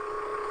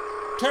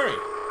Terry,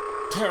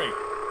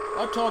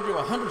 I told you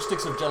 100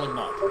 sticks of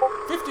gelignite.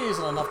 50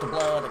 isn't enough to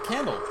blow out a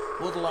candle,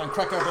 let alone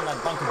crack open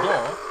that bunker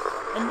door.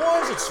 And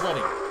why is it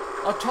sweating?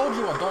 I told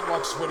you I don't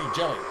like sweaty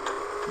jelly.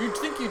 You'd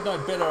think you'd know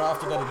better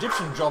after that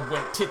Egyptian job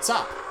went tits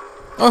up.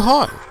 Oh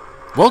hi,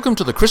 welcome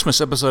to the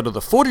Christmas episode of the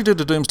 42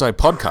 to Doomsday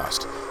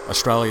podcast,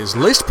 Australia's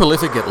least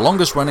prolific yet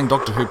longest running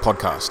Doctor Who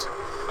podcast.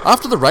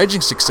 After the raging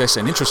success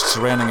and interest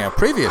surrounding our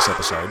previous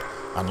episode,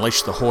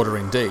 Unleash the Hoarder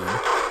Indeed,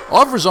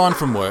 I've resigned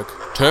from work,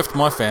 turfed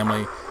my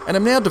family, and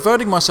am now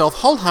devoting myself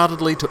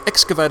wholeheartedly to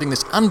excavating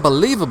this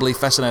unbelievably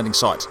fascinating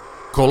site.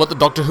 Call it the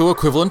Doctor Who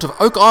equivalent of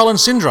Oak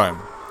Island Syndrome.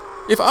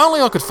 If only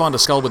I could find a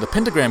skull with a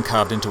pentagram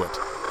carved into it.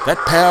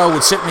 That power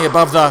would set me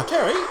above the...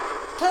 Terry,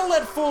 tell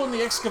that fool in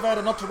the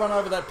excavator not to run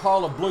over that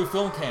pile of blue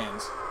film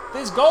cans.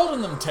 There's gold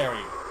in them,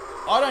 Terry.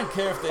 I don't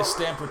care if they're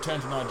stamped return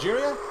to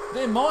Nigeria.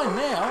 They're mine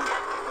now.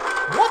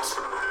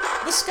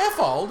 What? The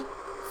scaffold?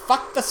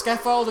 Fuck the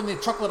scaffold and the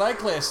chocolate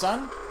eclair,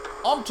 son.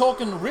 I'm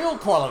talking real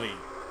quality.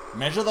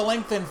 Measure the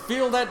length and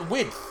feel that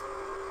width.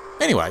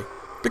 Anyway,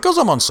 because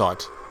I'm on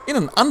site, in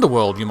an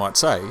underworld you might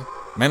say,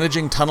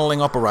 managing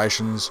tunnelling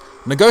operations,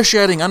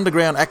 negotiating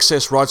underground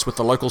access rights with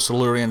the local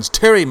Silurians,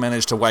 Terry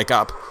managed to wake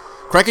up,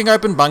 cracking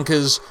open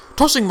bunkers,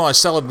 tossing my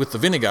salad with the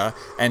vinegar,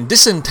 and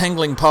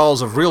disentangling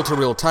piles of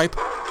reel-to-reel tape,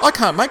 I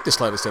can't make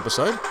this latest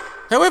episode.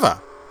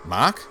 However,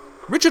 Mark,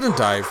 Richard and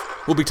Dave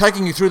will be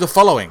taking you through the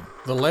following.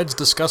 The lads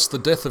discuss the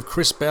death of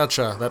Chris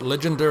Boucher, that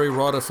legendary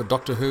writer for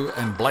Doctor Who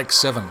and Blake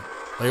Seven.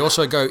 They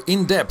also go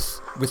in-depth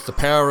with the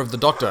power of the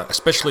Doctor,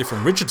 especially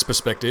from Richard's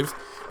perspective,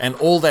 and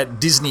all that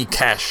Disney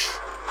cash.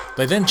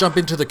 They then jump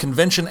into the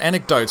convention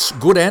anecdotes,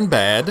 good and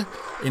bad,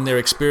 in their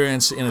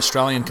experience in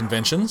Australian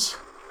conventions.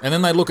 And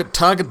then they look at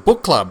Target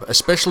Book Club,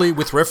 especially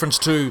with reference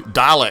to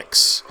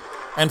Daleks.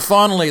 And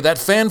finally, that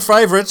fan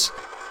favourite,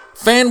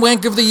 Fan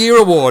Wank of the Year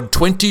Award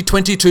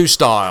 2022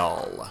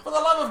 style. For the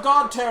love of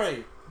God,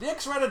 Terry, the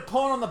X-rated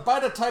porn on the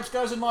beta tapes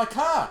goes in my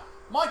car.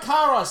 My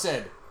car, I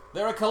said.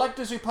 There are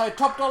collectors who pay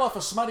top dollar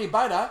for smutty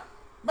beta.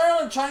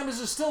 Marilyn Chambers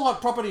is still hot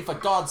property, for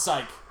God's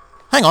sake.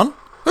 Hang on,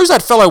 who's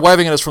that fellow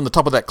waving at us from the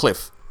top of that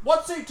cliff?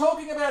 What's he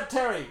talking about,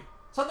 Terry?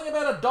 Something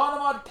about a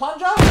dynamite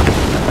plunger?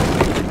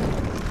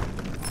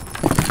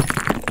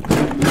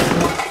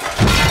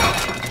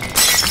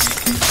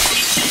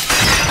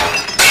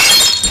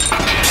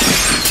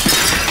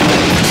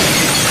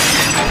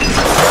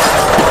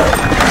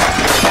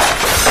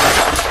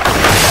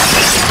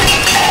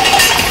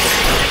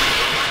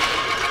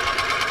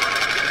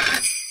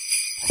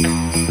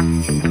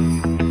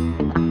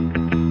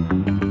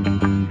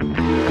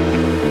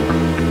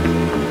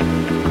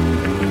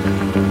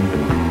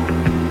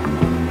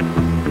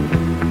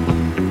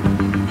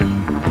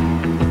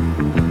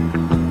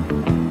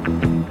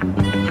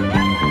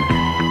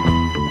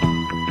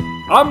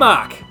 I'm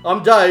Mark.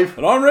 I'm Dave.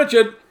 And I'm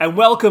Richard. And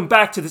welcome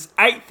back to this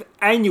 8th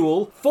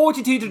annual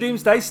 42 to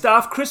Doomsday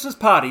staff Christmas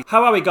party.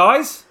 How are we,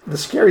 guys? The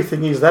scary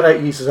thing is that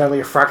 8 years is only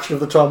a fraction of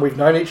the time we've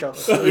known each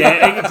other.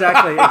 Yeah,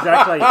 exactly.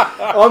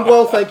 I'm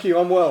well, thank you,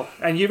 I'm well.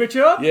 And you,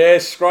 Richard?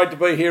 Yes, great to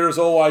be here as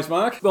always,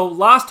 Mark. Well,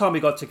 last time we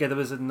got together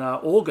was in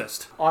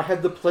August. I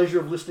had the pleasure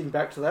of listening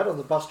back to that on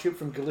the bus trip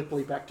from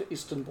Gallipoli back to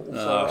Istanbul.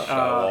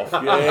 Show off,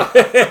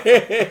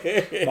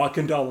 yeah. My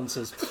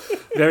condolences.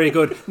 Very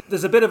good.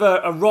 There's a bit of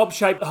a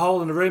Rob-shaped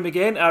hole in the room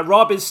again.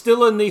 Rob is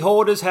still in the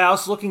Hoarder's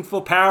house looking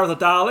for Power of the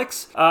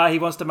Daleks. He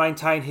wants to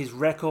maintain his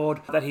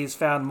record that he's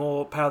found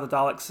more Power of the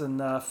Daleks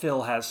than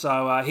Phil has.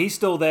 So he's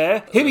still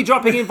there. He'll be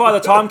dropping in via the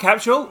time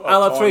capsule, a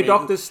la Three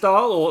Doctors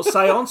style, or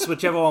Seance,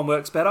 whichever one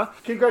works better.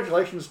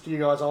 Congratulations to you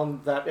guys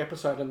on that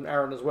episode, and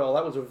Aaron as well.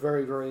 That was a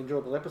very, very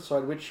enjoyable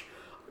episode, which,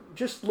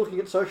 just looking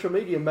at social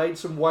media, made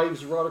some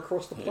waves right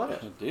across the planet.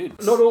 Yeah, it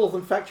did. Not all of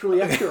them factually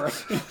accurate.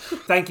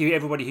 Thank you,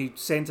 everybody who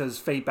sent us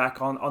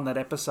feedback on that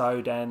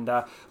episode. And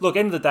look,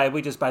 end of the day,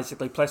 we just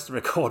basically pressed the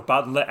record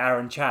button and let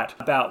Aaron chat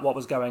about what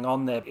was going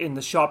on there. In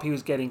the shop, he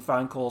was getting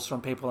phone calls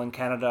from people in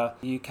Canada,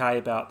 UK,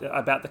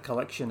 about the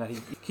collection that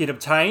he'd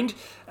obtained,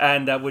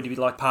 and would he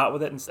like part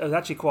with it. And it was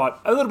actually quite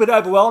a little bit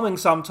overwhelming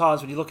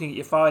sometimes when you're looking at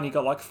your phone, you've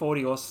got like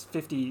 40 or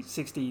 50,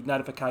 60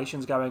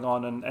 notifications going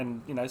on,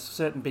 and you know,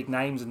 certain big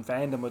names and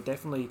fandom were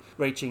definitely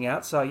reaching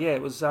out. So yeah,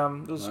 it was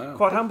Wow.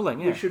 quite humbling.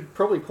 Yeah. We should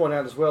probably point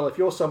out as well, if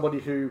you're somebody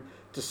who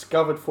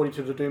discovered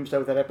 42 to Doomsday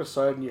with that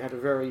episode and you had a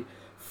very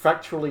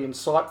factually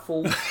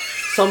insightful,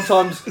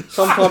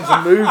 sometimes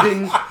a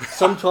moving,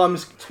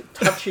 sometimes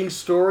touching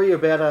story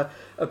about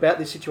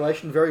this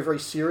situation, very, very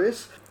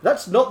serious.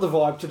 That's not the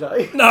vibe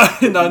today.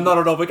 No, not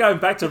at all. We're going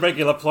back to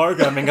regular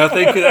programming, I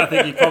think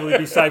you'd probably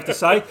be safe to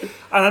say.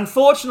 And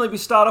unfortunately, we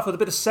start off with a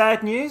bit of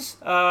sad news.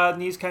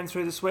 News came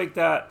through this week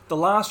that the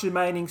last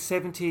remaining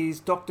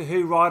 70s Doctor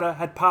Who writer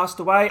had passed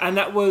away, and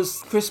that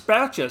was Chris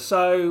Boucher.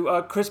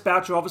 So Chris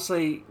Boucher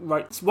obviously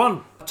wrote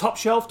one top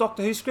shelf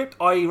Doctor Who script,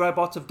 i.e.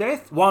 Robots of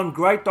Death, one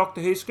great Doctor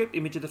Who script,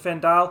 Image of the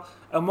Fendale,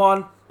 and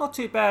one, not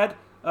too bad,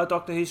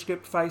 Doctor Who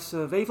script, Face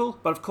of Evil.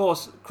 But of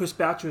course, Chris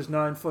Boucher is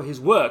known for his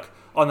work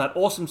on that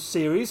awesome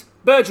series,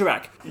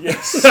 Bergerac.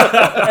 Yes.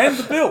 And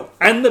the Bill.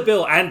 And the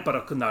Bill, and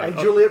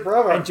Juliet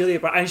Bravo. And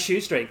Juliet Bravo, and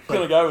Shoestring. I'm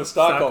going to go with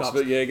Starcops,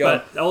 but yeah,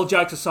 go. But all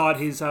jokes aside,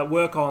 his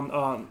work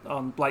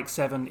on Blake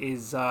Seven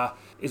is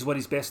what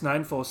he's best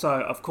known for.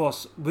 So, of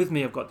course, with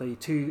me, I've got the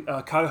two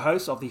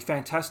co-hosts of the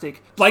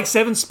fantastic Blake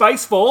Seven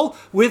Spacefall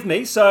with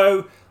me.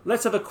 So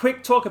let's have a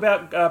quick talk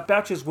about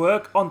Boucher's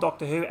work on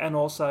Doctor Who and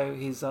also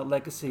his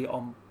legacy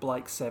on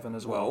Blake Seven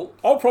as well. Well,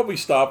 I'll probably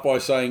start by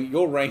saying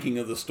your ranking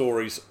of the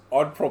stories,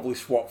 I'd probably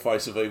swap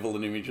Face of Evil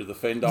and Image of the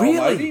Fendale,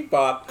 Really? maybe,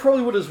 but...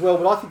 Probably would as well,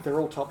 but I think they're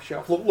all top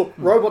shelf. Look,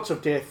 Robots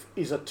of Death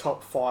is a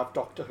top 5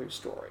 Doctor Who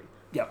story.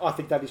 Yeah. I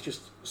think that is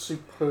just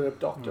superb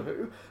Doctor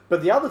Who.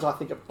 But the others, I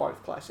think, are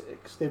both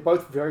classics. They're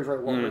both very,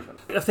 very well written.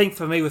 I think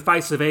for me, with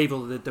Face of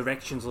Evil, the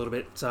direction's a little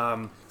bit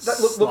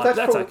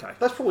That's okay.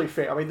 That's probably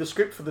fair. I mean, the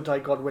script for The Day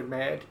God Went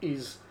Mad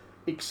is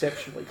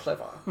exceptionally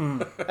clever,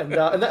 and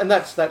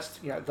that's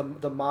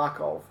the mark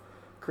of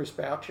Chris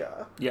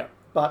Boucher. Yeah.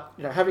 But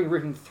having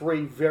written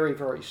 3 very,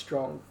 very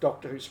strong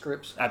Doctor Who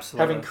scripts,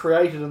 Absolutely. having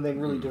created and then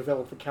really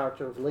developed the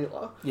character of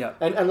Leela, Yeah.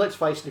 and let's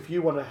face it, if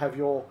you want to have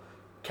your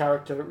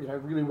character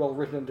really well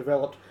written and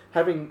developed,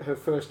 having her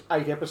first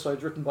 8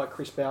 episodes written by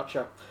Chris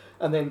Boucher,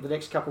 and then the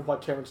next couple by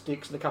Terence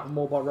Dix and a couple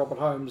more by Robert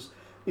Holmes,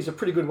 is a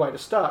pretty good way to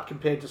start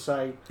compared to,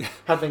 say,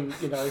 having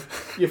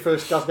your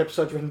first dozen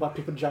episodes written by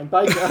Pip and Jane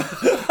Baker,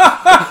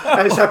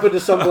 as happened to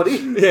somebody.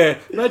 Yeah,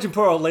 imagine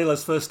poor old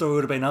Leela's first story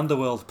would have been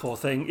Underworld, poor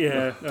thing.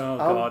 Yeah, oh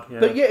God, yeah.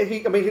 But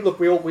yeah, look,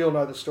 we all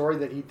know the story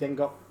that he then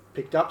got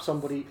picked up.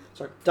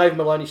 Dave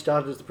Maloney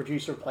started as the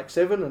producer of Blake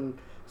Seven and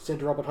said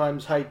to Robert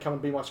Holmes, "Hey, come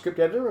and be my script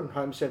editor." And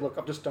Holmes said, "Look,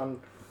 I've just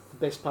done the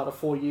best part of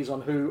 4 years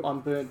on Who.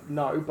 I'm burnt.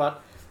 No,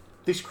 but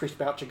this Chris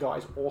Boucher guy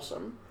is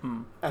awesome."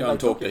 And Go and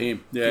talk to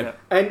him. Yeah.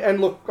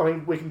 And look, I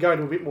mean, we can go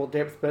into a bit more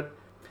depth, but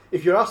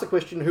if you ask the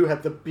question who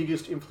had the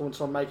biggest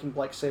influence on making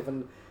Blake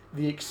Seven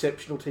the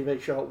exceptional TV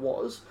show it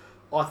was,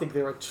 I think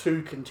there are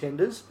 2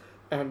 contenders,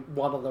 and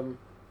one of them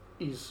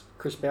is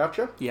Chris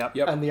Boucher, Yep.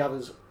 and the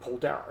other's Paul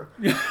Darrow.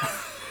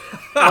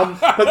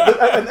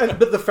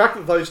 But the fact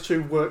that those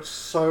 2 worked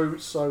so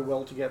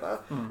well together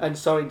and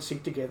so in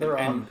sync together,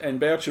 And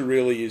Boucher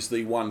really is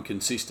the one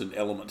consistent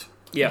element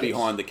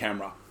behind the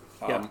camera.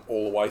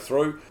 All the way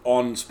through.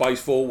 On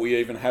Spacefall, we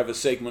even have a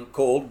segment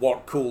called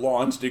 "What Cool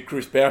Lines Did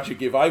Chris Boucher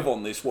Give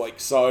Avon This Week?"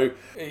 So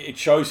it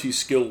shows his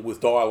skill with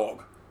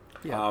dialogue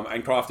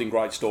and crafting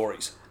great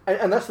stories.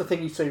 And that's the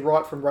thing you see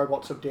right from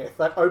Robots of Death.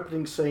 That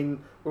opening scene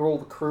where all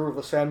the crew of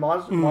the Sand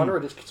Miner are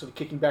just sort of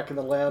kicking back in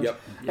the lounge,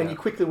 and you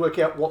quickly work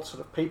out what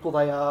sort of people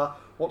they are,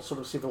 what sort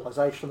of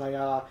civilization they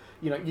are.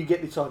 You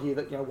get this idea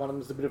that one of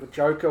them's a bit of a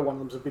joker, one of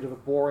them's a bit of a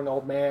boring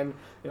old man.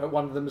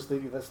 One of them's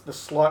the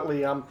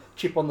slightly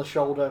chip on the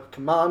shoulder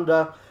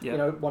commander.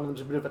 One of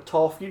them's a bit of a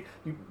toff.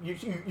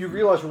 You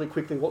realise really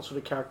quickly what sort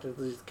of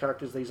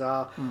characters these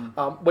are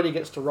when he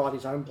gets to write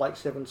his own Blake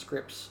Seven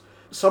scripts.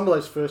 Some of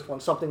those first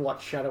ones, something like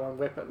Shadow and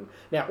Weapon.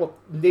 Now, look,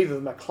 neither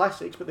of them are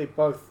classics, but they're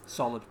both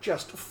solid,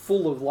 just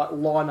full of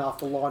line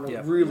after line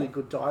of really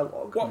good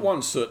dialogue.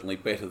 One's certainly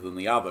better than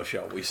the other,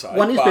 shall we say?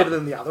 One is better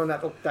than the other,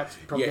 and that's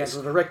probably down to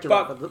the director.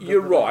 But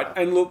you're right,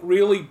 and look,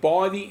 really,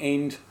 by the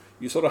end,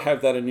 you sort of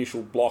have that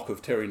initial block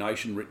of Terry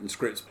Nation written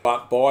scripts,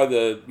 but by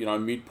the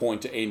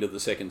midpoint to end of the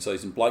second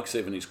season, Blake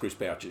Seven is Chris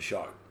Boucher's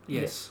show.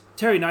 Yes.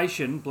 Terry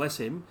Nation, bless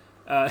him,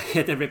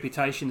 had their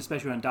reputation,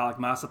 especially on Dalek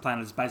Master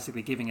Planet, as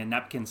basically giving a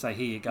napkin, say,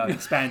 here you go,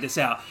 expand this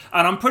out.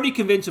 And I'm pretty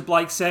convinced with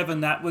Blake Seven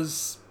that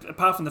was,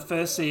 apart from the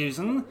first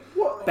season,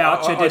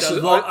 Boucher did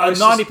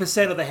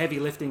 90% of the heavy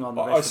lifting on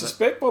the rest of it. I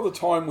suspect by the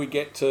time we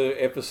get to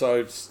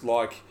episodes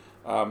like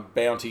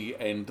Bounty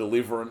and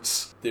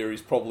Deliverance, there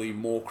is probably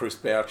more Chris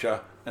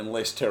Boucher and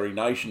less Terry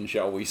Nation,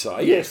 shall we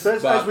say. Yes,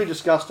 as we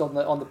discussed on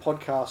the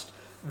podcast,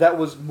 that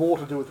was more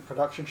to do with the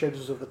production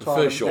schedules of the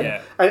time. For sure.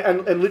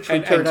 And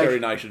literally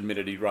Terry Nation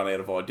admitted he'd run out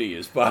of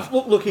ideas. But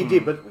Look, he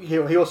did, but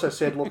he also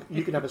said, look,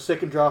 you can have a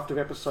second draft of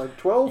episode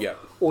 12,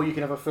 or you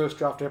can have a first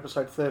draft of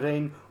episode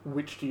 13.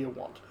 Which do you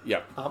want?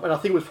 And I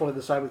think it was probably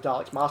the same with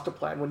Dalek's Master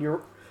Plan. When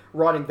you're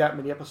writing that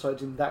many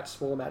episodes in that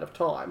small amount of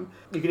time,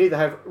 you can either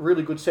have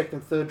really good second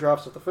and third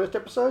drafts of the first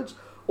episodes,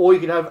 or you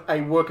can have a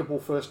workable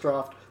first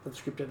draft that the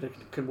script editor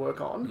can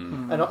work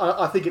on. And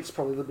I think it's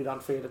probably a little bit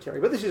unfair to Terry.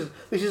 But this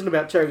isn't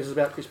about Terry, this is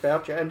about Chris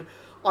Boucher. And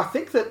I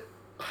think that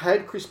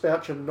had Chris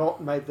Boucher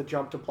not made the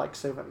jump to Blake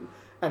Seven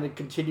and had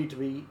continued to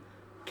be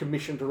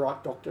commissioned to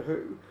write Doctor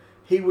Who,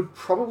 he would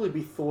probably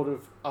be thought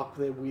of up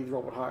there with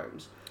Robert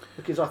Holmes.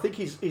 Because I think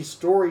his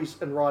stories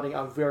and writing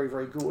are very,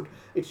 very good.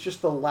 It's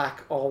just the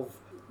lack of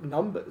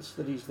numbers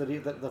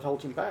that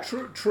holds him back.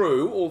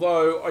 True,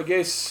 although I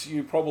guess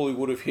you probably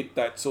would have hit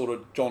that sort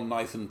of John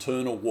Nathan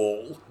Turner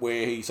wall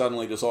where he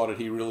suddenly decided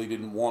he really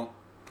didn't want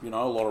a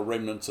lot of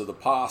remnants of the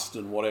past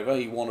and whatever.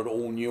 He wanted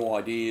all new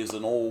ideas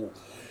and all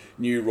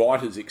new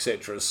writers,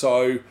 etc.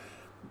 So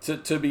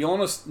to be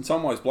honest, in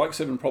some ways Blake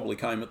Seven probably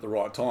came at the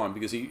right time,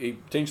 because he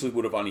potentially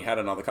would have only had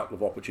another couple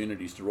of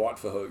opportunities to write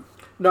for Who.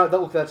 No,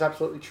 that's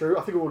absolutely true.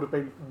 I think it would have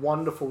been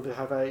wonderful to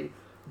have a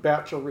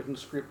Boucher written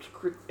script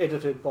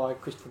edited by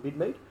Christopher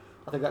Bidmead.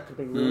 I think that could have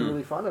been really,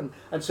 really fun.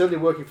 And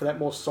certainly working for that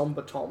more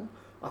sombre Tom,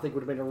 I think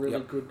would have been a really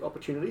good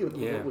opportunity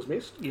that was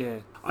missed. Yeah.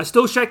 I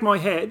still shake my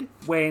head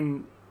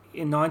when,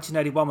 in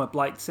 1981, when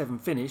Blake 7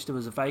 finished, there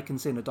was a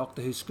vacancy in the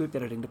Doctor Who script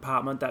editing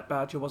department that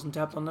Boucher wasn't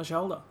tapped on the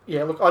shoulder.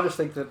 Yeah, look, I just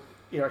think that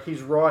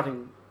his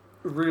writing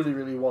really,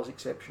 really was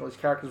exceptional. His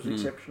characters was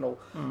exceptional.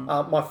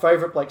 My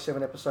favourite Blake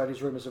 7 episode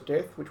is Rumours of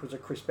Death, which was a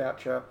Chris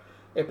Boucher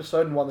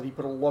episode and one that he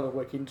put a lot of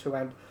work into,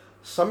 and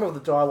some of the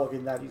dialogue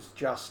in that is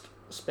just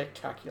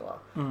spectacular.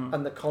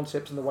 And the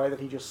concepts and the way that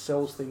he just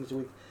sells things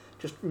with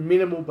just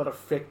minimal but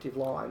effective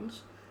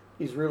lines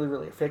is really,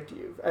 really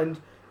effective.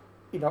 And,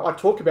 I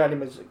talk about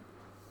him as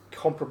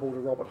comparable to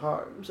Robert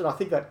Holmes, and I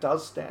think that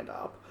does stand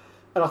up.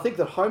 And I think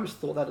that Holmes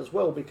thought that as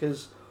well,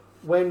 because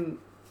when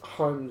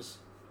Holmes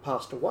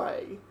passed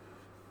away,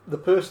 the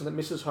person that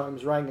Mrs.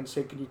 Holmes rang and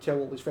said, "Can you tell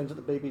all his friends at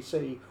the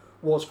BBC?"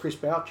 was Chris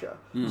Boucher.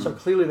 So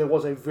clearly there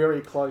was a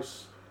very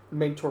close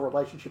mentor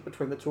relationship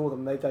between the two of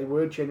them. They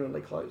were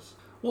genuinely close.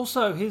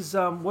 Also, his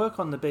work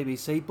on the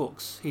BBC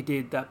books, he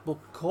did that book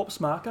Corpse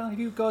Marker. Have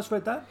you guys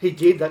read that? He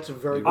did. That's a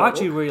very good I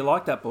actually book. really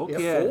like that book. Yep.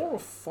 Yeah. 4 or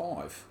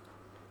 5?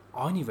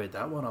 I only read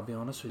that one, I'll be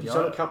honest with you. He's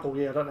done a couple,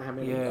 I don't know how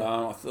many.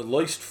 Yeah. At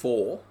least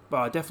 4. But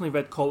I definitely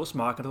read Corpse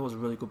Marker. I thought it was a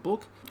really good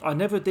book. I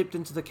never dipped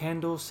into the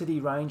Candor City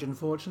range,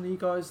 unfortunately. You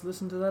guys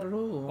listen to that at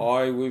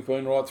all? We've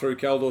been right through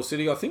Caldor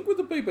City. I think with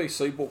the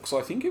BBC books, I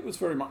think it was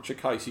very much a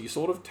case he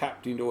sort of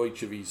tapped into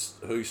each of his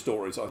Who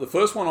stories. The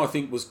first one I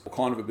think was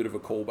kind of a bit of a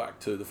callback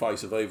to The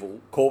Face of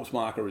Evil. Corpse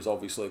Marker is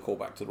obviously a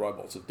callback to The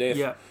Robots of Death.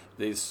 Yeah.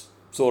 There's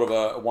sort of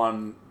a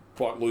one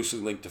quite loosely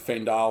linked to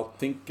Fendale. I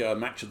think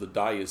Match of the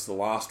Day is the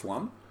last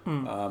one.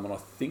 And I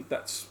think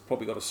that's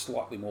probably got a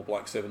slightly more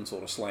Blake 7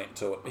 sort of slant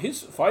to it.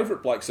 His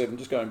favourite Blake 7,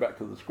 just going back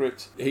to the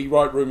script, he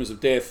wrote Rumours of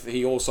Death.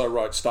 He also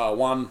wrote Star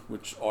One,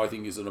 which I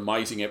think is an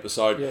amazing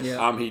episode. Yes.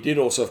 Yeah. He did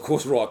also, of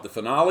course, write the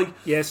finale.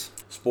 Yes.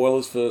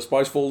 Spoilers for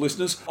Spacefall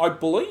listeners. I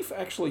believe,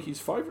 actually, his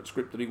favourite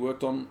script that he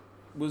worked on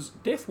was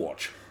Death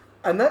Watch.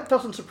 And that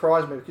doesn't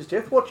surprise me, because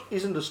Death Watch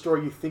isn't a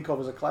story you think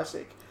of as a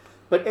classic.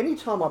 But any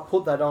time I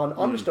put that on,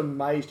 I'm just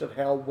amazed at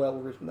how well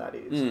written that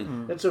is.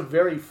 It's a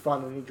very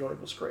fun and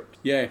enjoyable script.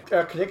 Yeah.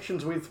 Our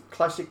connections with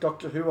classic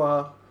Doctor Who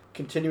are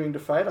continuing to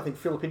fade. I think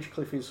Philip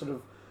Hinchcliffe is sort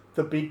of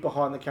the big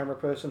behind the camera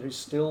person who's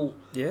still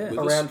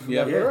around from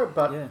that era,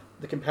 but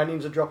the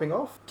companions are dropping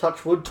off.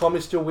 Touch wood, Tom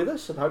is still with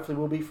us, and hopefully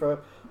will be for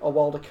a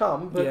while to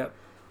come. But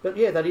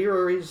that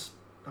era is,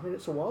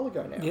 it's a while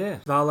ago now. Yeah.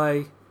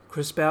 Valet,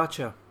 Chris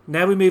Boucher.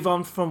 Now we move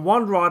on from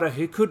one writer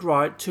who could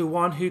write to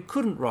one who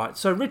couldn't write.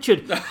 So,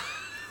 Richard,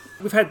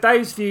 we've had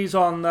Dave's views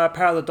on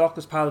Power of the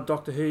Doctor's Power of the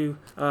Doctor Who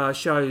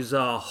show's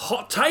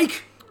hot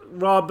take.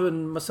 Rob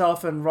and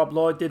myself and Rob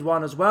Lloyd did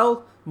one as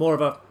well. More of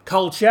a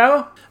cold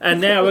shower.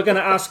 And now we're going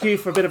to ask you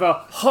for a bit of a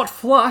hot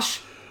flush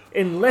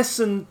in less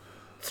than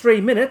 3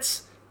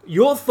 minutes.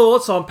 Your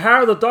thoughts on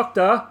Power of the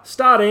Doctor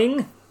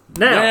starting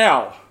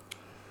now.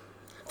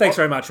 Thanks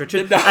very much,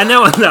 Richard. And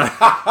now I know.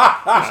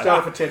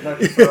 Started for 10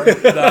 minutes. Sorry.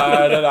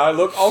 No.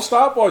 Look, I'll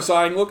start by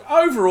saying,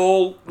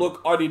 overall,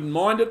 I didn't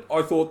mind it.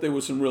 I thought there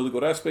were some really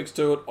good aspects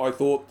to it. I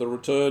thought the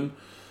return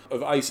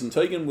of Ace and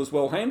Tegan was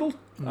well handled.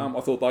 I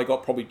thought they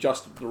got probably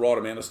just the right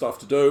amount of stuff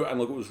to do. And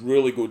it was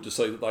really good to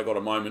see that they got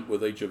a moment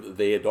with each of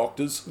their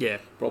doctors. Yeah.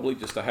 Probably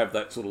just to have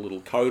that sort of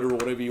little coda or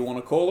whatever you want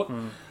to call it.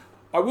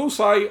 I will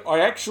say I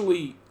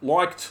actually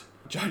liked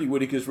Jodie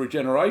Whittaker's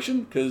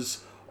regeneration,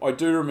 because I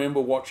do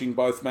remember watching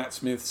both Matt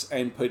Smith's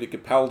and Peter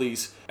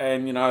Capaldi's,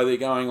 and, they're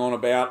going on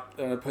about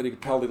Peter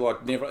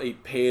Capaldi, never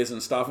eat pears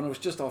and stuff, and it was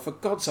just, for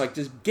God's sake,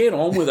 just get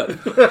on with it.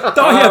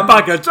 Die, you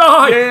bugger,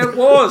 die! Yeah, it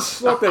was.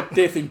 Like that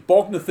Death in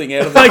Bognor thing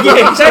out of the...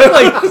 Yeah,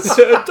 exactly.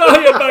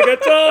 Die, you bugger,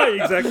 die!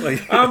 Exactly.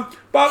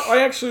 But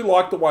I actually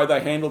liked the way they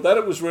handled that.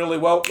 It was really,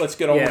 let's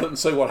get on with it and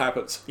see what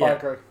happens. I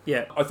agree.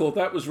 Yeah. I thought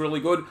that was really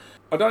good.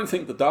 I don't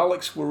think the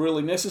Daleks were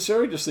really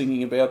necessary, just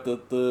thinking about the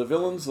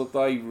villains, that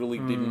they really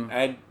didn't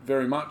add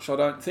very much, I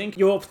don't think.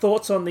 Your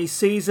thoughts on the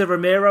Caesar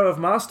Romero of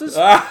Masters?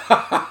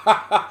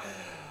 I've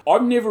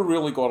never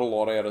really got a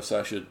lot out of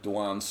Sacha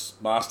Dhawan's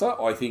Master.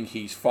 I think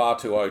he's far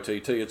too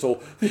OTT. It's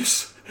all,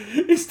 this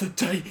is the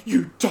day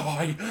you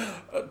die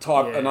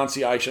type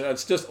enunciation.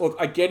 It's just,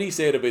 I get he's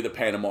there to be the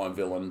pantomime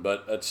villain,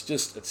 but it's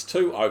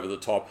too over the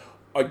top.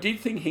 I did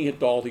think he had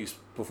dialed his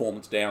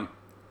performance down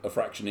a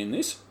fraction in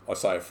this. I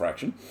say a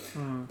fraction.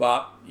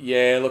 But,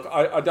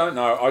 I don't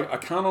know. I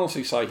can't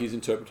honestly say his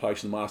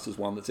interpretation of the Master's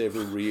one that's ever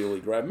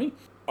really grabbed me.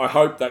 I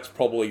hope that's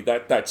probably,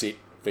 that's it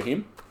for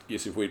him.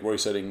 Yes, if we're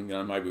resetting,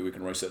 maybe we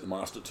can reset the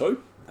Master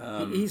too.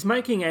 He's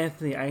making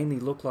Anthony Ainley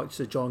look like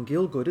Sir John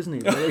Gielgud, isn't he?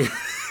 Really?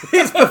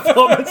 His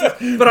performances.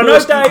 But I know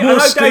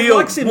Dave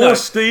likes him. More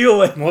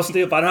steel.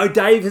 But I know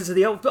Dave has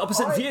the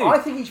opposite view. I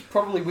think he's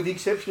probably, with the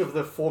exception of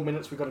the 4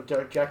 minutes we got of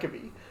Derek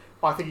Jacobi,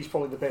 I think he's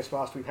probably the best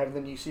Master we've had in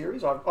the new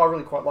series. I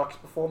really quite like his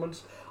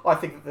performance. I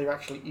think that there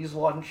actually is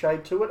light and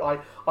shade to it.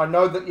 I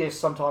know that, yes,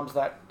 sometimes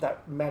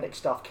that manic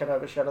stuff can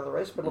overshadow the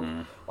rest, but look,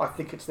 I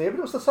think it's there. But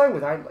it was the same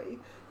with Ainley.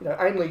 You know,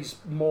 Ainley's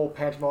more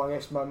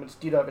pantomime-esque moments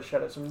did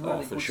overshadow some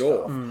really good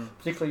stuff,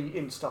 particularly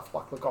in stuff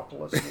like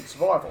Legopolis and in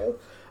Survival.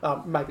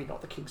 Maybe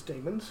not the King's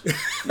Demons.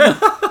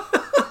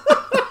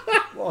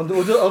 I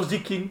was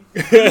thinking.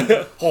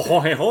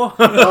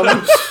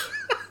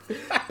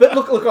 But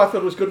look, I thought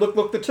it was good.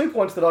 Look, the 2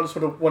 points that I just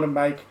want to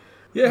make.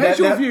 Yeah, has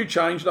your view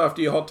changed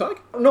after your hot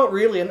take? Not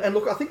really. And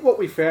look, I think what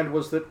we found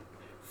was that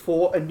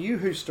for a New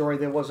Who story,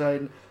 there was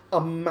an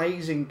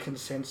amazing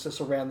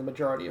consensus around the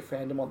majority of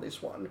fandom on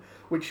this one,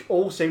 which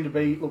all seemed to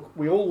be, look,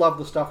 we all love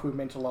the stuff we were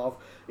meant to love.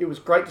 It was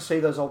great to see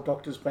those old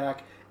Doctors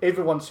back.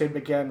 Everyone said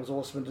McGann was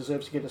awesome and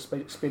deserves to get a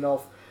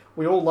spin-off.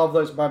 We all love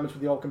those moments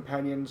with the old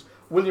companions.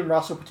 William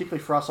Russell,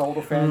 particularly for us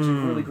older fans,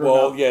 who really grew up.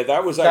 Well, yeah,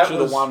 that was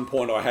actually the one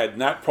point I had,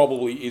 and that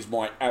probably is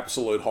my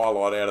absolute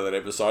highlight out of that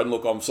episode. And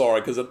look, I'm sorry,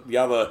 because the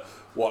other,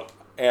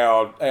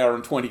 hour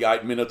and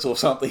 28 minutes or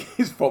something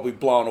is probably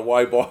blown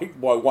away by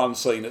one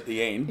scene at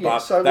the end. Yeah, but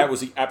so that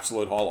was the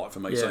absolute highlight for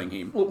me, seeing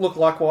him. Look,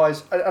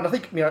 likewise, and I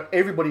think, you know,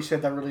 everybody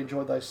said they really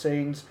enjoyed those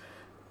scenes.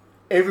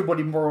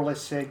 Everybody more or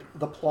less said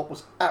the plot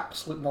was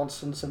absolute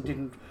nonsense and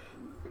didn't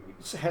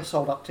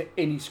sold up to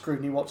any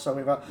scrutiny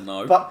whatsoever.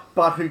 No.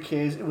 But who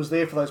cares? It was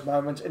there for those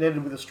moments. It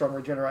ended with a strong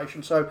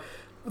regeneration. So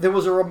there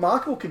was a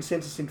remarkable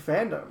consensus in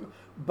fandom.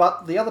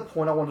 But the other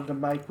point I wanted to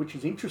make, which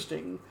is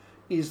interesting,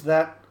 is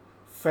that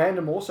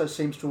fandom also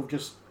seems to have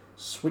just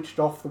switched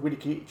off the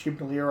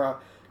Whittaker-Chibnall era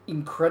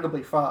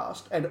incredibly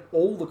fast. And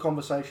all the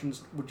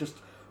conversations were just,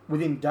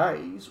 within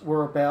days,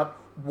 were about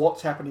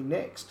what's happening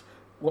next.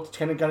 What's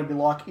Tennant going to be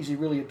like? Is he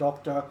really a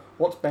doctor?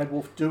 What's Bad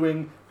Wolf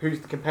doing?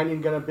 Who's the companion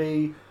going to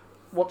be?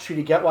 What's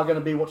Shitty Gatwa going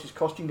to be? What's his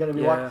costume going to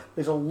be like?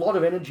 There's a lot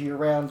of energy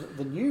around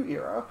the new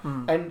era,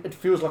 and it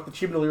feels like the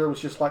Chibnall era was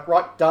just like,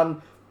 right,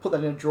 done, put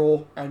that in a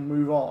drawer and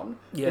move on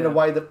in a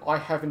way that I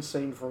haven't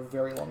seen for a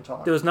very long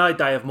time. There was no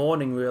day of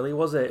mourning, really,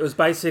 was it? It was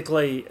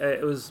basically,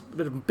 it was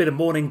a bit of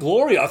morning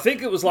glory. I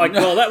think it was like,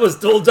 well, that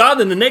was all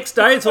done, and the next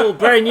day it's all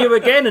brand new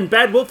again, and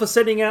Bad Wolf are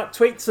sending out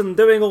tweets and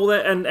doing all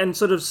that, and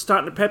sort of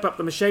starting to pep up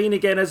the machine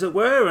again, as it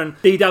were, and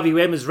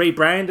DWM is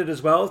rebranded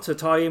as well to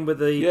tie in with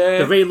the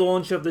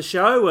relaunch of the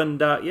show, and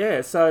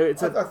so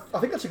it's I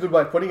think that's a good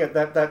way of putting it,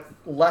 that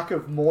lack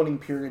of mourning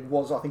period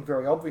was, I think,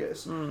 very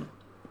obvious.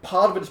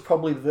 Part of it is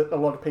probably that a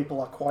lot of people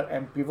are quite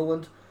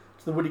ambivalent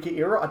to the Whittaker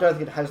era. I don't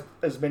think it has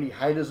as many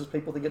haters as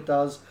people think it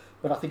does,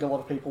 but I think a lot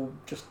of people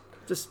just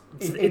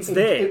it's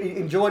there.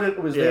 Enjoyed it.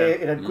 It was there.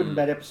 It had good and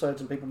bad episodes,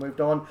 and people moved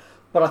on.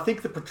 But I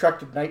think the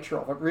protracted nature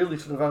of it, really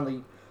sort of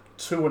only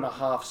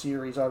 2.5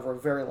 series over a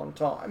very long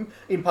time,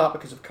 in part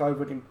because of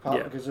COVID, in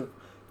part because of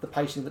the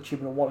pacing that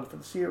Chibnall wanted for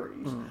the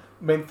series,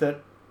 meant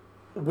that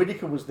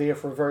Whittaker was there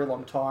for a very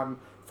long time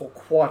for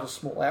quite a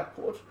small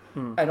output.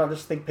 And I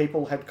just think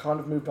people had kind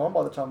of moved on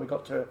by the time we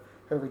got to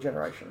her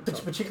regeneration.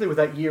 So. Particularly with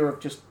that year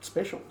of just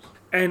specials.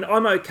 And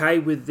I'm okay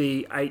with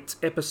the 8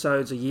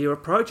 episodes a year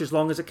approach as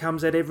long as it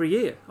comes out every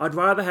year. I'd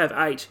rather have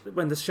 8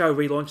 when the show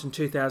relaunched in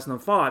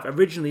 2005.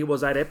 Originally it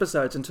was 8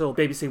 episodes until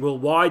BBC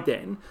Worldwide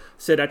then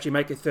said actually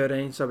make it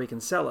 13 so we can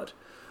sell it.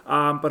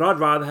 But I'd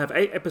rather have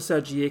 8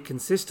 episodes a year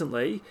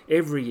consistently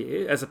every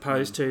year as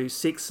opposed to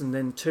 6 and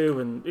then 2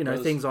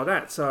 and things like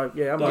that. So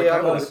yeah,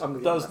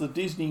 does the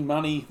Disney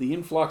money, the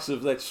influx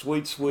of that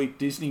sweet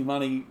Disney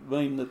money,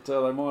 mean that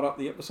they might up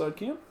the episode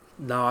count?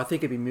 No, I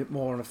think it'd be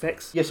more on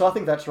effects. Yes, I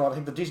think that's right. I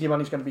think the Disney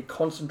money is going to be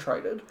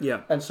concentrated.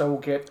 Yeah. And so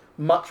we'll get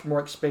much more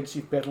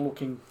expensive,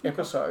 better-looking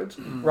episodes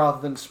rather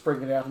than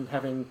spreading it out and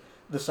having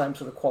the same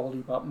sort of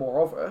quality but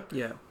more of it.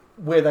 Yeah.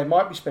 Where they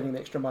might be spending the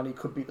extra money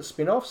could be the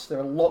spin-offs. There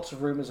are lots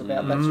of rumours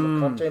about that sort of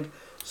content.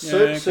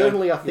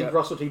 Certainly, I think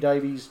Russell T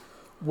Davies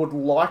would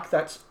like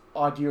that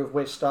idea of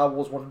where Star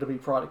Wars wanted to be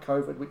prior to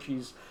COVID, which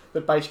is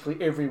that basically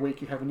every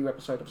week you have a new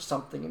episode of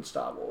something in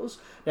Star Wars.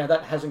 Now,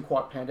 that hasn't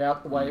quite panned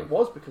out the way it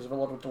was because of a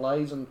lot of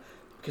delays and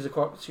because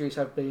the series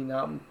have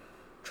been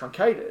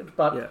truncated.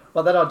 But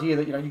that idea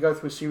that you go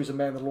through a series of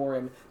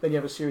Mandalorian, then you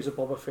have a series of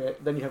Boba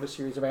Fett, then you have a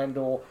series of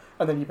Andor,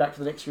 and then you're back to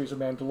the next series of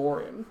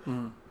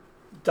Mandalorian.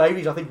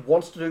 Davies, I think,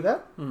 wants to do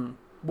that.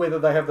 Whether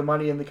they have the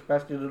money and the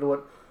capacity to do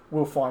it,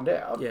 we'll find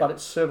out. But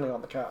it's certainly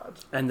on the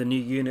cards. And the new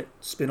unit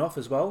spin-off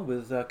as well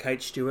with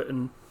Kate Stewart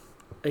and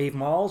Eve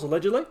Miles,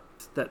 allegedly.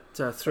 That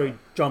threw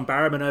John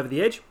Barrowman over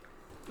the edge.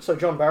 So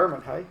John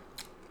Barrowman, hey?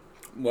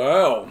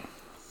 Well.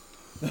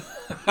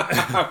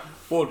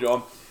 Poor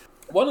John.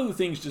 One of the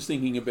things, just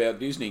thinking about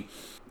Disney,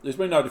 there's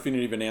been no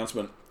definitive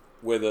announcement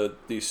whether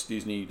this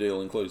Disney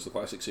deal includes the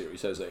classic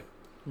series, has there?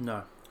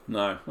 No.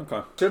 No,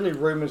 okay. Certainly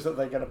rumours that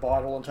they're going to buy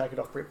it all and take it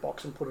off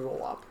BritBox and put it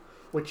all up,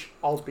 which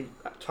I'll be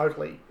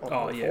totally on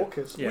board for,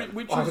 because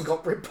I haven't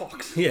got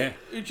BritBox. Yeah.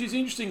 Which is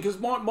interesting, because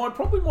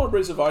my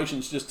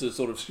reservations, just to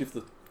sort of shift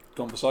the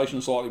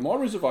conversation slightly, my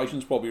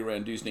reservations probably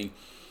around Disney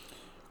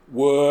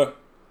were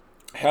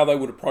how they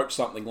would approach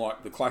something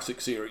like the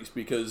classic series,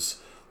 because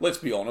let's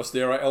be honest,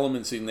 there are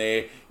elements in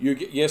there.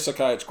 Yes,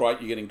 okay, it's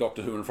great. You're getting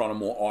Doctor Who in front of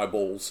more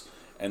eyeballs,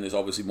 and there's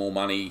obviously more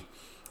money,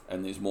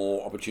 and there's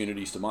more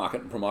opportunities to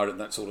market and promote it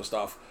and that sort of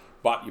stuff.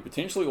 But you're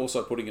potentially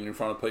also putting it in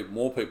front of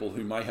more people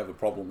who may have a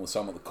problem with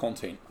some of the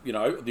content. You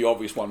know, the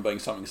obvious one being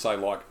something, say,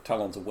 like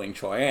Talons of Weng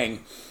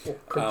Chiang. Or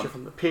Creature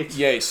from the Pit.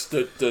 Yes,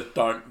 that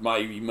don't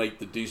maybe meet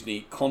the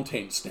Disney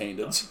content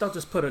standards. They'll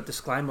just put a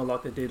disclaimer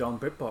like they did on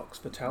BritBox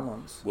for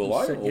Talons. Will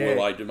they? Or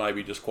will they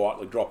maybe just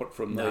quietly drop it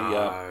from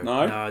the...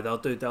 No,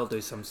 they'll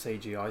do some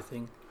CGI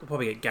thing. They'll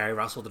probably get Gary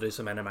Russell to do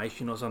some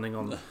animation or something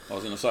on... I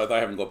was going to say, they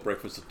haven't got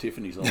Breakfast at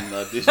Tiffany's on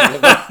Disney.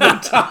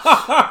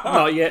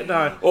 Not yet,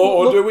 no.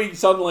 Or do we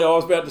suddenly, I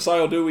was about to say,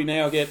 or do we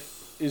now get...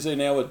 Is there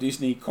now a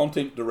Disney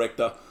content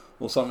director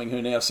or something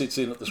who now sits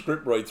in at the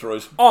script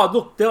read-throughs? Oh,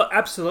 look,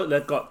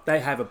 they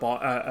have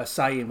a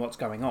say in what's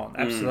going on.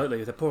 Absolutely.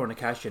 If they're pouring the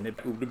cash in.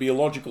 It would be a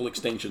logical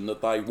extension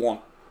that they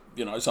want,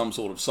 you know, some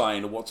sort of say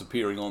into what's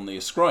appearing on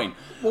their screen.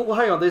 Well,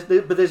 hang on.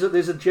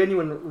 There's a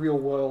genuine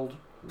real-world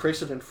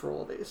precedent for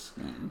all this,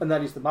 and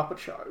that is the Muppet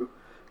Show.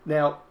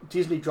 Now,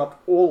 Disney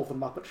dropped all of the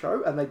Muppet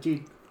Show, and they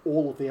did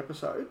all of the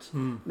episodes.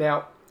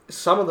 Now,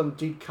 some of them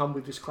did come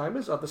with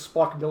disclaimers. The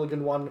Spike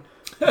Milligan one,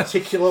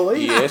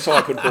 particularly. Yes,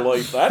 I could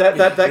believe that.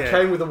 That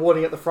came with a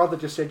warning at the front that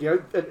just said,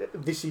 you know,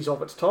 this is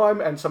of its time,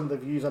 and some of the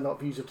views are not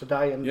views of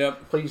today. And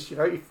please, you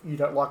know, if you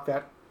don't like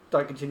that,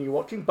 don't continue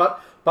watching.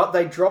 But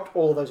they dropped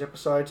all of those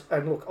episodes,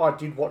 and look, I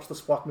did watch the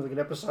Spike Milligan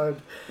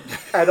episode,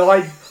 and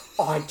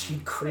I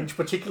did cringe,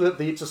 particularly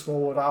the It's a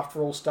Small World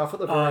After All stuff at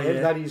the very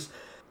end. That is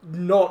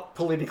not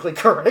politically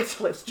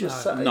correct, let's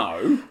just say.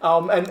 No.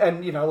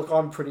 And you know, look,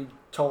 I'm pretty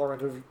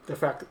tolerant of the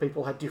fact that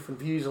people had different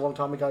views a long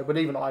time ago, but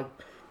even I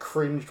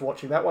cringed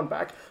watching that one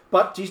back.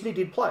 But Disney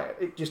did play it.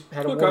 It just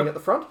had a warning at the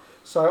front.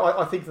 So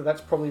I think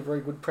that's probably a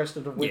very good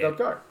precedent of where they'll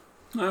go.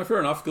 No, fair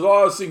enough. Because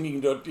I was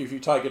thinking that if you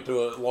take it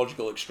to a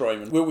logical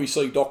extreme, will we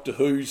see Doctor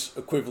Who's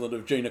equivalent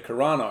of Gina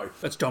Carano?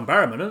 That's John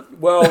Barrowman, isn't it?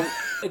 Well,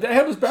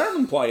 how does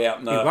Barrowman play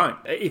out? It won't.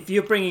 If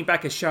you're bringing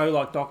back a show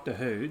like Doctor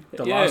Who,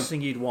 the last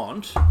thing you'd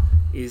want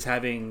is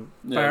having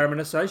Barrowman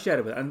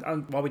associated with it.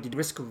 And why we did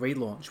risk a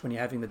relaunch when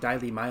you're having the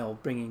Daily Mail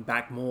bringing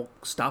back more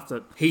stuff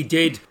that he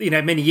did, you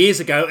know, many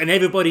years ago, and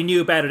everybody knew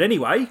about it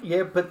anyway.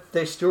 Yeah, but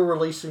they're still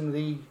releasing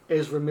the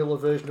Ezra Miller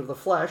version of The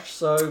Flash,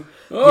 so...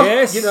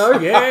 Yes, you know.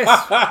 Yes.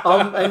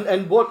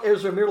 And what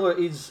Ezra Miller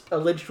is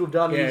alleged to have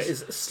done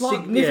is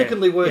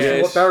significantly worse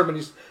than what Barrowman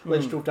is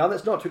alleged to have done.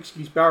 That's not to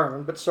excuse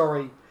Barrowman, but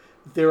sorry,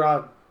 there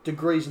are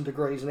degrees and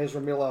degrees, and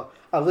Ezra Miller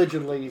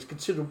allegedly is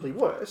considerably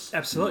worse.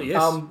 Absolutely,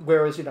 yes.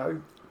 Whereas, you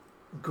know,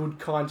 good,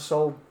 kind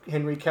soul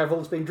Henry Cavill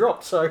has been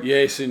dropped. So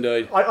yes,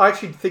 indeed. I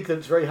actually think that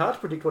it's very hard to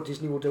predict what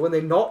Disney will do, and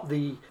they're not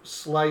the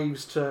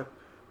slaves to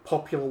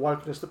popular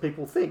wokeness that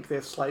people think.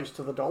 They're slaves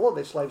to the dollar,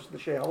 they're slaves to the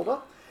shareholder.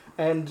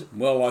 And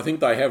well, I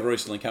think they have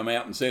recently come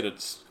out and said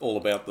it's all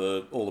about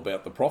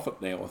the profit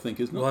now, I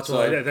think, isn't it? Well,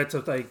 that's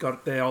what they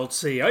got their old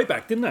CEO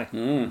back, didn't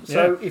they?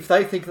 So if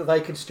they think that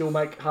they can still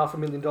make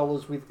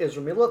 $500,000 with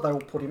Ezra Miller, they will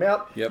put him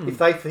out. If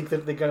they think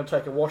that they're going to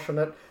take a wash on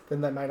it,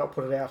 then they may not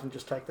put it out and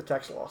just take the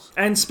tax loss.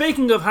 And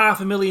speaking of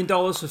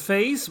 $500,000 for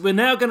fees, we're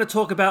now going to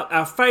talk about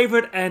our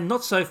favourite and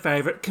not so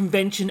favourite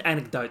convention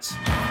anecdotes.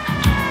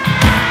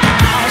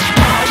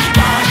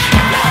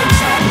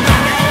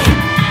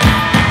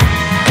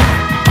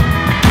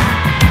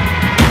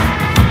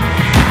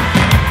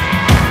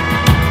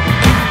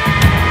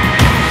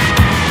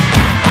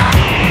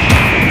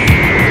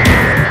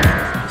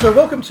 So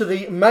welcome to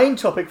the main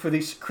topic for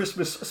this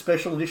Christmas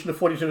special edition of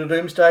 42 to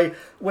Doomsday,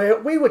 where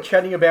we were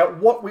chatting about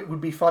what would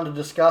be fun to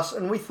discuss,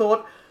 and we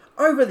thought,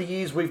 over the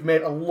years we've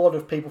met a lot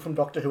of people from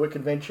Doctor Who at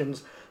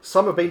conventions.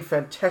 Some have been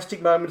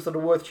fantastic moments that are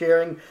worth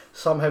sharing,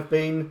 some have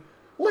been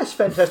less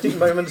fantastic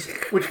moments,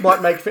 which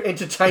might make for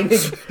entertaining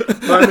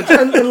moments.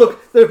 And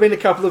look, there have been a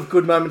couple of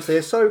good moments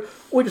there, so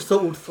we just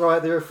thought we'd throw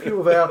out there a few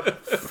of our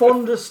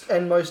fondest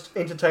and most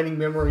entertaining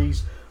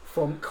memories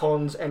from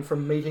cons and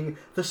from meeting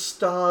the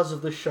stars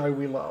of the show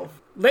we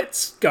love.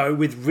 Let's go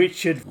with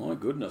Richard. My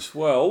goodness.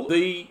 Well,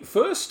 the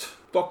first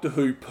Doctor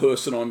Who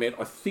person I met,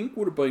 I think,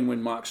 would have been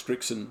when Mark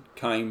Strickson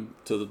came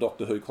to the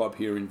Doctor Who club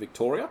here in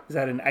Victoria. Is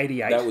that in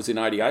 88? That was in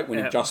 88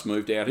 when he just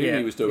moved out here.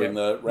 He was doing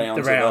the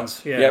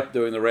rounds.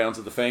 Doing the rounds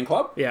of the fan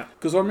club. Yeah.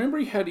 Because I remember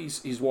he had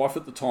his wife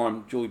at the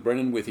time, Julie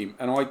Brennan, with him,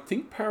 and I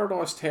think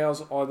Paradise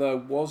Towers either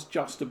was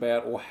just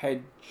about or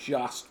had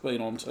just been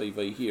on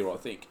TV here, I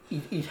think.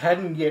 It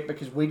hadn't yet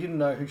because we didn't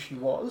know who she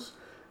was.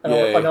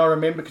 And I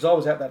remember, because I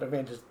was at that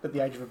event at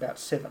the age of about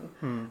 7,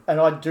 and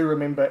I do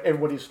remember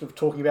everybody sort of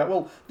talking about,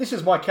 well, this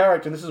is my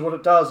character and this is what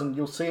it does, and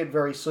you'll see it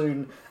very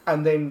soon.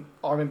 And then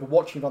I remember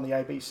watching it on the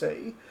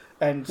ABC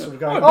and sort of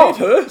going,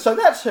 her. So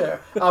that's her.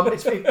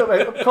 Copies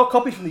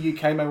from the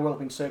UK may well have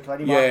been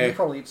circulating. You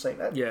probably had seen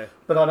that. Yeah.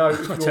 But I know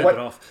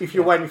if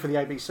you're waiting for the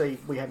ABC,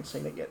 we hadn't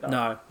seen it yet.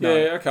 No.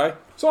 Yeah, okay.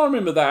 So I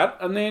remember that,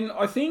 and then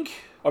I think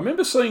I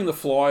remember seeing the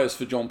flyers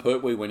for John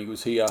Pertwee when he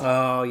was here.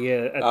 Oh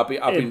yeah, Up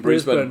in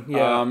Brisbane,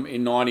 yeah.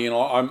 In '90, and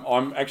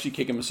I'm actually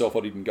kicking myself I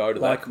didn't go to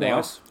that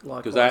Likewise.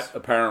 because that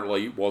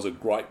apparently was a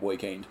great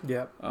weekend.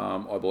 Yeah.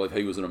 I believe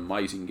he was an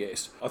amazing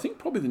guest. I think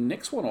probably the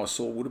next one I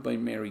saw would have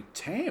been Mary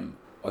Tam,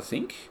 I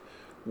think,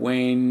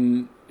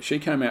 when she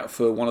came out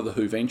for one of the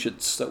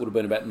Whoventions. That would have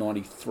been about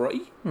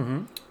 '93,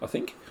 I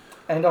think.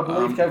 And I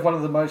believe gave one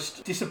of the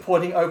most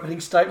disappointing opening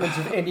statements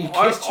of any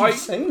guest you've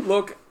seen.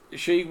 Look,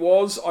 she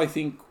was, I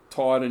think,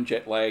 tired and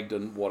jet lagged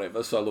and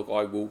whatever, so look,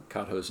 I will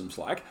cut her some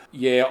slack.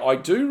 Yeah, I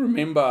do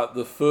remember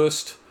the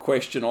first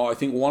question, I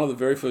think one of the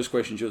very first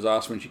questions she was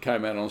asked when she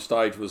came out on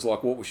stage was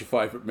like, what was your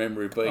favourite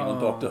memory of being on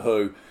Doctor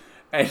Who?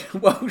 And,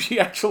 well, she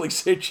actually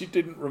said she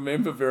didn't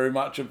remember very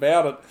much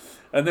about it.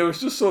 And there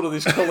was just sort of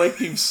this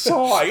collective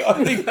sigh,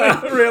 I think,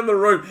 around the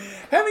room.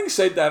 Having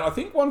said that, I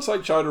think once they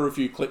showed her a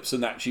few clips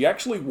and that, she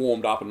actually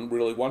warmed up and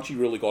really, once she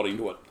really got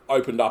into it,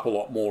 opened up a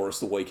lot more as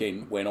the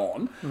weekend went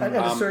on. And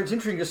so it's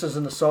interesting, just as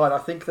an aside, I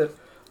think that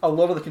a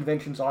lot of the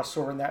conventions I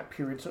saw in that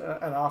period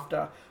and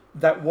after,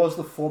 that was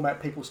the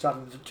format people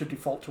started to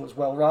default to as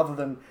well, rather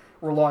than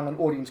relying on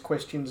audience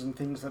questions and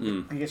things that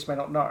the guests may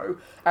not know,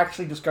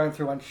 actually just going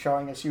through and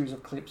showing a series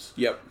of clips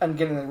and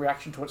getting a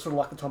reaction to it, sort of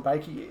like the Tom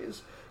Baker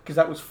years, because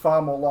that was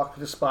far more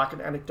likely to spark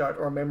an anecdote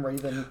or a memory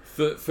than...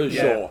 For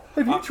sure.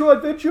 Have you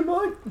tried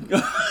Vegemite?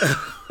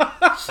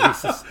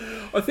 Jesus.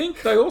 I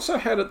think they also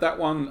had at that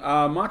one,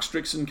 Mark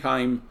Strickson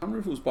came, I don't remember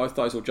if it was both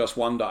days or just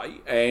one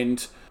day,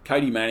 and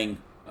Katie Manning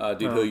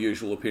did her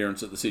usual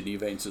appearance at the Sydney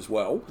events as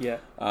well. Yeah.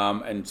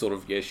 And sort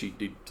of, she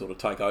did sort of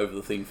take over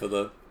the thing for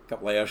the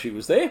couple of hours she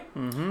was there.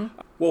 Mm-hmm.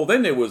 Well,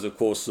 then there was, of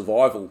course,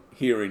 Survival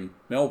here in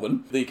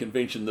Melbourne, the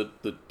convention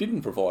that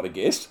didn't provide a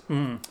guest.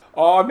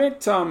 I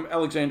met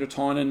Alexandra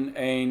Tynan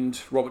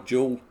and Robert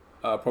Jewell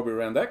probably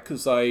around that,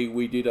 because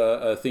we did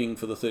a thing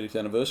for the 30th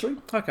anniversary.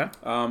 Okay.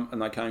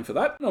 And they came for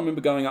that. I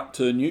remember going up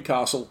to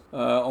Newcastle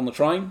on the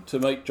train to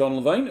meet John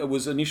Levine. It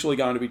was initially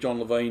going to be John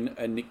Levine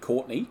and Nick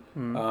Courtney,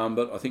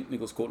 but I think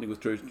Nicholas Courtney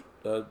withdrew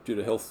due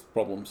to health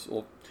problems,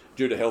 or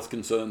due to health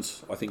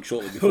concerns, I think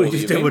shortly before the event. We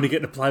just don't want to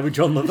get to play with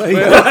John Levine.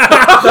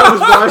 That was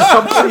my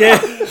assumption.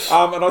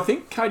 Yeah. And I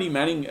think Katie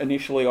Manning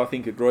initially, I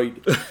think,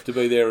 agreed to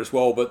be there as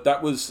well, but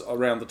that was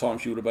around the time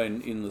she would have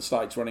been in the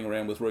States running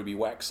around with Ruby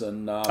Wax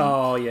and Liza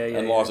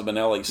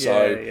Minnelli.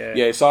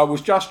 So, so it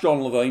was just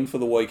John Levine for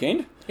the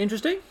weekend.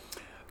 Interesting.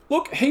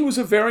 Look, he was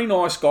a very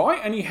nice guy,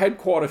 and he had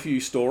quite a few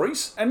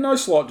stories, and no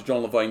slight to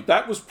John Levine.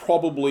 That was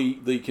probably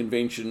the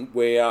convention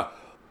where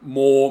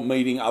more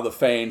meeting other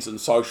fans and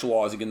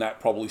socialising and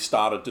that probably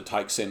started to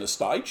take centre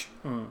stage,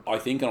 I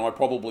think, and I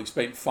probably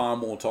spent far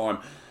more time.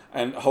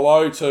 And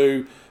hello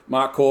to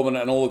Mark Corbin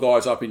and all the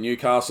guys up in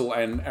Newcastle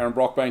and Aaron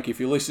Brockbank, if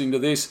you're listening to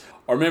this.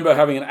 I remember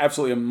having an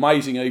absolutely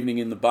amazing evening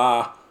in the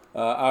bar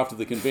after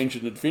the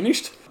convention had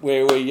finished,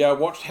 where we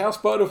watched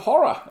Houseboat of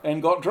Horror and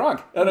got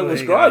drunk, and it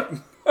was great.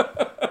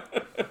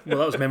 Well,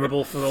 that was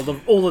memorable for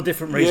all the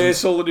different reasons.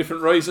 Yes, all the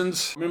different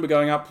reasons. I remember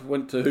going up,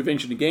 went to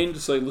Whovention again to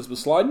see Elizabeth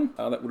Sladen.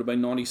 That would have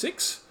been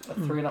 96. A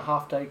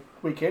 3.5 day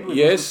weekend with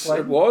Yes, Elizabeth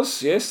Sladen. it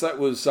was. Yes, that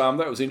was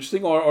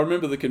interesting. I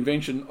remember the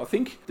convention. I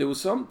think there was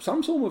some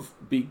sort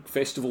of big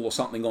festival or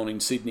something on in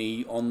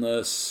Sydney on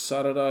the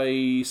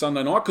Sunday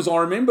night, because I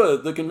remember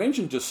the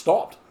convention just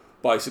stopped,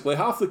 basically.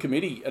 Half the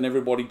committee and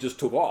everybody just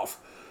took off.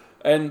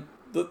 And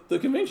the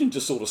convention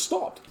just sort of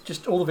stopped.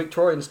 Just all the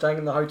Victorians staying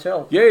in the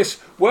hotel. Yes.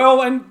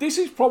 Well, and this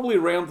is probably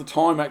around the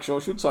time, actually,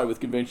 I should say, with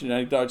convention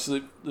anecdotes,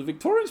 the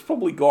Victorians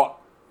probably got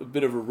a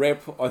bit of a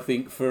rep, I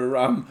think,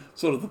 for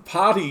sort of the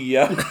party,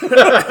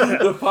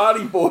 the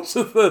party boys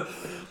of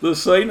the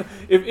scene.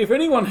 If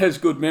anyone has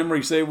good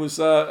memories, there was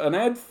an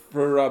ad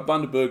for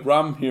Bundaberg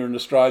Rum here in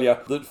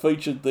Australia that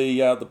featured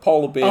the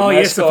polar bear mascots.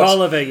 Yes, the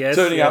polar bear, yes.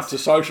 Turning up to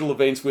social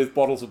events with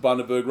bottles of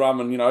Bundaberg Rum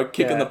and,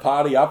 kicking the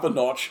party up a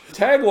notch.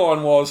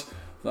 Tagline was,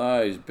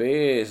 "Those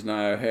bears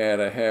know how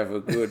to have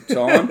a good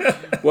time."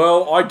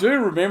 Well, I do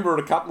remember at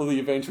a couple of the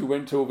events we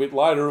went to a bit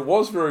later, it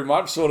was very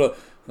much sort of,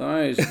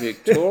 "Those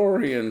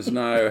Victorians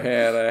know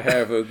how to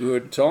have a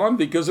good time,"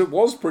 because it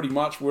was pretty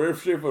much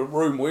wherever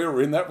room we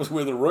were in, that was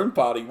where the room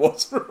party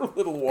was for a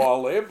little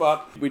while there.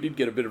 But we did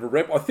get a bit of a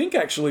rep. I think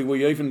actually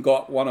we even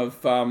got one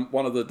of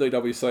the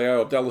DWCA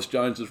or Dallas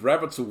Jones's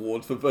Rabbits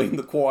Awards for being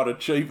the quiet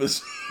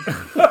achievers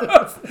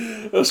of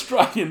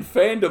Australian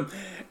fandom.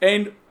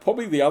 And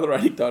probably the other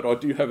anecdote I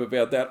do have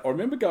about that, I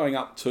remember going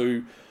up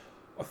to,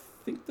 I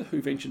think the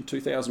Whovention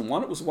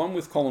 2001. It was the one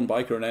with Colin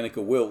Baker and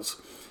Annika Wills.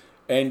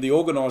 And the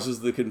organisers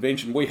of the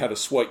convention, we had a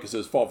suite, because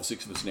there's 5 or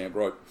 6 of us in our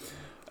group,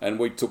 and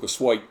we took a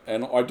suite.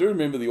 And I do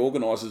remember the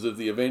organisers of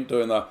the event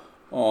doing the,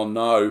 "Oh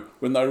no,"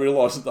 when they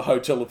realised that the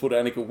hotel had put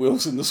Annika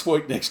Wills in the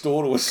suite next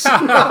door to us.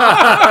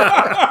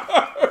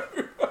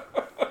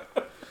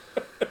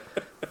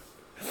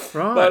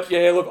 Right. But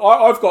yeah, look,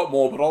 I've got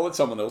more, but I'll let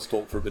someone else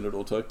talk for a minute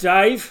or two.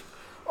 Dave?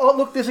 Oh,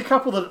 look, there's a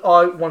couple that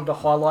I wanted to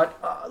highlight.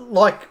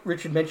 Like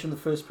Richard mentioned, the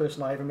first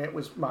person I ever met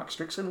was Mark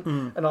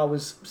Strickson, and I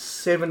was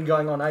 7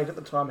 going on 8 at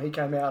the time he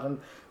came out,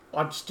 and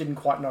I just didn't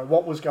quite know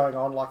what was going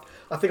on. Like,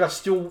 I think I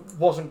still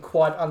wasn't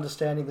quite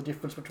understanding the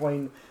difference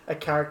between a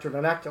character and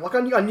an actor. Like,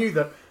 I knew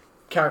that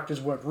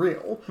characters weren't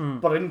real,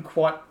 but I didn't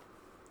quite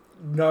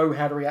know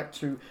how to react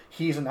to,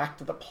 here's an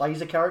actor that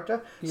plays a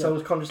character. So it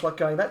was kind of just like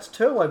going, that's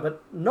Turlo,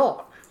 but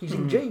not. He's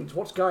in jeans.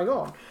 What's going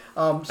on?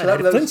 So and had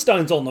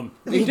Flintstones on them.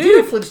 He did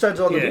have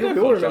Flintstones on them. Yeah.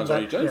 We all remember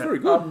that. Very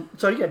good.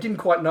 So yeah, didn't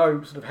quite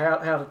know sort of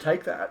how to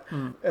take that.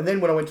 And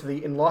then when I went to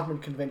the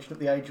Enlightenment Convention at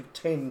the age of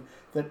 10,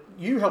 that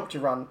you helped to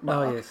run,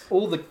 Mark,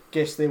 all the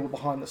guests there were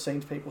behind the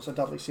scenes people. So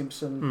Dudley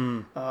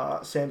Simpson,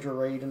 Sandra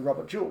Reid, and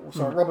Robert Jewell.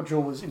 So Robert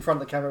Jewell was in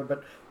front of the camera,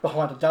 but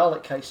behind a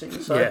Dalek casing.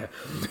 So,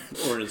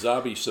 or in a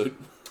Zabi suit.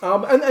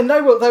 And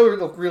they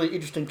were really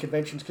interesting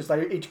conventions because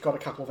they each got a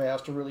couple of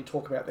hours to really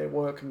talk about their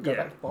work and go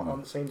back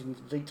behind the scenes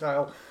into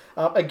detail.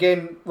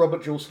 Again,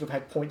 Robert Jewell sort of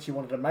had points he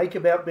wanted to make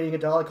about being a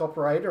Dalek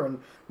operator, and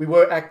we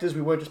were actors,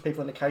 we weren't just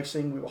people in a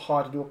casing, we were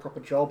hired to do a proper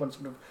job, and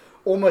sort of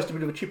almost a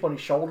bit of a chip on his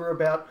shoulder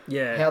about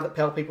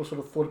how people sort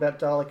of thought about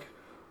Dalek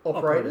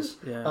operators.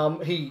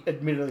 He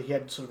admitted he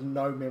had sort of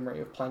no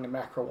memory of playing a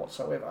macro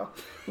whatsoever,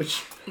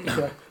 which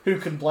who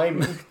can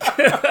blame him?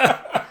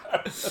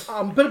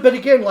 But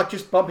again, like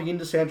just bumping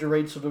into Sandra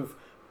Reid, sort of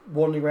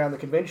wandering around the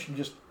convention,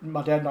 just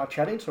my dad and I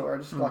chatting to her,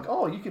 and it's like,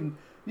 oh, you can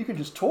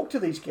just talk to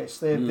these guests.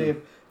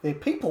 They're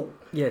people.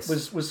 Yes,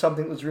 was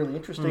something that was really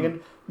interesting, and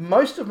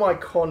most of my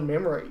con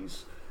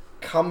memories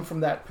come from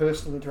that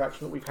personal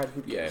interaction that we've had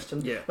with guests,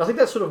 and I think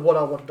that's sort of what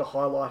I wanted to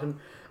highlight. And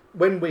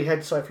when we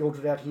had Sophie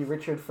Aldred out here,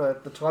 Richard, for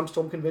the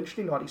Timestorm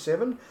convention in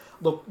 '97,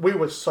 look, we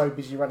were so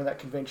busy running that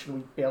convention,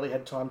 we barely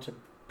had time to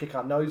pick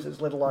our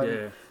noses, let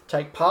alone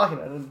take part in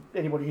it. And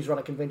anybody who's run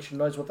a convention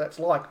knows what that's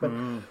like. But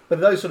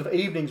those sort of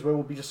evenings where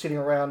we'll be just sitting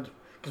around,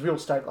 because we all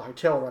stayed at the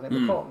hotel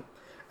running the con,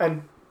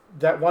 and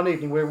that one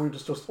evening where we were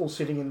just all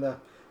sitting in the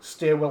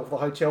stairwell of the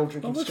hotel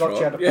drinking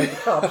scotch out of paper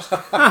cups,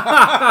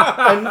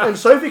 and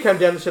Sophie came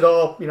down and said,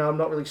 "Oh, I'm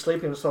not really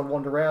sleeping, so I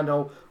wander around.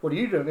 Oh, what are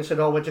you doing?" I said,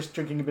 "Oh, we're just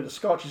drinking a bit of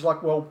scotch." She's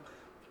like, "Well,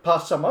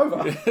 pass some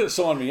over."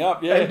 Sign me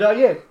up,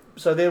 And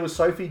so there was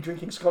Sophie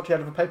drinking scotch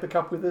out of a paper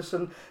cup with us,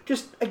 and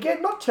just,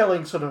 again, not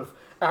telling sort of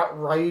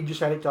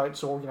outrageous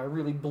anecdotes or,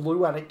 really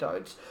blue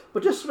anecdotes,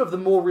 but just sort of the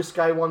more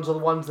risque ones, or the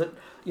ones that,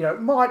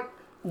 might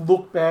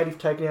look bad if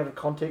taken out of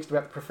context,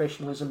 about the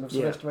professionalism of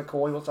Sylvester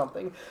McCoy or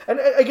something. And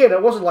again,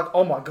 it wasn't like,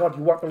 oh my God,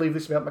 you won't believe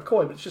this about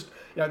McCoy, but it's just,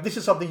 this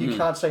is something you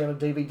can't say on a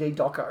DVD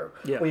doco,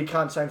 or you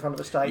can't say in front of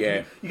a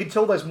stage. You can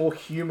tell those more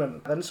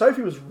human. And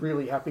Sophie was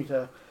really happy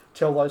to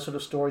tell those sort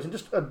of stories, and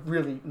just a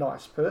really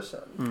nice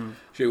person.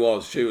 She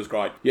was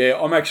great. Yeah,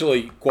 I'm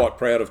actually quite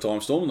proud of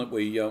Timestorm that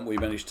we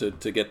managed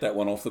to get that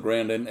one off the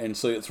ground and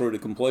see it through to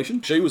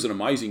completion. She was an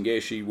amazing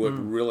guest. She worked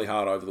really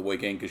hard over the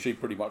weekend because she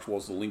pretty much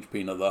was the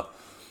linchpin of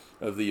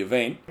the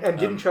event. And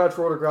didn't charge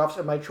for autographs,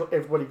 and made sure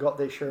everybody got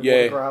their share of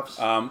autographs.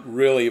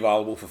 Really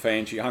available for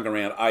fans. She hung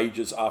around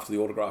ages after the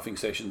autographing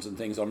sessions and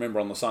things. I remember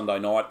on the Sunday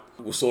night,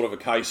 it was sort of a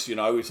case,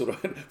 we sort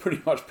of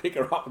pretty much pick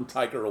her up and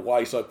take her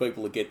away so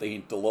people would get the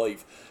hint to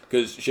leave.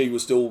 Because she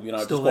was still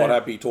just quite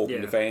happy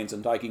talking to fans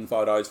and taking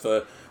photos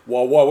for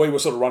while we were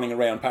sort of running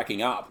around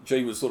packing up.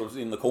 She was sort of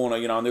in the corner,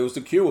 and there was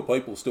the queue of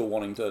people still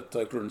wanting to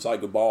take her and say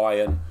goodbye.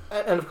 And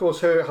of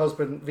course, her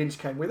husband Vince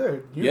came with her,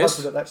 her new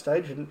husband at that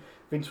stage, and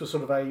Vince was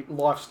sort of a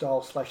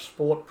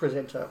lifestyle/sport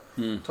presenter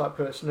type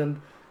person.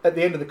 And at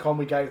the end of the con,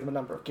 we gave them a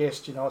number of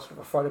guests, sort of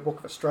a photo book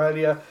of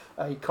Australia,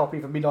 a copy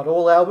of a Midnight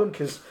Oil album,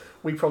 because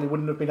we probably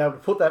wouldn't have been able to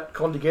put that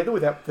con together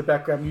without the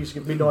background music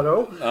of Midnight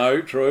Oil.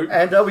 No, true.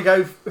 And we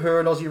gave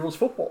her an Aussie Rules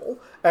football.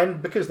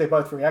 And because they're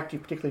both very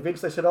active, particularly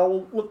Vince, they said, "Oh,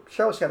 well, look,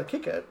 show us how to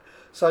kick it."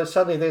 So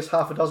suddenly there's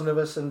half a dozen of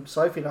us and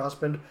Sophie and her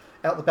husband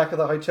out the back of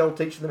the hotel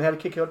teaching them how to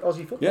kick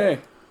Aussie football. Yeah,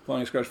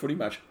 playing a scratch footy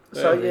match.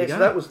 So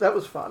that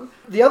was fun.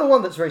 The other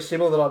one that's very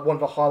similar that I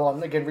wanted to highlight,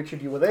 and again,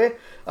 Richard, you were there.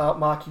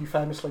 Mark, you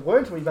famously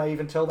weren't, and we may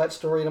even tell that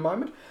story in a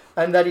moment.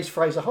 And that is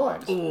Fraser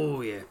Hines.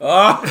 Oh yeah.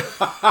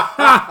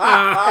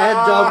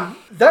 And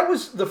that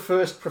was the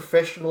first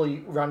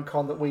professionally run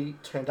con that we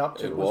turned up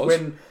to. It was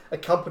when a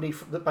company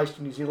based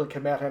in New Zealand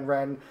came out and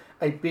ran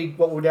a big,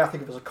 what we now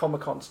think of as a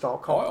Comic-Con style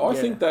con. I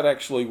think that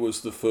actually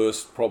was the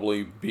first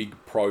probably big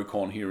pro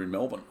con here in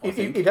Melbourne.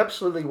 It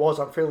absolutely was,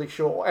 I'm fairly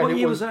sure. And what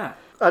year was that?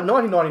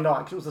 1999,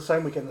 because it was the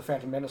same weekend the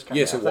Phantom Menace came out.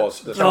 Yes, it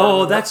was.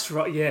 That's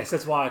right. Yes,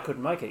 that's why I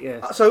couldn't make it,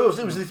 yeah. So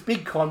it was this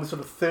big con with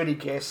sort of 30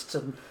 guests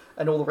and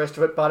all the rest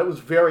of it, but it was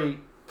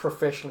very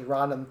professionally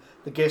run, and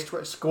the guests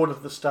were escorted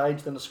to the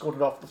stage, then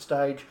escorted off the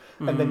stage,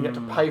 and then you had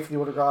to pay for the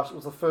autographs. It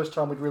was the first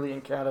time we'd really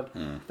encountered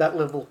that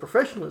level of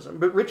professionalism.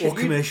 But Richard, or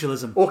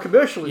commercialism.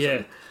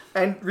 Yeah.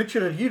 And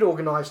Richard, you'd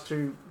organised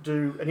to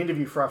do an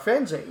interview for our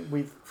fanzine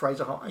with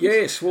Fraser Hines.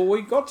 Yes, well,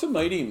 we got to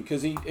meet him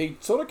because he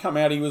sort of come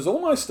out. He was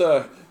almost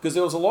because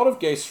there was a lot of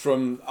guests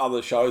from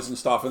other shows and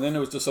stuff, and then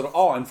there was just sort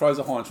of and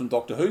Fraser Hines from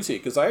Doctor Who's here,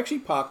 because they actually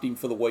parked him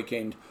for the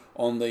weekend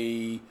on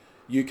the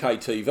UK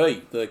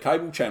TV, the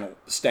cable channel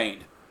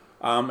stand.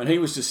 And he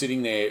was just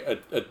sitting there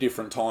at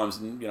different times,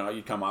 and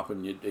you'd come up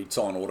and he'd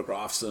sign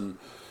autographs, and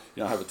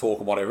have a talk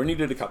and whatever. And he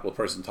did a couple of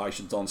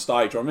presentations on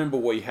stage. I remember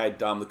we had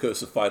The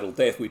Curse of Fatal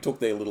Death. We took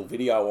their little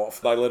video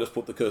off. They let us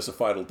put The Curse of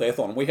Fatal Death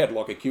on. We had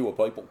like a queue of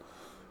people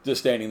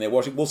just standing there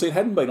watching. Well, see, it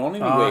hadn't been on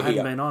anywhere it hadn't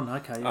here. been on,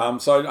 okay. Yeah.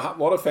 So a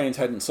lot of fans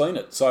hadn't seen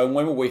it. So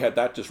remember we had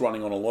that just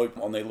running on a loop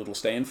on their little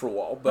stand for a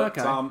while. But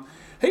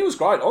he was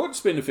great. I got to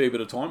spend a fair bit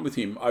of time with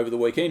him over the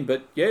weekend.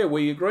 But yeah,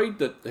 we agreed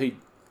that he'd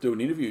do an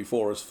interview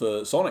for us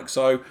for Sonic.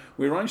 So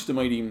we arranged to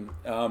meet him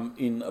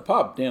in a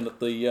pub down at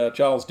the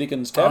Charles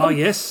Dickens Tavern. Oh,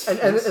 yes.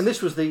 And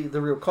this was the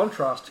real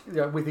contrast,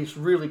 with this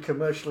really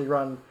commercially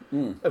run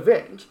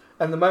event.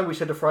 And the moment we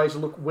said to Fraser,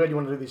 look, where do you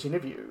want to do this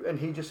interview? And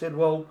he just said,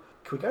 well,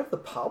 can we go to the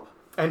pub?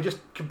 And just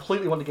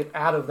completely want to get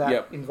out of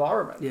that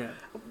environment. Yeah.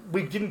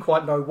 We didn't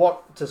quite know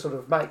what to sort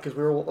of make because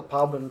we were all at the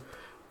pub and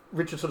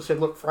Richard sort of said,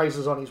 look,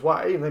 Fraser's on his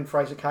way. And then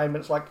Fraser came and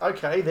it's like,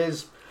 okay,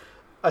 there's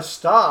a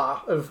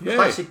star of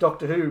classic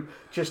Doctor Who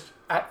just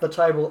at the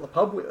table at the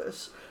pub with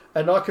us.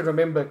 And I can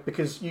remember,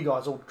 because you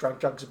guys all drank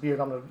jugs of beer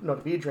and I'm not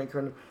a beer drinker,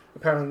 and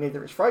apparently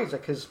neither is Fraser,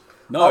 because...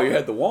 No, you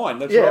had the wine,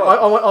 that's right.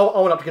 I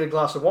went up to get a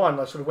glass of wine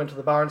and I sort of went to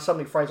the bar and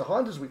suddenly Fraser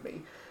Hines was with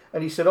me.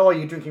 And he said, oh, are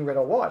you drinking red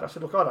or white? I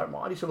said, look, I don't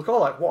mind. He said, look, I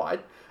like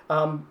white.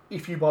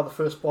 If you buy the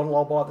first bottle,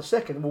 I'll buy the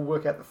second. We'll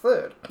work out the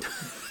third.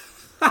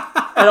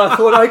 And I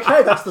thought,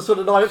 okay, that's the sort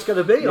of night it's going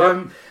to be.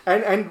 Yep.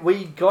 And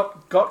we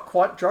got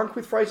quite drunk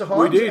with Fraser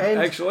Hines. We did,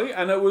 actually,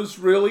 and it was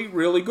really,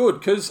 really good.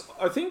 Because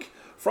I think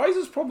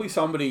Fraser's probably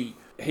somebody,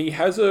 he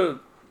has a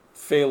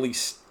fairly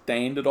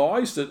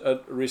standardised,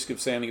 at risk of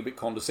sounding a bit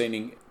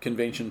condescending,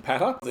 convention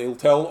patter. He'll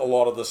tell a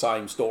lot of the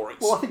same stories.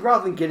 Well, I think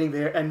rather than getting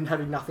there and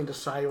having nothing to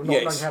say or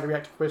not knowing how to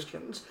react to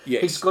questions,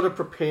 he's got a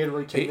prepared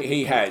routine.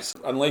 He has.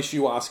 Unless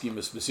you ask him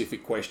a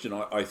specific question,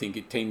 I think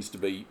it tends to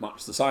be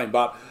much the same.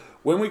 But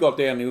when we got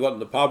down and we got in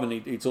the pub and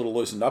he sort of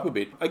loosened up a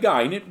bit,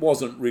 again, it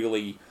wasn't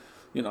really,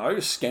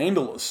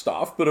 scandalous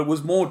stuff, but it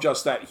was more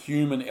just that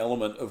human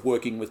element of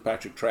working with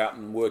Patrick Troughton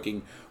and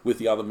working with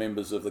the other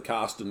members of the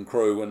cast and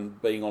crew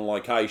and being on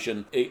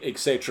location,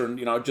 etc.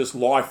 And, just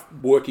life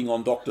working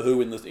on Doctor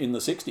Who in the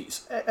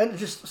 60s. And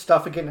just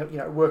stuff, again,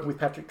 working with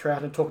Patrick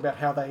Troughton and talking about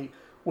how they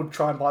would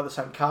try and buy the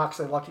same car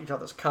because they liked each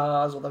other's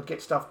cars or they'd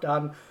get stuff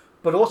done.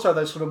 But also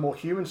those sort of more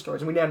human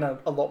stories. And we now know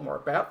a lot more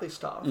about this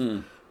stuff.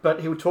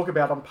 But he would talk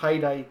about on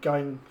payday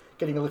getting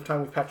a lift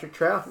home with Patrick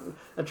Troughton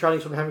and training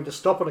sort of having to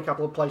stop at a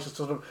couple of places to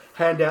sort of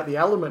hand out the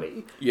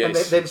alimony. Yes.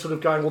 And then sort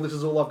of going, well, this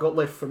is all I've got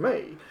left for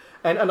me.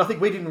 And I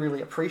think we didn't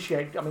really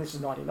appreciate, this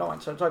is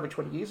 99, so it's over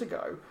 20 years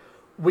ago.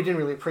 We didn't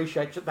really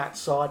appreciate that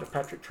side of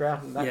Patrick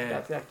Troughton,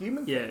 that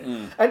human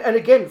thing. And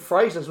again,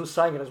 Fraser was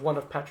saying it as one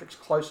of Patrick's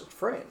closest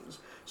friends.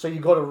 So you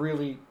got a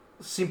really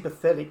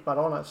sympathetic but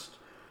honest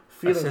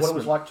feeling what it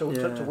was like to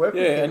work with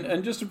him.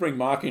 And just to bring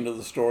Mark into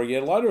the story,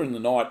 later in the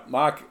night,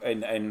 Mark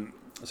and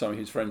some of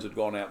his friends had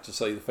gone out to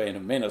see The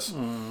Phantom Menace.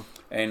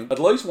 And at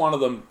least one of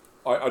them,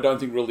 I don't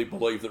think really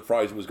believed that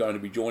Fraser was going to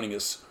be joining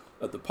us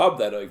at the pub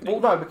that evening.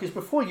 Well, no, because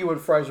before you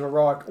and Fraser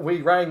arrived,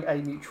 we rang a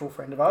mutual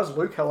friend of ours,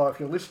 Luke, hello if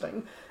you're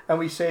listening, and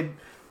we said,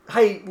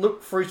 hey,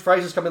 look,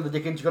 Fraser's coming to the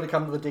Dickens, you've got to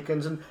come to the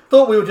Dickens, and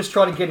thought we were just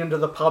trying to get into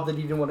the pub that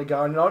he didn't want to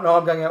go, and no,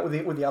 I'm going out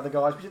with the other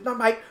guys. We said, no,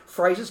 mate,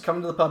 Fraser's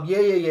coming to the pub.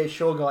 Yeah,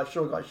 sure, guys,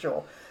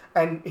 sure.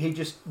 And he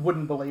just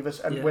wouldn't believe us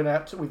and went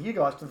out with you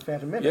guys to the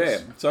Phantom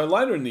Menace. Yeah, so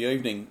later in the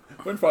evening,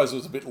 when Fraser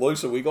was a bit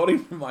looser, we got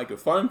him to make a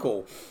phone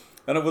call.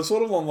 And it was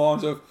sort of along the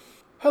lines of,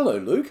 hello,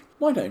 Luke,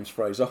 my name's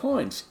Fraser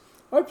Hines.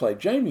 I play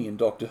Jamie in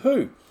Doctor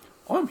Who.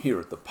 I'm here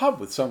at the pub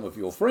with some of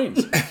your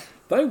friends.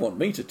 They want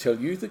me to tell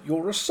you that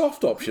you're a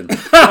soft option.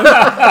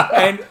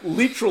 And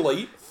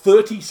literally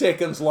 30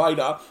 seconds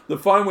later, the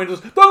phone went,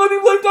 don't let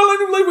him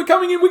leave, we're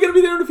coming in, we're going to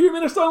be there in a few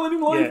minutes, don't let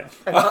him leave. Yeah.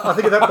 And I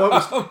think at that point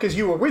was because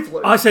you were with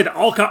Luke. I said,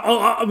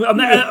 I'm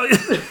there.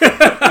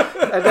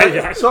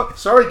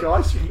 Sorry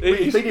guys,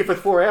 he's been here for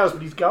 4 hours,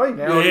 but he's going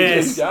now.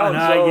 Yes, I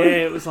know,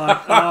 it was like,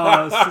 it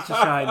was such a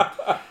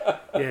shame.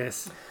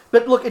 Yes.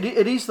 But look, it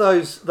is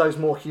those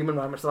more human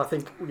moments that I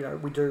think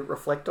we do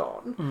reflect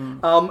on.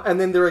 And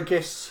then there are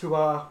guests who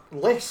are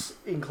less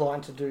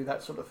inclined to do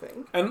that sort of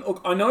thing. And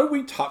look, I know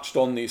we touched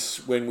on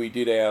this when we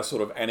did our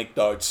sort of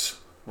anecdotes.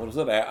 What was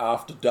it? Our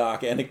After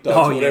Dark anecdotes,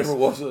 or whatever it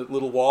was a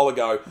little while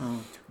ago.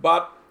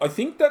 But I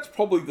think that's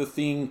probably the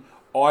thing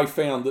I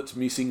found that's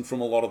missing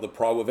from a lot of the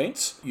pro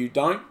events. You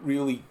don't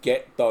really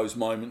get those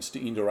moments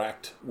to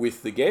interact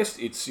with the guest.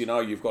 It's,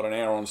 you've got an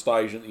hour on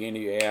stage, at the end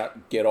of your hour,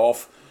 get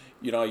off.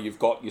 You've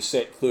got your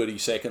set 30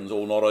 seconds,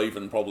 or not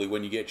even probably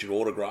when you get your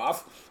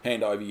autograph,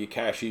 hand over your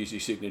cash, here's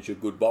your signature,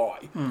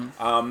 goodbye.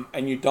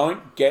 And you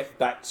don't get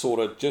that sort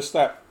of, just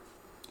that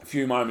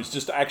few moments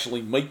just to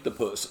actually meet the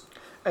person.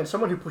 And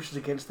someone who pushes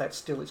against that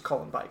still is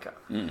Colin Baker.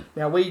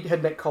 Now, we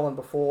had met Colin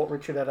before,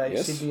 Richard, at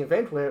a Sydney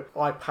event where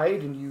I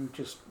paid and you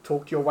just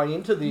talked your way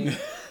into the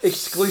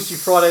exclusive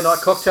Friday night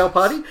cocktail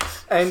party.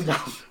 And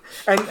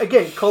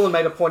again, Colin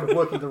made a point of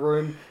working the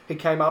room. He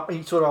came up, I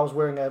was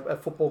wearing a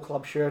football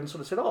club shirt and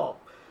sort of said,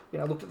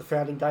 looked at the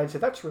founding day and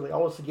said, that's really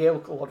old. I said,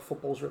 look, a lot of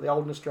football's really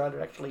old in Australia.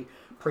 It actually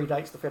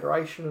predates the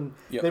Federation. And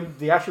then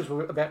the Ashes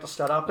were about to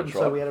start up. And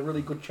so we had a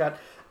really good chat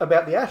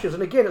about the Ashes.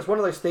 And again, it's one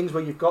of those things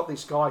where you've got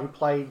this guy who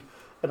played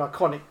an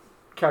iconic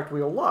character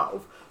we all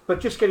love, but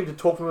just getting to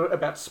talk to him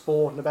about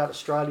sport and about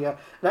Australia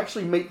and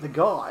actually meet the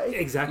guy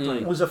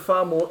Exactly. was a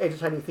far more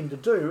entertaining thing to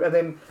do. And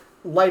then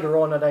later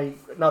on at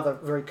another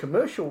very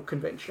commercial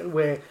convention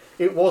where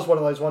it was one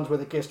of those ones where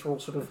the guests were all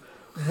sort of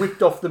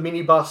whipped off the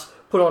minibus,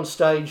 put on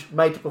stage,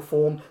 made to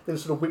perform, then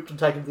sort of whipped and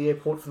taken to the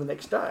airport for the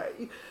next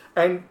day.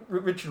 And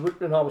Richard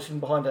Whitman and I were sitting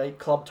behind a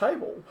club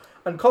table,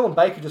 and Colin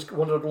Baker just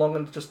wandered along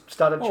and just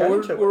started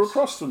chatting to us. We were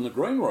across from the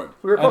green room.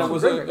 We were across and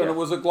from the green room, and it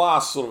was a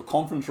glass sort of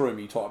conference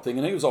roomy type thing,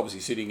 and he was obviously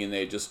sitting in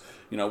there just,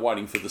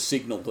 waiting for the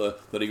signal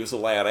that he was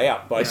allowed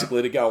out,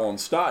 basically, to go on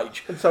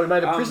stage. And so we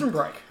made a prison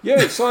break.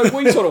 Yeah, so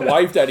we sort of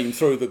waved at him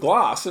through the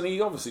glass, and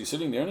he obviously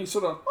sitting there, and he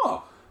sort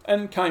of,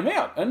 and came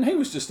out. And he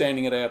was just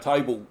standing at our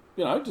table,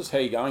 just how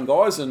you going,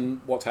 guys,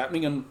 and what's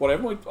happening, and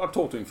whatever. I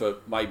talked to him for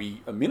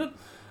maybe a minute.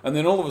 And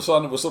then all of a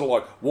sudden it was sort of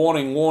like,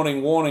 warning,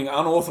 warning, warning,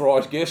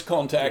 unauthorised guest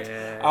contact.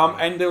 Yeah.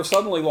 And there were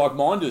suddenly like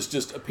minders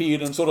just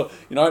appeared and sort of,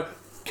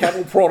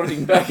 cattle prodded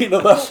him back into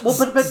the... Well,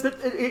 but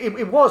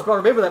it was. But I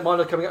remember that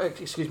minder coming up.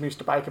 Excuse me,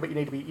 Mr. Baker, but you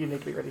need to be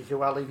ready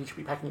to leave. You should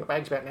be packing your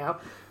bags about now.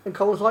 And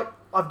Colin was like,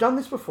 I've done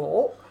this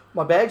before.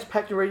 My bag's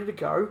packed and ready to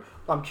go.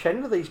 I'm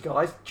chatting to these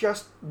guys.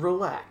 Just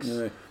relax.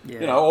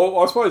 Yeah.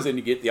 I suppose then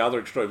you get the other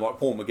extreme, like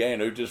Paul McGann,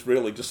 who just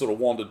really just sort of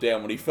wandered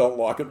down when he felt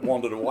like it,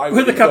 wandered away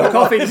With a cup of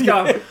coffee, just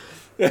going...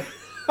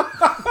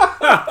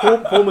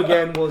 Paul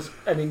McGann was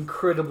an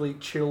incredibly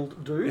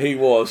chilled dude. He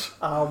was.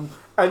 And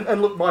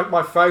look,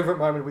 my favourite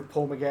moment with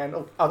Paul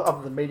McGann,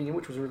 other than meeting him,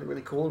 which was really,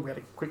 really cool, and we had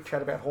a quick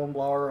chat about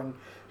Hornblower, and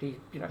he,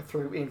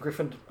 threw Ian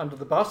Griffin under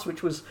the bus,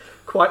 which was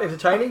quite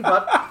entertaining.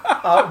 But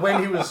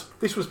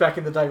this was back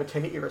in the David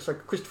Tennant era, so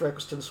Christopher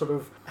Eccleston sort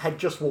of had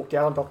just walked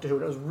out on Doctor Who,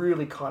 and it was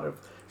really kind of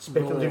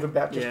speculative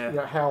about just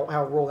how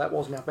raw that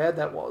was and how bad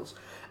that was.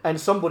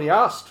 And somebody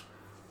asked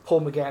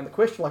Paul McGann the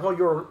question, like,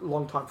 you're a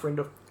long-time friend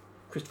of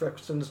Christopher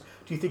Eccleston's,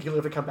 do you think he'll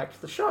ever come back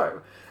to the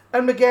show?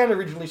 And McGann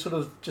originally sort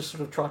of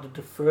tried to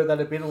defer that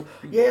a bit.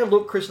 Yeah,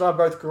 look, Chris and I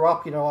both grew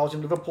up, I was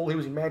in Liverpool, he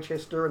was in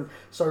Manchester, and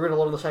so we read a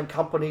lot of the same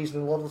companies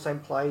and a lot of the same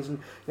plays, and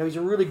he's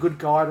a really good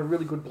guy and a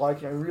really good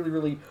bloke, really,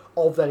 really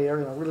of that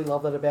area, and I really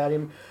love that about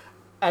him.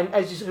 And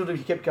as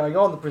he kept going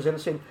on, the presenter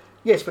said,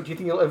 yes, but do you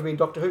think he'll ever be in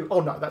Doctor Who? Oh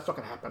no, that's not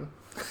going to happen.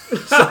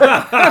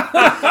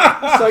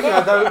 So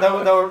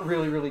they were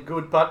really, really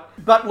good. But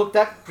look,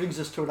 that brings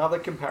us to another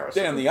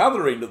comparison. Down the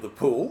other end of the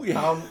pool.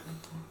 Yeah.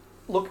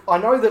 Look, I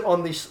know that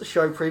on this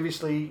show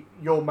previously,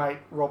 your mate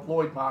Rob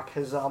Lloyd, Mark,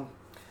 has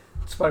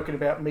spoken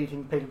about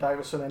meeting Peter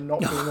Davison and not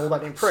being all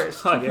that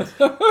impressed. Oh, yes.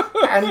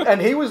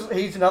 And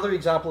he's another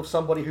example of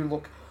somebody who,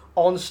 look,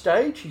 on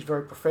stage, he's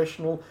very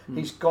professional.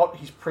 He's got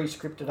his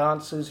pre-scripted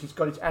answers. He's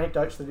got his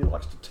anecdotes that he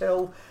likes to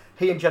tell.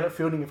 He and Janet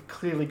Fielding have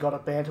clearly got a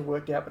banter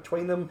worked out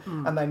between them,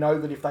 and they know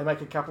that if they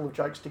make a couple of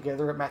jokes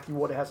together at Matthew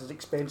Waterhouse's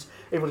expense,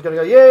 everyone's going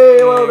to go,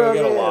 yeah, well done,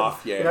 get a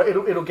laugh, yeah.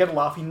 It'll get a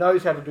laugh. He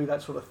knows how to do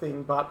that sort of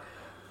thing, but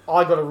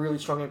I got a really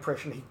strong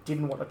impression he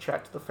didn't want to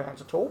chat to the fans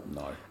at all.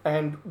 No.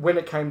 And when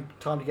it came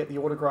time to get the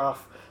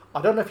autograph,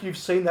 I don't know if you've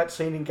seen that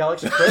scene in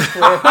Galaxy Quest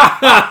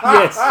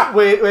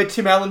where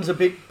Tim Allen's a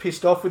bit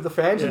pissed off with the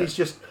fans and he's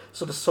just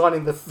sort of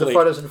signing the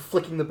photos and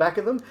flicking the back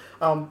of them.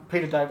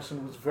 Peter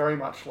Davison was very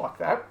much like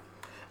that.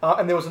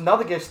 And there was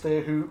another guest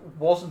there who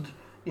wasn't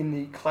in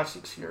the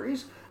classic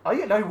series.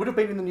 He would have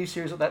been in the new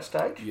series at that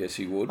stage. Yes,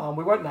 he would.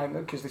 We won't name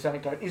them because this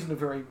anecdote isn't a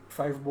very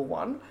favourable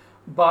one.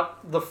 But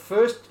the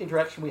first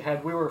interaction we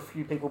had, we were a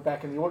few people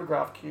back in the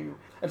autograph queue,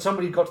 and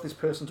somebody got to this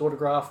person's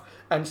autograph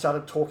and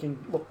started talking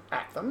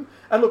at them.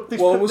 And look, it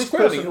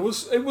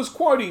was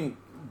quoting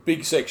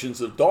big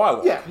sections of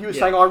dialogue. Yeah, he was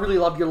saying, I really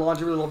love your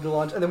lines,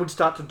 and then would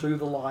start to do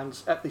the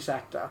lines at this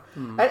actor.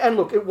 And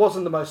look, it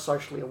wasn't the most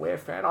socially aware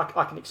fan.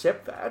 I can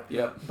accept that.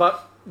 Yeah.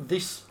 But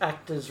this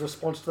actor's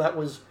response to that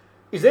was,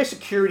 is there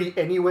security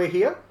anywhere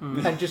here?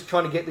 And just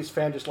trying to get this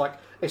fan just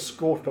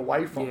escorted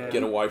away from him.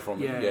 Get away from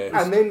him, yeah.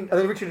 And then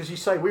Richard, as you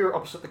say, we were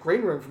opposite the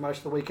green room for most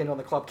of the weekend on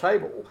the club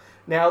table.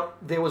 Now,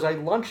 there was a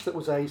lunch that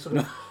was a sort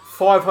of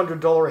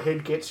 $500 a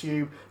head gets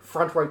you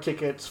front row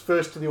tickets,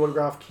 first to the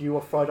autograph queue,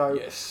 a photo,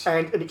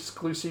 and an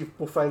exclusive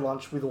buffet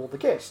lunch with all the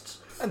guests.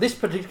 And this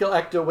particular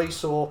actor we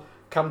saw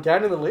come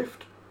down in the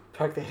lift,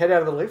 poke their head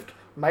out of the lift,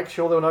 make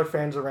sure there were no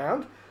fans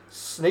around,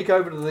 sneak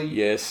over to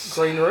the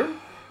green room,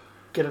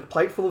 get a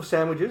plate full of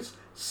sandwiches,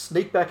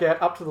 sneak back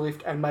out up to the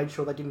lift and made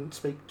sure they didn't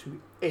speak to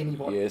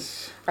anybody.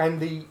 Yes. And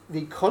the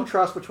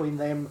contrast between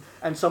them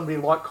and somebody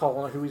like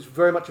Colin, who is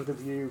very much of the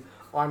view,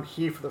 I'm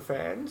here for the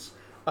fans,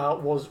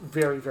 was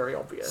very, very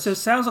obvious. So it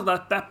sounds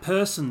like that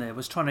person there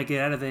was trying to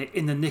get out of there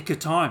in the nick of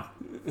time.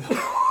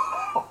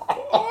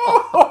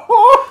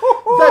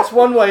 That's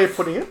one way of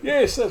putting it.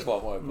 Yes, that's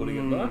one way of putting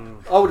it, mate.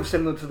 I would have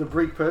sent them to the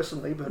Brig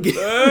personally, but...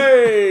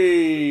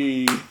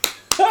 Hey!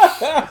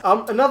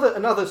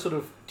 Another sort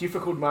of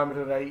difficult moment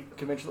at a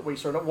convention that we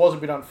saw, and it was a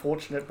bit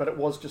unfortunate, but it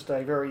was just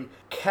a very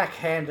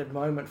cack-handed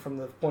moment from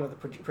the point of the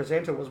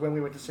presenter, was when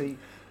we went to see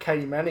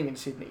Katie Manning in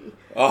Sydney.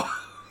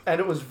 Oh. And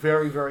it was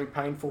very, very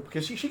painful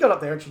because she got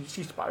up there and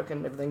she spoke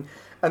and everything.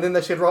 And then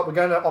they said, right, we're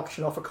going to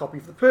auction off a copy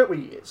of the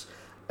Pertwee Years.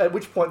 At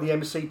which point the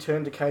MC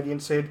turned to Katie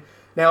and said,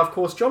 "Now, of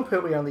course, John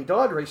Pertwee only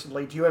died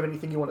recently. Do you have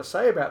anything you want to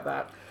say about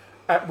that?"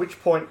 At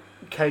which point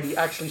Katie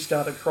actually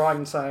started crying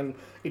and saying,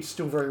 "It's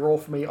still very raw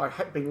for me. I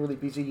have been really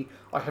busy.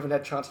 I haven't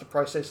had a chance to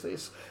process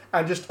this."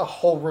 And just a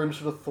whole room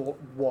sort of thought,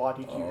 why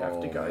did you have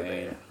to go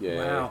there? Yeah,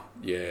 Wow.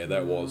 yeah,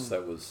 that was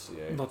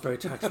Not very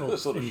tactful. a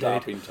sort of indeed.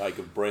 sharp intake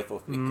of breath, I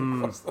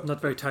think.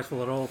 Not very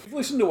tactful at all.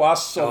 Listen to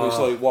us,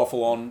 obviously,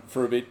 waffle on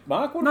for a bit.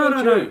 Mark, what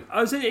about No. you?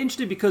 I was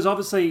interested because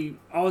obviously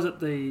I was at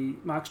the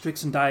Mark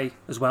Strickson Day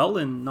as well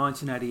in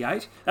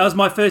 1988. That was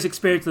my first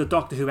experience with a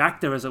Doctor Who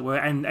actor, as it were,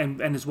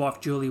 and his wife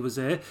Julie was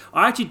there.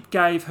 I actually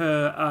gave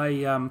her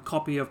a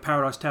copy of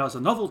Paradise Tales, a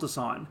novel to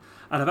sign,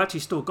 and I've actually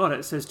still got it.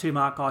 It says "To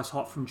Mark Ice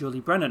Hot" from Julie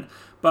Brennan.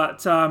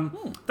 But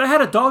they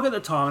had a dog at the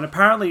time, and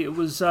apparently it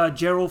was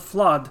Gerald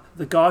Flood,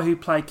 the guy who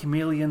played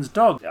Chameleon's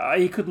dog.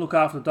 He couldn't look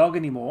after the dog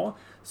anymore,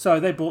 so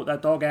they brought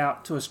that dog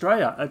out to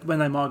Australia when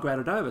they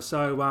migrated over.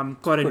 So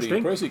quite Pretty interesting.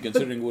 impressive,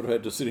 considering he would have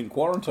had to sit in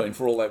quarantine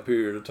for all that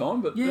period of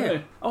time. But Yeah.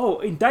 Oh,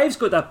 and Dave's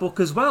got that book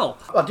as well.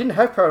 I didn't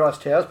have Paradise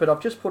Towers, but I've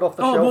just put off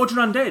the Oh, shelf Mordred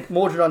Undead.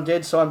 Mordred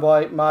Undead, signed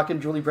by Mark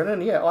and Julie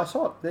Brennan. Yeah, I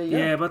saw it. There you go.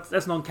 Yeah, but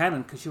that's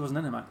non-canon because she wasn't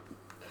in it, mate.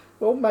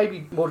 Well,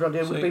 maybe Mordred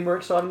Undead would have been more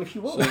exciting if she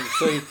was.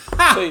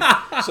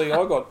 See,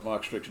 I got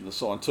Mark Strickson to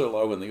sign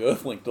Turlo in the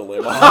Earthlink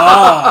Dilemma.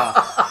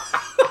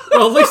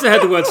 Well, at least they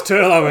had the words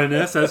Turlo in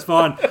there, so it's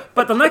fine.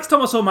 But the next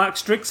time I saw Mark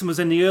Strickson was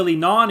in the early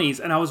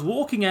 90s, and I was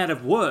walking out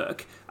of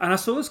work, and I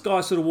saw this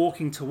guy sort of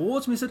walking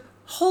towards me and said,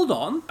 "Hold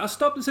on." I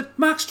stopped and said,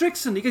 "Mark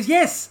Strickson." He goes,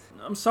 "Yes."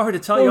 I'm sorry to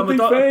tell you, I'm a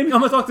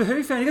Doctor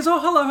Who fan. He goes, "Oh,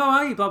 hello, how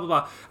are you?" Blah, blah,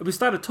 blah. And we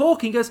started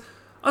talking. He goes,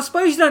 "I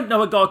suppose you don't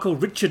know a guy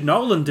called Richard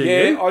Nolan, do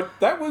you?"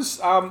 That was,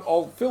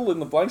 I'll fill in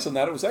the blanks on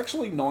that. It was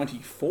actually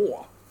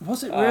 94.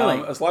 Was it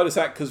really? As late as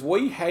that, because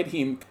we had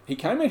him. He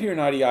came out here in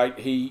 88.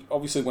 He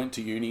obviously went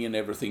to uni and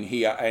everything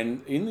here.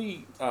 And in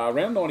the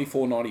around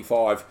 94,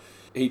 95,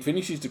 he'd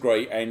finished his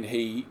degree and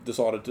he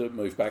decided to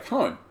move back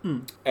home.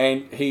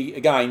 And he,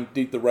 again,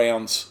 did the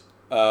rounds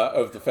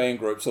of the fan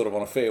group sort of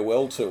on a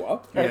farewell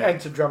tour. And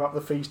to drum up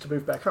the fees to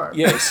move back home.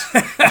 Yes.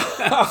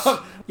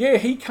 Yeah,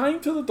 he came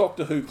to the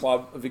Doctor Who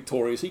Club of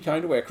Victoria's. He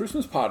came to our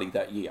Christmas party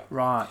that year.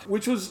 Right.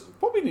 Which was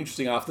probably an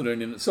interesting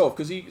afternoon in itself,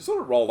 because he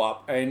sort of rolled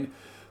up and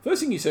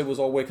first thing he said was,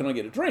 "Oh, where can I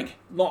get a drink?"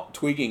 Not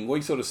twigging.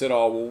 We sort of said,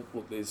 "Oh, well,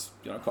 look, there's,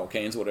 cold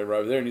cans or whatever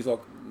over there." And he's like,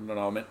 "No,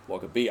 I meant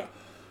like a beer."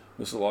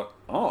 We're sort of like,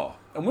 "Oh."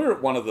 And we're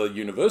at one of the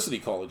university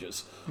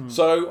colleges.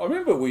 So I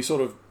remember we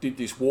sort of did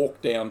this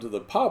walk down to the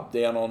pub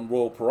down on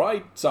Royal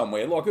Parade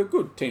somewhere, like a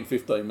good 10,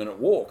 15-minute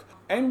walk.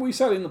 And we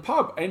sat in the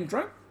pub and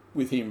drank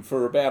with him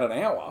for about an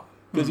hour.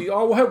 Because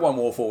we'll have one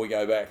more before we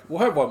go back. We'll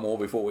have one more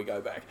before we go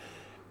back.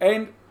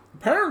 And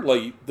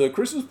apparently the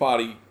Christmas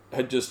party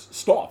had just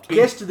stopped. The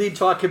rest of the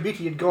entire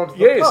committee had gone to the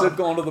Yes, pub. they'd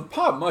gone to the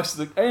pub, most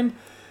of the... And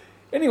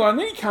anyway, and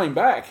then he came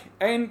back,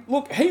 and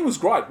look, he was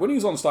great. When he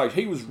was on stage,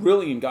 he was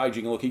really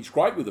engaging. Look, he's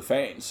great with the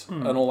fans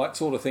and all that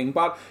sort of thing.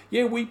 But,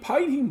 yeah, we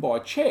paid him by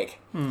cheque,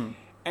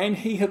 and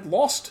he had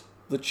lost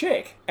the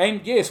cheque.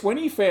 And, yes, when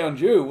he found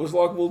you, it was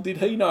like, well, did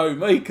he know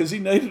me? Because he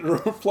needed a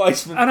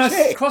replacement And I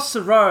cheque. crossed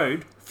the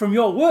road from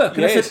your work,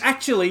 and I Yes. said,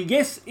 "Actually,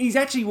 yes, he's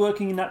actually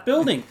working in that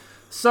building."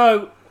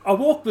 So I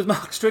walked with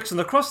Mark Strickson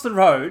across the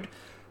road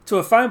to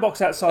a phone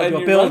box outside And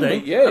your you rang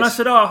building, me, yes. and I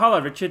said, "Oh, hello,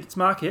 Richard, it's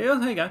Mark here." "Oh,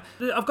 there you go.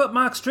 I've got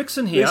Mark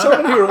Strickson here." There's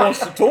someone here who wants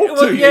to talk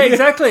Well, to you. yeah,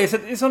 exactly. I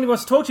said, "If somebody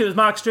wants to talk to you, it was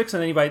Mark Strickson."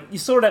 Anyway, you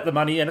sorted out the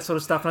money and that sort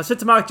of stuff. And I said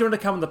to Mark, "Do you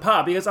want to come in the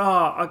pub?" He goes,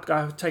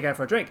 I'll take out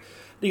for a drink."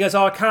 He goes,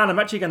 "I can't. I'm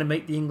actually going to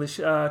meet the English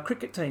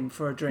cricket team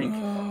for a drink."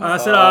 And I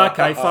said,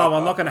 "Okay, fine. Well,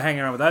 I'm not going to hang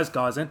around with those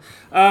guys then."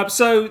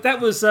 So that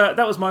was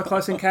my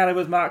close encounter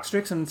with Mark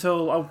Strickson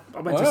until I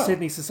went to Wow.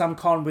 Sydney to some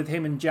con with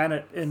him and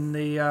Janet in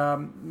the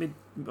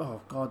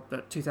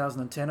about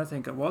 2010, I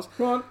think it was.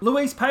 Right.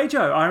 Louise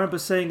Pageau, I remember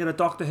seeing at a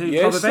Doctor Who club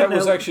Yes, event. that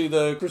was Now- actually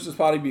the Christmas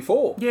party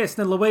before. Yes,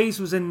 then Louise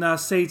was in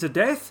Seeds of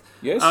Death.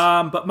 Yes.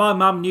 But my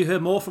mum knew her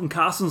more from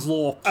Carson's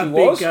Law, a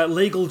was. big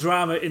legal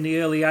drama in the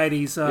early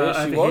 80s Yes,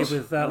 she over was. here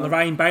with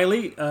Lorraine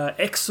Bailey,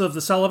 ex of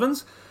the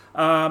Sullivans.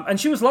 And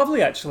she was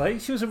lovely, actually.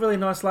 She was a really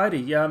nice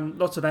lady.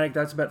 Lots of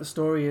anecdotes about the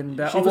story and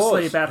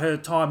obviously was. about her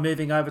time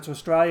moving over to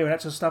Australia and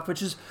that sort of stuff,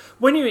 which is,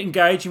 when you're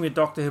engaging with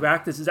Doctor Who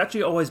actors, it's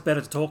actually always better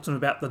to talk to them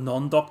about the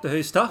non-Doctor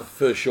Who stuff.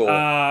 For sure.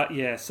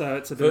 Yeah, so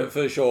it's a bit...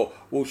 For sure.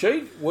 Well,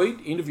 we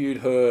interviewed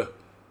her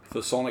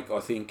for Sonic, I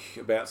think,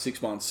 about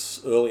 6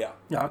 months earlier.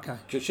 Yeah, okay.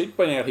 She'd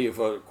been out here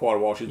for quite a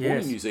while. She was born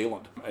Yes. in New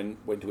Zealand and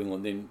went to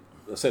England, then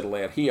settled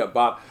out here.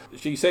 But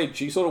she said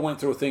she sort of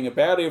went through a thing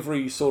about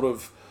every sort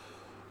of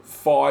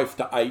 5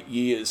 to 8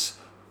 years.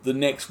 The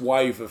next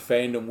wave of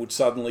fandom would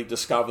suddenly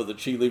discover that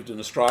she lived in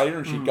Australia,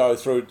 and she'd go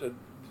through.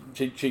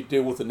 She'd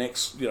deal with the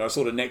next,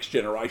 sort of next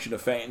generation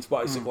of fans,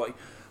 basically.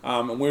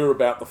 And we were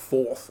about the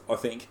fourth, I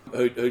think,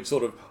 who'd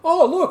sort of,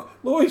 "Oh, look,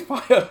 Louise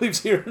Pageau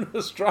lives here in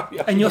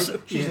Australia." And you're...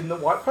 She's in the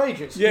white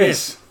pages.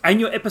 Yes. And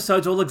your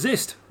episodes all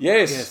exist.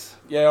 Yes.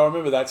 Yeah, I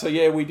remember that. So,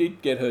 yeah, we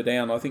did get her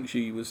down. I think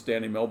she was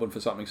down in Melbourne for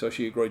something, so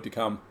she agreed to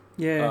come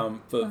Yeah.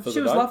 for She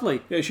the was day.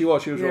 lovely. Yeah, she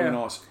was. She was Yeah. really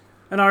nice.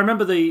 And I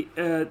remember the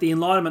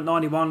Enlightenment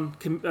 91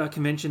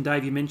 convention,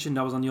 Dave, you mentioned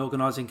I was on the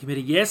organising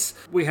committee. Yes,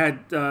 we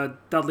had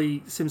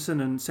Dudley Simpson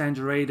and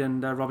Sandra Reid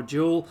and Robert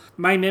Jewell.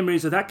 Main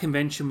memories of that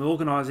convention were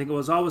organising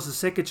was I was the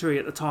secretary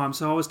at the time,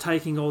 so I was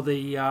taking all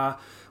the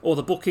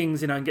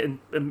bookings, and getting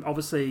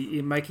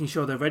obviously making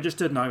sure they're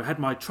registered. And I had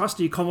my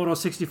trusty Commodore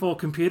 64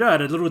 computer. I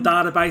had a little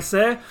database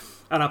there.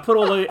 And I put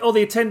all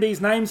the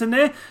attendees' names in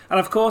there, and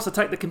of course I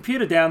take the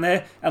computer down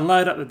there and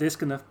load up the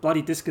disc, and the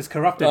bloody disc is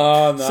corrupted.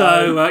 Oh no!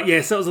 So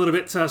yes, that was a little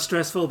bit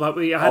stressful, but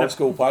we had Old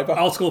school paper.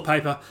 Old school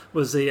paper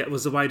was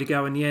the way to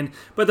go in the end.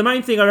 But the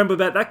main thing I remember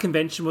about that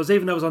convention was,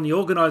 even though I was on the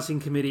organising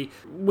committee,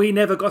 we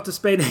never got to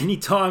spend any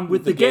time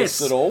with the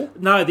guests at all.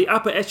 No, the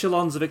upper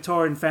echelons of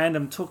Victorian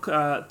fandom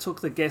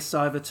took the guests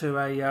over to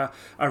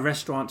a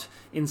restaurant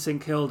in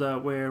St Kilda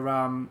where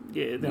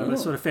they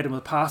sort of fed them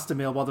with a pasta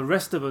meal, while the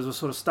rest of us were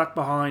sort of stuck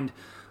behind,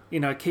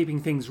 keeping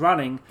things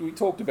running. We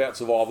talked about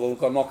Survival.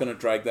 Look, I'm not going to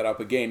drag that up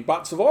again,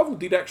 but Survival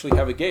did actually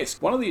have a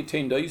guest. One of the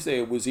attendees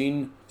there was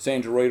in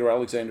Sandra Reid or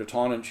Alexandra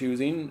Tynan. She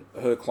was in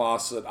her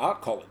class at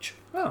art college.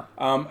 Oh.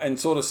 And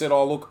sort of said,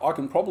 look, I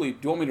can probably, do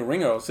you want me to ring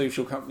her? I'll see if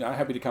she'll come,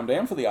 happy to come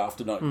down for the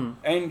afternoon.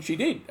 And she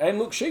did. And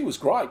look, she was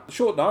great.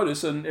 Short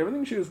notice and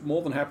everything. She was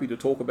more than happy to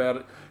talk about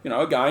it.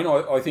 Again,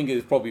 I think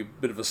it's probably a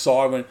bit of a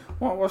sigh when,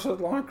 what was it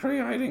like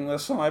creating the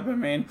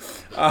Cybermen?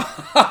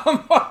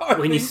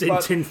 When you send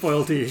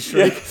tinfoil to your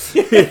shriek.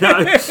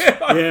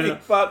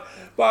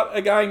 But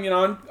again,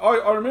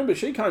 I remember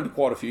she came to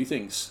quite a few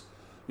things.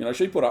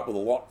 She put up with a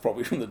lot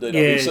probably from the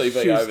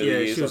DWCV over the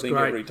years. I think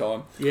great.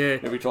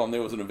 every time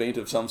there was an event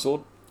of some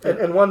sort.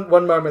 And one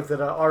moment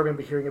that I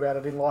remember hearing about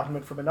at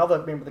Enlightenment from another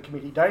member of the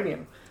committee,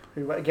 Damien,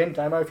 who, again,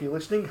 Damo, if you're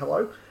listening,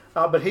 hello.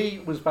 But he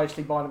was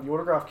basically buying the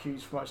autograph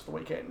queues for most of the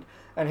weekend.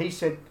 And he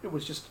said it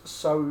was just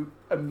so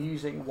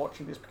amusing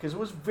watching this because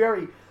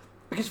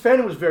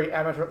fandom was very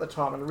amateur at the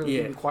time and really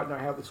didn't quite know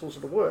how this all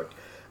sort of worked.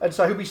 And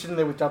so he'd be sitting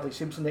there with Dudley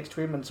Simpson next to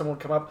him and someone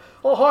would come up,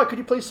 oh, hi, could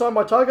you please sign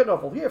my Target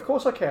novel? Yeah, of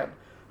course I can.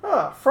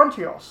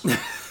 Frontios.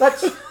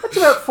 That's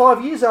about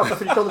 5 years after I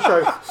finished on the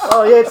show.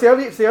 Oh yeah, it's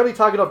the only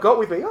Target I've got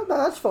with me. Oh no,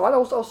 that's fine.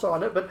 I'll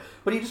sign it. But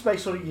he just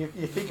makes you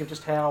think of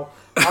just how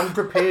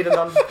unprepared and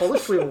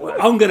unpolished we all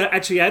were. I'm going to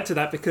actually add to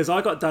that because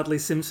I got Dudley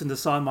Simpson to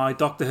sign my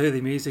Doctor Who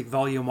The Music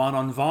Volume 1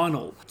 on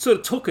vinyl. Sort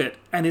of took it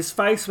and his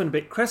face went a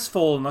bit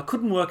crestfallen. I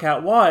couldn't work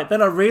out why.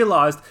 Then I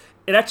realised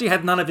it actually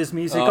had none of his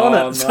music on it.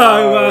 No.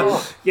 So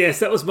yes,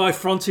 that was my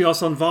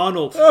Frontios on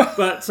vinyl.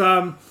 But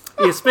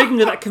speaking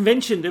of that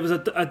convention, there was a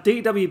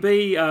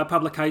DWB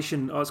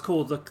publication. It was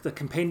called the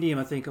Compendium,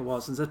 I think it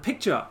was. There's a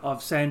picture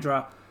of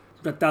Sandra,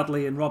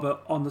 Dudley, and Robert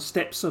on the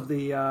steps of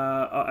the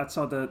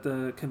outside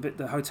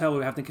the hotel where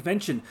we have the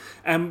convention.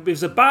 And there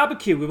was a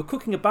barbecue. We were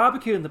cooking a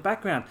barbecue in the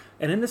background.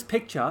 And in this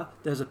picture,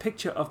 there's a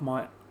picture of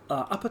my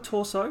upper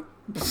torso.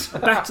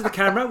 Back to the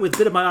camera with a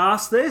bit of my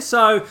ass there.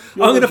 So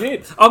I'm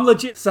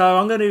legit. So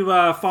I'm going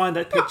to find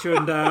that picture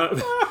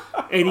and.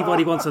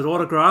 Anybody wants an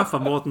autograph,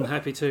 I'm more than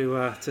happy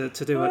to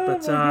do it.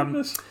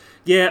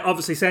 But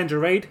obviously Sandra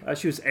Reid,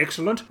 she was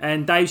excellent.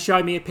 And Dave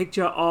showed me a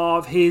picture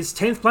of his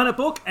 10th Planet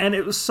book, and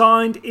it was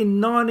signed in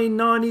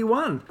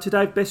 1991. To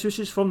Dave, best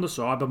wishes from the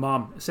Cyber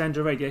Mum,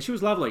 Sandra Reid. Yeah, she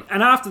was lovely.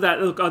 And after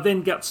that, look, I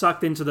then got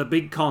sucked into the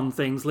big con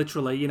things,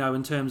 literally,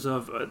 in terms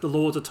of the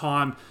Lords of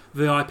Time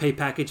VIP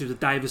package of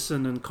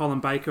Davison and Colin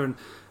Baker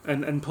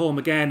and Paul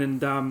McGann,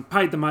 and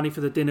paid the money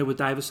for the dinner with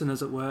Davison,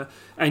 as it were.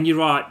 And you're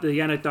right,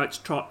 the anecdotes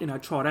trot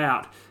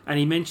out. And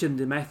he mentioned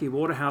the Matthew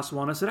Waterhouse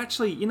one. I said,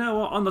 actually,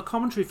 on the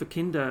commentary for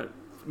Kinder,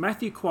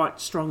 Matthew quite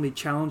strongly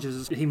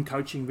challenges him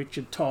coaching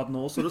Richard Todd and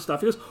all sort of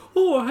stuff. He goes,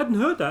 oh, I hadn't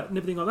heard that, and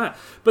everything like that.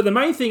 But the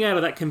main thing out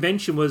of that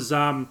convention was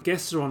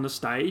guests are on the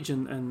stage,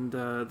 and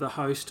the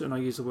host, and I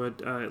use the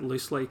word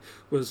loosely,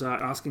 was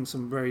asking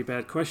some very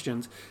bad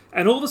questions.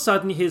 And all of a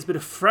sudden, you hear a bit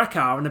of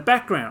fracas in the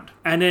background.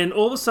 And then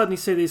all of a sudden, you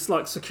see these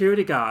like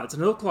security guards,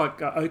 and it looked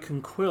like Oak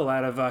and Quill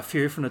out of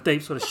Fury from the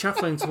Deep, sort of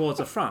shuffling towards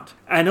the front.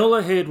 And all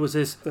I heard was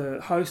the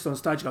host on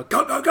stage go,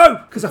 go, go, go!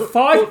 Because a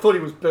fight... I thought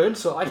he was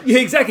Burnside. Yeah,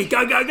 exactly.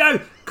 Go, go,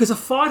 go! Because a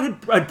fight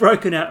had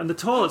broken out in the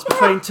toilets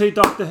between two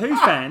Doctor Who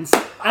fans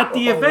at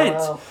the event.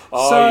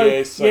 Wow. So,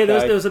 yes, okay.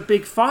 there was a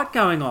big fight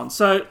going on.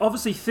 So,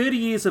 obviously, 30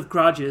 years of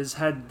grudges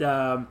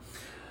had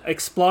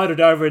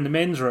exploded over in the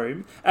men's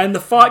room, and the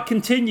fight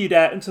continued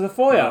out into the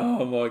foyer.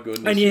 Oh my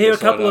goodness! And you hear a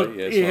couple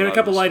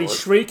of ladies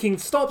shrieking,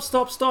 "Stop!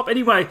 Stop! Stop!"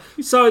 Anyway,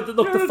 so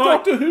look, You're the a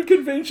fight. Doctor Who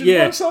convention.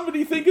 Yeah. Why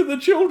somebody think of the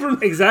children?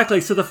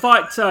 Exactly. So the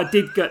fight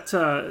did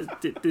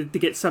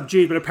get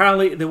subdued, but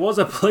apparently there was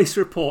a police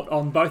report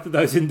on both of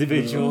those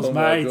individuals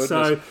made.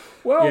 So.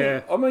 Well,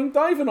 yeah. I mean,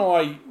 Dave and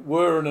I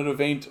were in an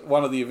event,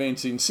 one of the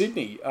events in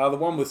Sydney, the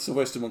one with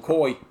Sylvester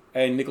McCoy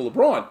and Nicola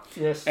Bryant.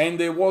 Yes. And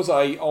there was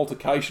a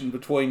altercation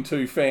between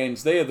two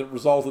fans there that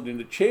resulted in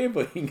a chair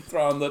being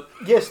thrown.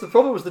 Yes, the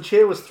problem was the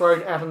chair was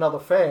thrown at another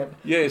fan,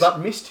 yes,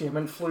 but missed him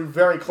and flew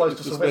very close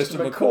to Sylvester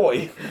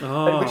McCoy.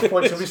 Oh. At which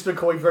point Sylvester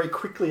McCoy very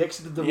quickly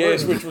exited the room.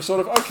 Yes, which was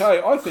sort of,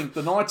 okay, I think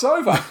the night's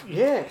over.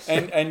 Yes.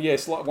 And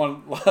yes, like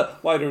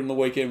later in the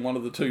weekend, one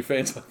of the two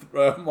fans,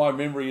 my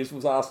memory is,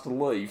 was asked to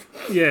leave.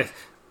 Yeah.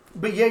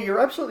 But yeah, you're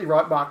absolutely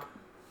right, Mark.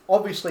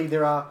 Obviously,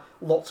 there are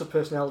lots of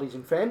personalities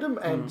in fandom,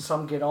 and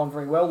some get on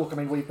very well. Look, I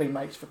mean, we've been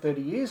mates for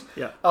 30 years.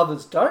 Yeah.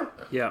 Others don't.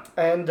 Yeah.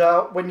 And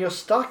when you're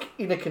stuck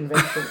in a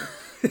convention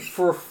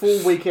for a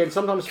full weekend,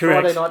 sometimes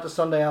Correct. Friday night to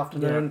Sunday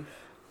afternoon,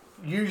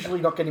 usually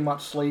not getting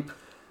much sleep,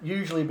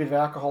 usually a bit of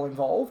alcohol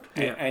involved.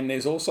 Yeah. And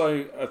there's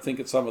also, I think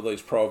at some of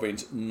these pro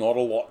events, not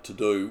a lot to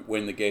do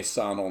when the guests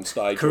aren't on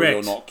stage Correct. or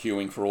you're not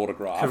queuing for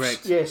autographs.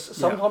 Correct. Yes,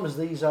 sometimes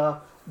these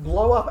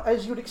blow up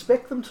as you'd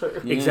expect them to.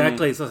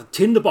 Exactly. It's like a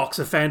tinderbox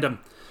of fandom.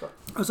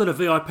 I was at a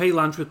VIP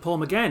lunch with Paul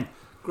McGann.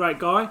 Great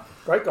guy.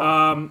 Great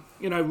guy.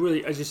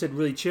 Really, as you said,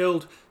 really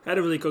chilled. Had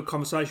a really good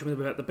conversation with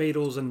him about the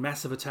Beatles and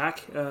Massive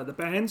Attack, the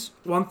bands.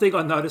 One thing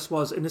I noticed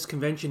was in this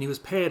convention he was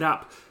paired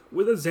up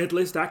with a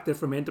Z-list actor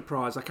from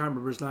Enterprise. I can't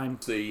remember his name.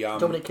 The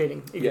Dominic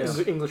Keating, yes.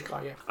 English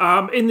guy,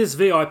 yeah. In this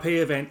VIP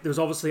event, there was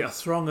obviously a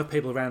throng of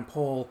people around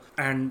Paul,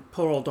 and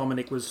poor old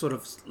Dominic was sort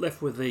of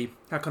left with the,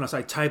 how can I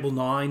say, table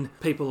 9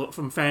 people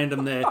from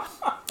fandom there.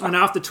 And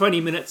after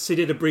 20 minutes, he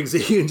did a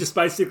Briggsy and just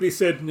basically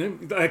said,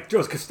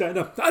 George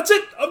Costanza, that's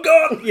it, I'm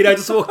gone!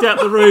 Just walked out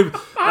the room,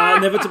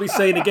 never to be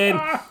seen again.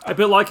 A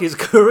bit like his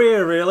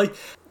career, really.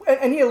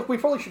 And yeah, look, we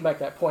probably should make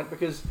that point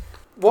because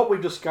what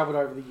we've discovered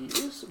over the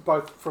years,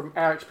 both from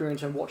our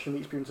experience and watching the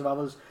experience of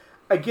others,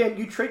 again,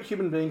 you treat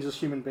human beings as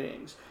human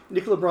beings.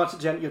 Nicola Bryant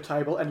sits down at your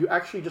table and you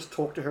actually just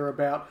talk to her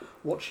about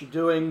what's she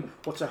doing,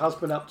 what's her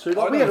husband up to.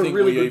 I don't think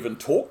we even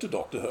talked to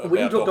Dr. Who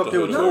about Dr.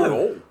 Who at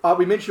all.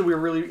 We mentioned we were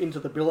really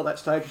into the bill at that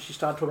stage. She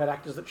started talking about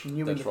actors that she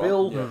knew in the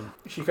bill. Yeah.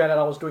 She found out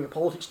I was doing a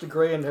politics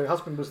degree and her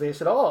husband was there,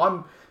 said,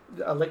 I'm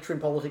a lecturer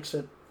in politics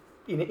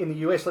in the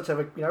US, let's have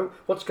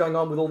what's going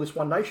on with all this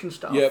One Nation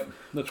stuff. Yep,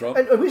 that's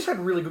right. And we just had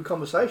really good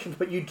conversations,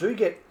 but you do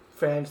get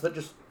fans that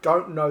just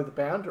don't know the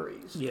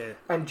boundaries. Yeah.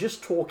 And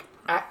just talk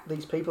at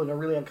these people in a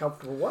really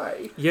uncomfortable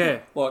way. Yeah.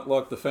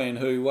 Like the fan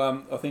who,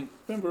 I think,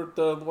 remember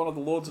at one of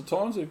the Lords of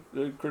Times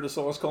who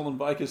criticised Colin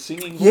Baker's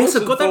singing voice? Yes,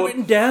 I've got that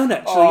written down,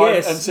 actually,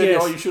 yes. And said,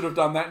 yes. you should have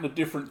done that in a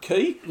different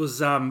key. It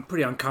was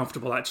pretty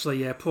uncomfortable,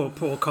 actually, yeah, poor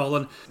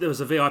Colin. There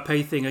was a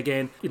VIP thing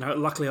again.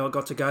 Luckily I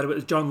got to go to it. It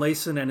was John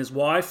Leeson and his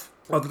wife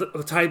on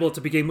the table to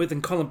begin with,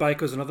 and Colin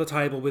Baker was another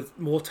table with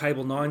more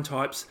table 9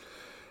 types.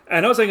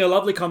 And I was having a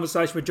lovely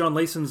conversation with John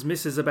Leeson's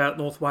missus about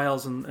North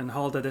Wales and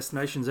holiday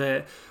destinations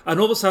there.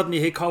 And all of a sudden you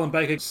hear Colin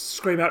Baker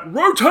scream out,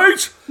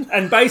 "Rotate!"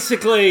 And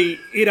basically,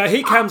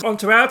 he comes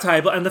onto our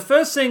table and the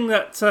first thing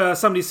that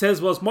somebody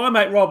says was, my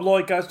mate Rob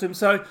Lloyd goes to him,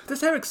 "So,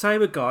 this Eric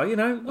Saber guy,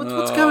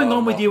 what's going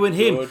on with you and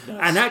him?" Goodness.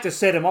 And that just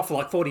set him off for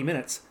like 40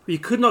 minutes. You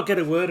could not get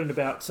a word in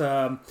about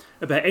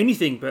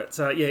anything. But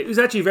it was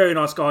actually a very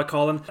nice guy,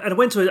 Colin. And I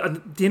went to a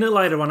dinner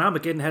later on.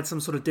 Armageddon had some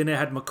sort of dinner,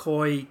 had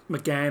McCoy,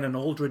 McGann and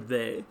Aldred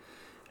there.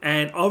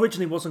 And I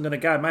originally wasn't going to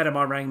go. A mate of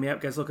mine rang me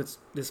up, goes, "Look, it's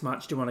this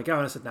much. Do you want to go?"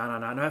 And I said,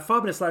 no.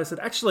 5 minutes later, I said,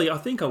 "Actually, I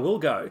think I will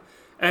go."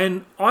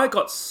 And I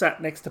got sat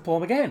next to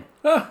Paul McGann.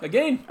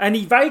 Again. And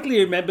he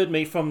vaguely remembered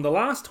me from the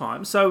last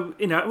time. So,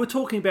 we're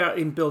talking about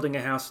him building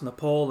a house in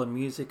Nepal and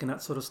music and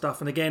that sort of stuff.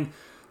 And again,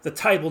 the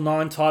table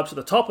 9 types at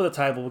the top of the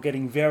table were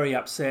getting very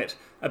upset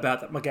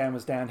about that McGann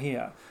was down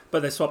here.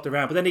 But they swapped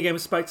around. But then again, we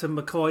spoke to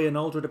McCoy and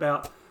Aldred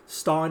about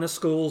Steiner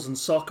schools and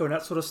soccer and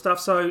that sort of stuff.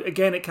 So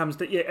again, it comes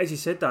to, as you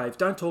said, Dave,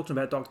 don't talk to them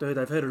about Doctor Who.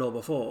 They've heard it all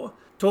before.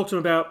 Talk to them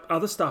about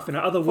other stuff,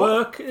 other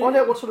work. Find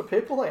out what sort of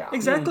people they are.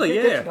 Exactly,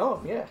 Get to know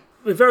them, yeah.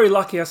 We're very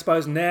lucky, I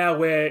suppose, now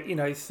where,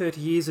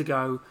 30 years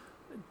ago,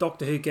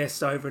 Doctor Who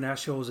guests over in our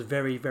shores are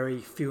very, very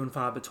few and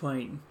far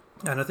between.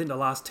 And I think the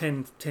last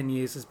 10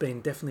 years has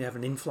been definitely have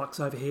an influx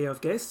over here of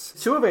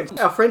guests. 2 events.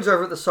 Our friends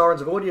over at the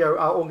Sirens of Audio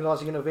are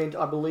organising an event,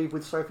 I believe,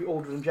 with Sophie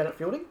Aldred and Janet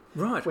Fielding.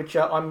 Right. Which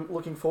I'm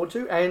looking forward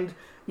to. And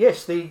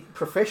yes, the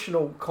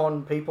professional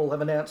con people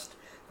have announced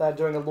they're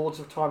doing a Lords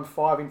of Time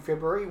 5 in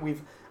February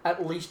with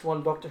at least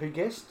one Doctor Who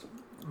guest.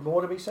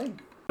 More to be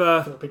seen.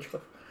 Philip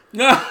Hinchcliffe.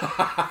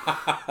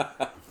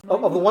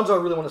 Of the ones I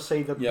really want to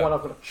see, the one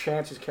I've got a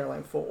chance is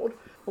Caroline Ford.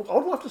 I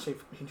would love to see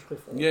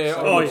Hinchcliffe. Yeah,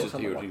 I would just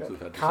hear what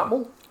Hinchcliffe had to say.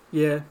 Cartmel.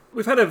 Yeah,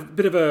 we've had a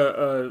bit of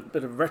a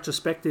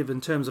retrospective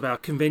in terms of our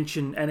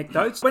convention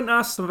anecdotes. Went and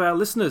asked some of our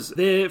listeners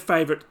their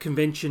favourite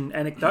convention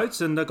anecdotes,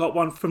 and I got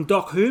one from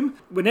Doc Hume.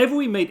 Whenever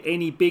we meet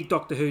any big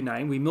Doctor Who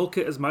name, we milk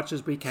it as much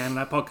as we can in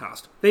our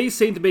podcast. These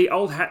seem to be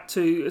old hat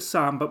to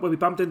some, but when we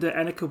bumped into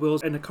Annika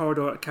Wills in the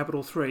corridor at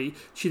Capital 3,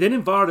 she then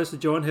invited us to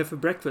join her for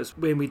breakfast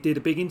when we did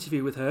a big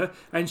interview with her,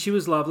 and she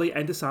was lovely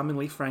and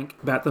disarmingly frank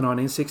about the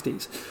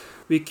 1960s.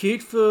 We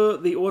queued for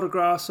the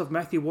autographs of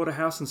Matthew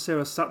Waterhouse and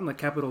Sarah Sutton at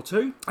Capital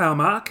 2.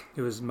 Mark,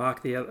 who was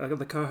Mark,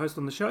 the co-host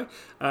on the show,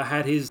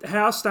 had his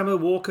Howe Stammer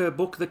Walker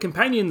book, The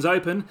Companions,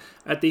 open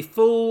at the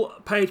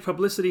full-page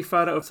publicity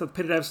photo of the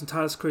Peter Davison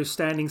TARDIS crew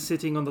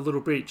sitting on the little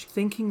bridge,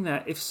 thinking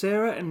that if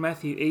Sarah and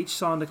Matthew each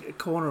signed a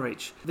corner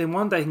each, then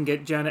one day he can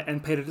get Janet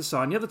and Peter to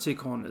sign the other 2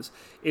 corners.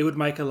 It would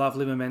make a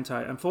lovely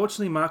memento.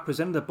 Unfortunately, Mark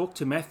presented the book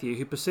to Matthew,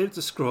 who proceeded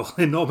to scrawl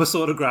an enormous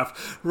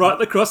autograph right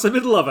across the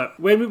middle of it.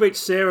 When we reached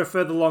Sarah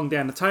further along down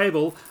down the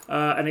table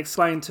and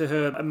explained to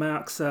her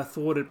Mark's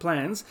thwarted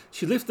plans.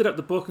 She lifted up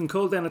the book and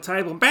called down the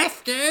table,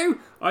 "Matthew!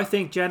 I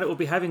think Janet will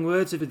be having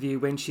words with you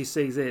when she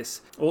sees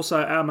this."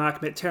 Also, our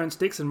Mark met Terence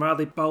Dix and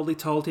rather boldly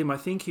told him, "I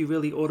think you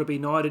really ought to be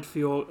knighted for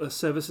your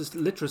services to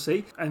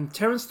literacy." And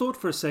Terence thought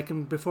for a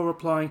second before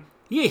replying,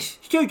 "Yes,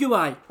 so do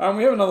I."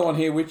 We have another one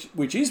here,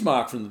 which is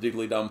Mark from the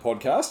Diddly Dum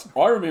podcast.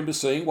 I remember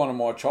seeing one of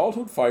my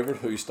childhood favourite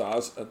Who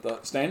stars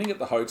standing at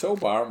the hotel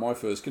bar at my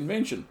first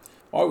convention.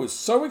 I was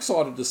so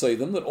excited to see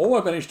them that all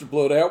I managed to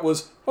blurt out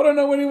was, "I don't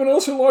know anyone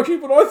else who likes you,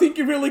 but I think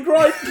you're really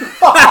great."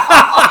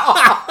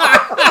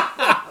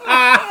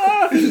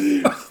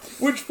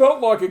 Which felt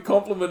like a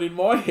compliment in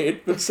my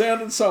head, but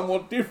sounded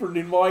somewhat different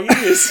in my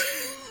ears.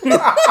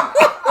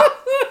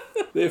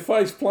 Their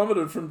face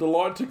plummeted from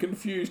delight to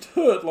confused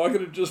hurt, like it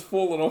had just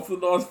fallen off the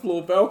ninth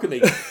floor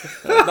balcony.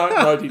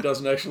 Note he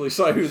doesn't actually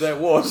say who that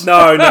was.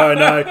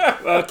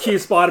 No. Cue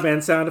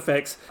Spider-Man sound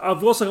effects.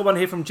 I've also got one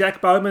here from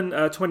Jack Bowman,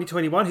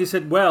 2021, who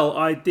said, "Well,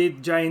 I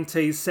did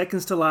J&T's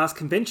seconds to last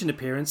convention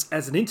appearance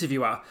as an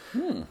interviewer.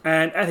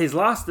 And at his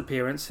last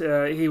appearance,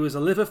 he was a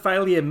liver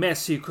failure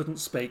mess who couldn't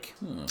speak."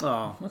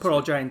 Oh, poor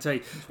old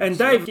J&T. And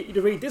Dave, get you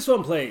to read this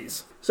one,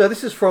 please. So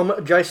this is from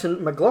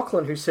Jason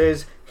McLaughlin, who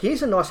says,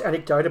 "Here's a nice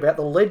anecdote about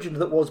the legend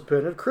that was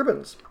Bernard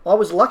Cribbins. I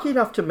was lucky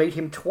enough to meet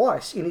him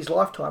twice in his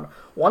lifetime,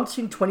 once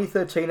in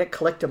 2013 at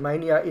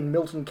Collectomania in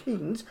Milton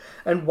Keynes,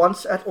 and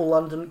once at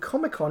London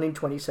Comic Con in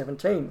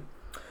 2017.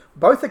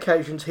 Both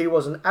occasions he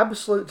was an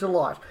absolute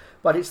delight,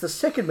 but it's the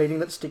second meeting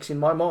that sticks in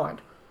my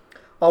mind.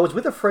 I was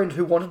with a friend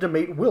who wanted to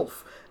meet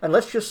Wilf, and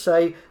let's just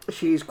say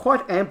she is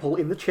quite ample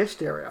in the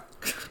chest area."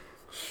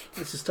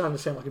 This is starting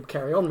to sound like a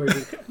Carry On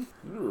movie.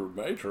 You're a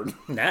matron.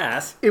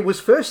 Nice. "It was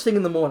first thing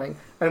in the morning,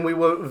 and we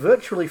were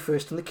virtually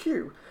first in the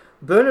queue.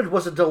 Bernard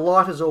was a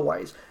delight as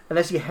always, and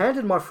as he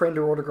handed my friend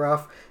her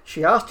autograph,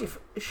 she asked if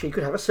she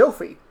could have a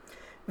selfie.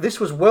 This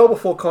was well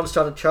before Con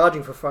started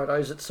charging for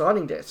photos at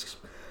signing desks.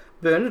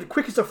 Bernard,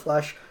 quick as a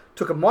flash,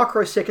 took a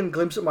microsecond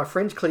glimpse at my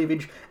friend's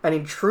cleavage, and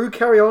in true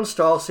Carry On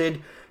style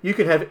said, 'You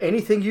can have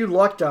anything you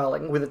like,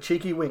 darling,' with a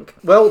cheeky wink.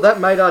 Well, that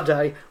made our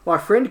day. My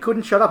friend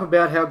couldn't shut up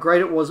about how great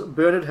it was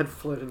Bernard had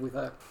flirted with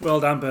her." Well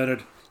done,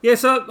 Bernard. Yeah,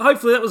 so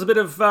hopefully that was a bit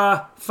of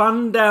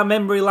fun down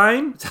memory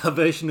lane. It's our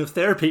version of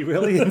therapy,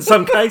 really, in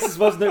some cases,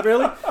 wasn't it,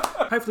 really?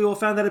 Hopefully you all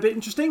found that a bit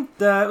interesting.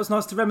 It was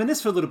nice to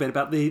reminisce for a little bit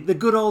about the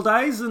good old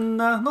days and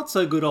not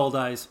so good old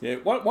days. Yeah,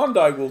 one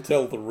day we'll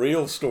tell the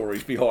real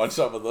stories behind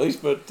some of these,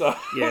 but...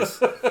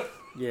 Yes.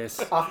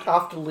 Yes.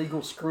 After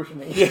legal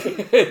scrutiny.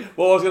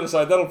 Well, I was going to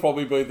say, that'll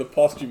probably be the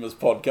posthumous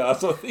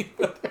podcast, I think.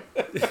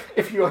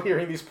 If you are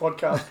hearing this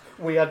podcast,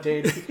 we are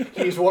dead.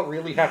 Here's what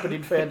really happened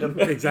in fandom.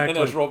 Exactly.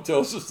 And as Rob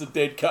tells us, the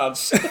dead can't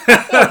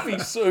be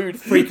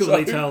sued.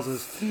 Frequently tells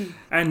us.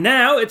 And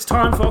now it's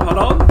time for, hold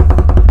on,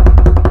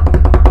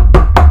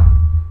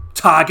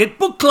 Target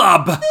Book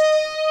Club.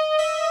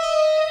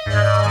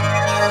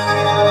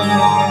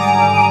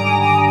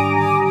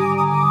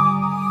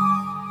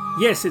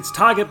 Yes, it's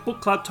Target Book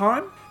Club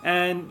time,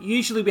 and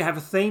usually we have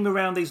a theme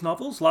around these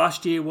novels.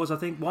 Last year was, I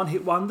think,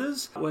 one-hit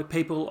wonders, where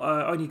people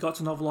only got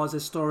to novelise their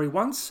story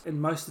once, and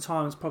most of the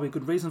time it's probably a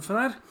good reason for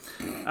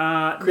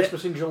that.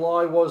 Christmas in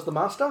July was The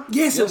Master?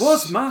 Yes, it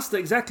was Master,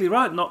 exactly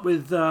right, not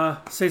with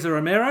Cesar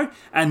Romero.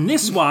 And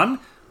this one,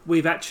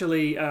 we've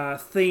actually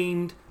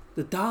themed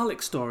the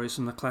Dalek stories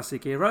from the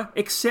classic era,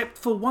 except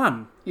for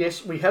one.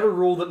 Yes, we had a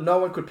rule that no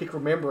one could pick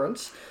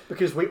Remembrance,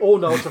 because we all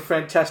know it's a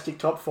fantastic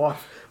top 5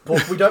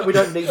 book. We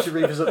don't need to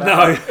revisit that.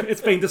 No, it's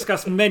been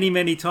discussed many,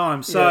 many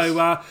times.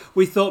 So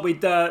we thought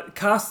we'd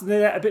cast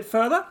it out a bit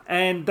further.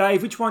 And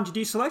Dave, which one did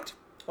you select?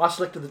 I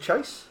selected The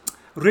Chase.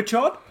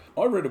 Richard?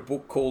 I read a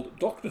book called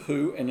Doctor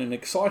Who and an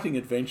Exciting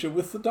Adventure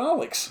with the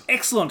Daleks.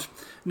 Excellent.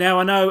 Now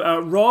I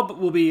know Rob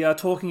will be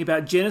talking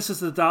about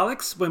Genesis of the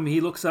Daleks when we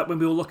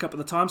will look up at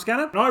the time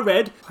scanner. And I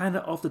read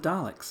Planet of the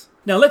Daleks.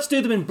 Now let's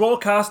do them in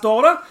broadcast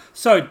order.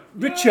 So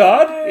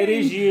Richard, It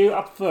is you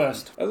up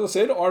first. As I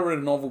said, I read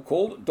a novel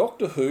called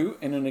Doctor Who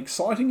and an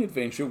Exciting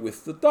Adventure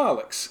with the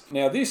Daleks.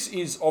 Now this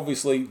is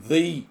obviously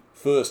the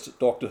first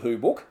Doctor Who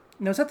book.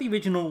 Now is that the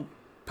original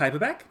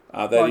paperback?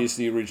 That is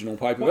the original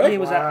paperback. What year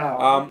was that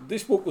out?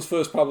 This book was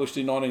first published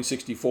in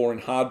 1964 in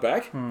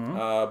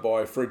hardback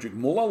by Frederick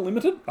Muller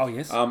Limited. Oh,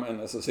 yes.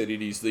 And as I said,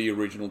 it is the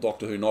original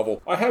Doctor Who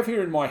novel. I have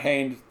here in my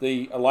hand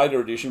a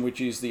later edition, which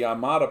is the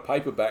Armada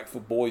paperback for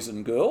boys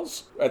and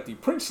girls, at the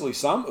princely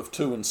sum of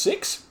 2 and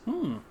 6,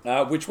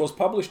 which was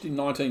published in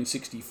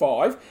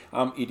 1965.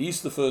 It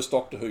is the first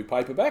Doctor Who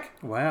paperback.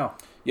 Wow.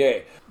 Yeah.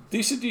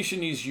 This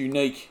edition is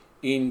unique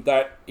in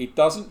that it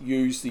doesn't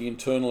use the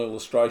internal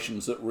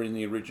illustrations that were in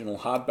the original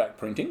hardback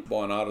printing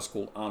by an artist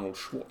called Arnold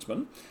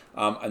Schwartzman,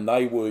 and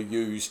they were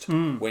used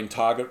when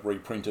Target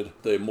reprinted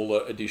the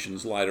Muller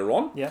editions later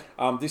on. Yeah.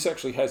 This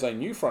actually has a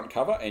new front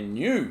cover and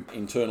new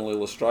internal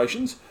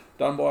illustrations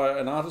done by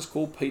an artist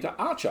called Peter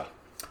Archer.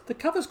 The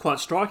cover's quite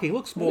striking. It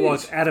looks more It like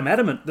is. Adam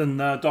Adamant than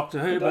Doctor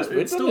Who, does, but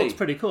it still doesn't looks he?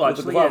 pretty cool, With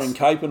actually. the glowing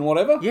cape and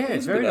whatever. Yeah, it's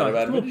He's a very bit out of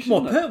nice. Adamant,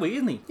 More isn't it? Pertwee,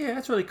 isn't he? Yeah,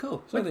 that's really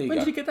cool. So there When you did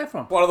go. you get that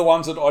from? One of the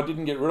ones that I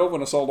didn't get rid of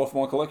when I sold off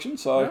my collection,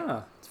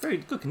 so It's very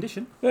good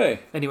condition. yeah,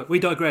 Anyway, we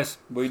digress.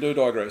 we do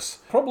digress.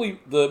 Probably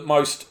the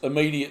most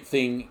immediate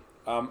thing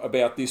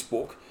about this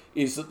book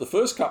is that the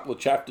first couple of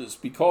chapters,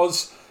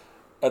 because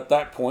at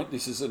that point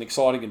this is an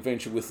exciting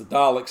adventure with the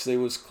Daleks, there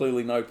was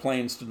clearly no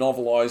plans to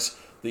novelise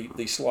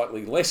the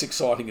slightly less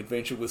exciting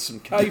adventure with some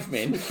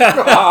cavemen.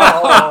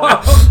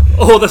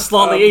 Or the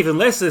slightly even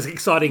less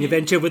exciting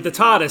adventure with the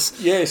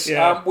TARDIS. Yes,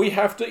 Yeah. we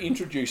have to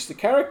introduce the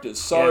characters.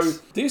 So Yes.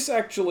 this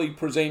actually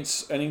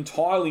presents an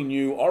entirely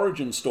new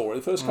origin story.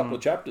 The first couple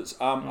of chapters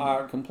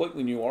are a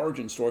completely new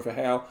origin story for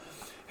how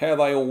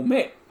they all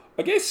met.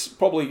 I guess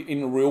probably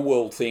in the real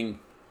world thing,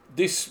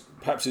 this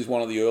perhaps is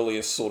one of the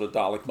earliest sort of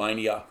Dalek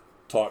Mania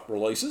type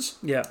releases.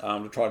 Yeah.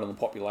 To trade on the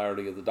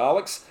popularity of the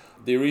Daleks.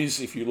 There is,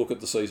 if you look at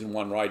the season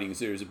 1 ratings,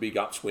 there is a big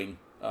upswing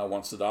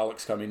once the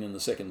Daleks come in the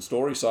second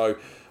story. So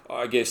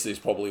I guess there's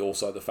probably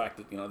also the fact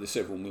that, there's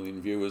several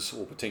million viewers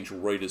or potential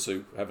readers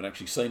who haven't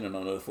actually seen An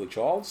Unearthly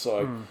Child,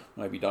 so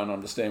maybe don't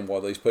understand why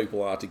these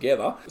people are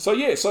together. So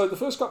so the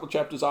first couple of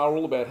chapters are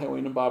all about how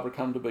Ian and Barbara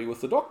come to be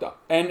with the Doctor.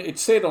 And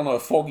it's set on a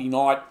foggy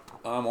night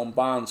on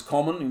Barnes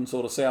Common in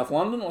sort of South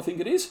London, I think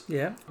it is.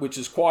 Yeah. Which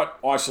is quite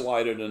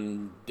isolated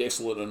and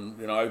desolate and,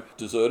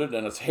 deserted,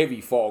 and it's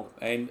heavy fog.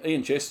 And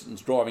Ian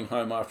Chesterton's driving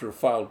home after a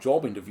failed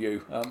job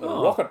interview at a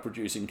rocket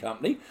producing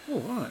company.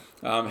 Oh,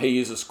 right. He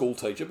is a school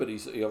teacher, but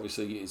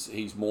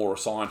he's more a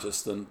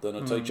scientist than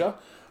a teacher.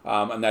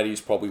 And that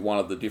is probably one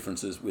of the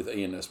differences with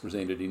Ian as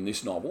presented in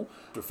this novel.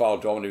 After a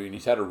failed job interview, and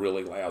he's had a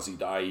really lousy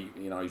day.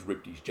 He's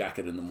ripped his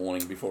jacket in the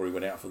morning before he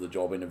went out for the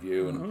job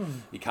interview,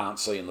 and he can't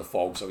see in the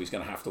fog, so he's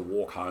going to have to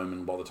walk home,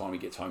 and by the time he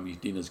gets home, his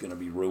dinner's going to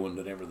be ruined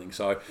and everything.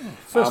 So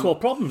First world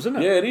problems, isn't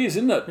it? yeah, it is,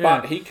 isn't it? Yeah.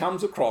 But he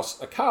comes across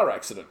a car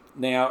accident.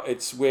 Now,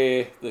 it's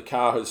where the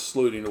car has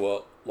slewed into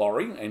a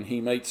lorry, and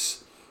he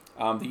meets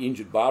the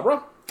injured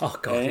Barbara. Oh,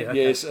 God, And, yeah.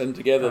 Okay. Yes, and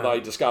together they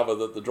discover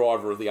that the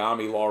driver of the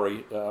army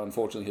lorry,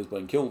 unfortunately, has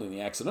been killed in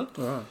the accident.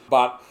 Right.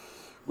 But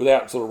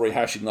without sort of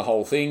rehashing the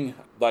whole thing,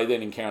 they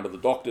then encounter the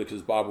Doctor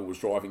because Barbara was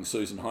driving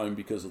Susan home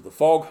because of the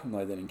fog, and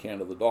they then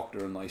encounter the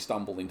Doctor and they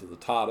stumble into the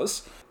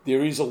TARDIS.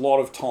 There is a lot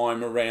of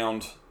time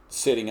around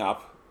setting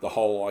up the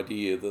whole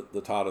idea that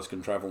the TARDIS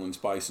can travel in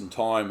space and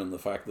time, and the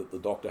fact that the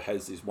Doctor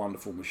has this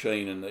wonderful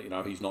machine, and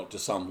that, he's not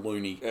just some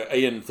loony.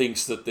 Ian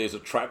thinks that there's a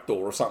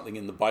trapdoor or something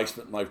in the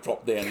basement, and they've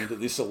dropped down into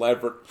this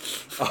elaborate.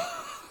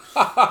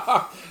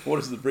 What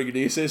does the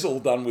Brigadier says? All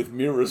done with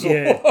mirrors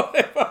Yeah. or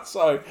whatever.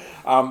 So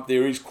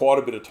there is quite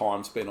a bit of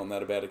time spent on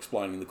that about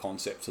explaining the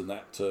concepts and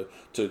that to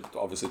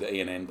obviously to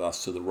Ian and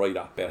thus to the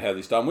reader about how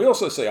this is done. We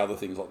also see other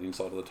things like the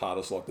inside of the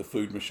TARDIS, like the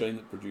food machine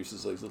that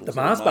produces these little The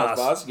sort of Mars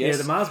bars. Yes.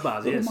 Yeah, the Mars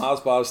bars, Little yes. Mars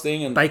bars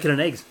thing. And Bacon and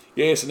eggs.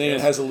 yes, and Ian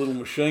has a little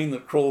machine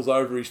that crawls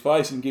over his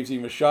face and gives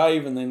him a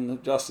shave, and then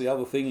adjusts the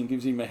other thing and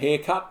gives him a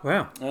haircut.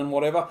 Wow. And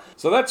whatever.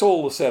 So that's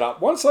all the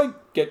setup. Once they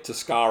get to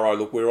Skaro,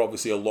 look, we're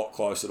obviously a lot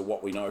closer to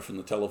what we know from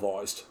the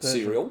televised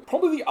serial.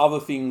 Probably the other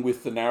thing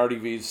with the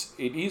narrative is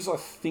it is, I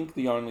think,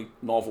 the only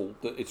novel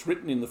that it's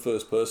written in the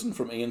first person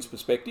from Ian's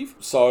perspective.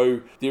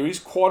 So there is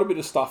quite a bit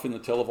of stuff in the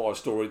televised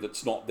story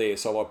that's not there.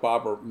 So like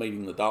Barbara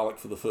meeting the Dalek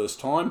for the first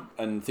time,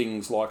 and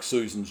things like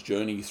Susan's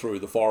journey through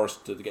the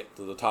forest to get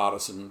to the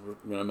TARDIS and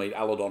meet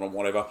Aladon and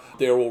whatever,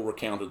 they're all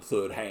recounted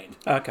third hand.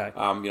 Okay.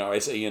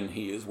 As Ian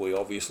hears, we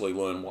obviously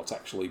learn what's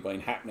actually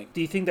been happening.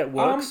 Do you think that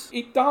works?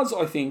 It does,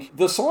 I think.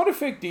 The side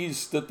effect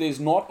is that there's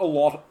not a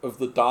lot of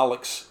the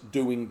Daleks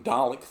doing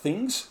Dalek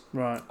things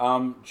Right.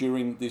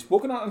 during this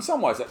book. And in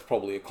some ways, that's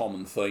probably a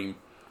common theme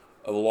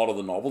of a lot of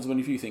the novels. I mean,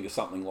 if you think of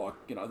something like,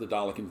 the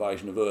Dalek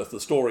invasion of Earth, the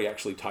story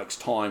actually takes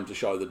time to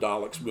show the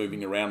Daleks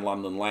moving around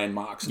London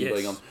landmarks and Yes.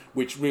 being on,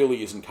 which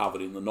really isn't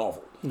covered in the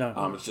novel.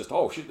 No. It's just,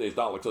 oh shit, there's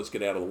Daleks, let's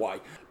get out of the way.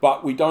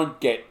 But we don't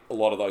get a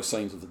lot of those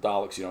scenes of the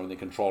Daleks, in their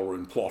control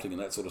room plotting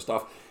and that sort of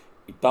stuff.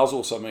 It does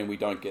also mean we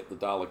don't get the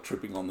Dalek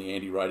tripping on the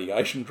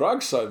anti-radiation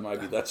drugs, so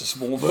maybe that's a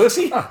small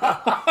mercy.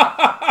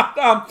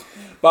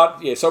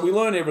 But yeah, so we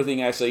learn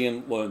everything as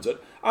Ian learns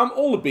it.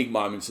 All the big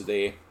moments are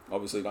there.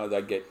 Obviously,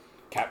 they get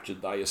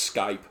captured, they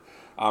escape.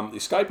 The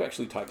escape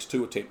actually takes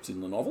 2 attempts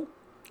in the novel.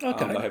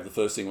 Okay. They have the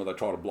first thing where they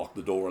try to block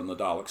the door and the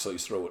Dalek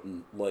sees through it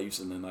and leaves,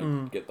 and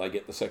then they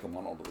get the second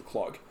one onto the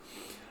cloak.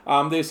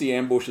 There's the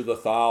ambush of the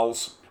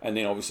Thals, and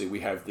then obviously we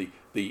have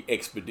the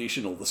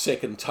expedition, or the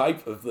second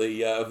tape of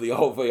the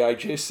old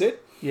VHS set.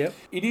 Yep.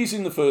 It is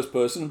in the first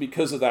person, and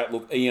because of that,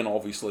 look, Ian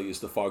obviously is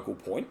the focal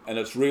point, and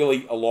it's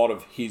really a lot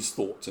of his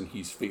thoughts and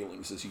his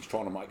feelings as he's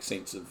trying to make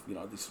sense of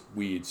this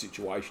weird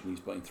situation he's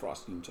been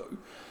thrust into.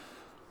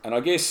 And I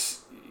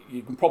guess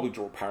you can probably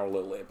draw a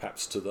parallel there,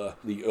 perhaps, to the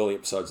early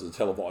episodes of the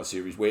televised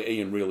series, where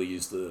Ian really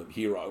is the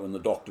hero and the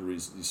Doctor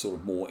is this sort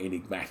of more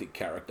enigmatic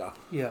character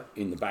Yeah.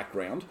 in the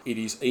background. It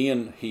is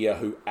Ian here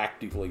who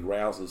actively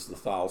rouses the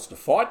Thals to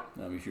fight.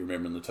 If you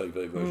remember in the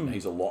TV version,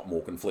 he's a lot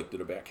more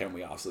conflicted about, can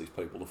we ask these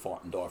people to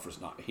fight and die for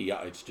us? No, here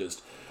it's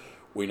just,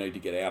 we need to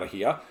get out of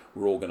here.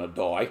 We're all going to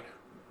die.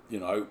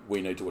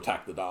 we need to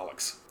attack the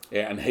Daleks.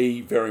 Yeah, and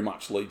he very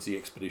much leads the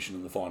expedition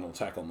in the final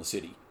attack on the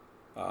city.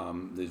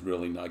 There's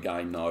really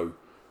no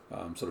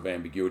sort of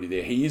ambiguity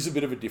there. He is a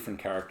bit of a different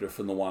character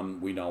from the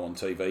one we know on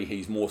TV.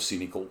 He's more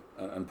cynical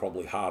and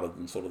probably harder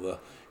than sort of the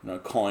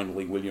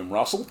kindly William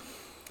Russell.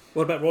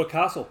 What about Roy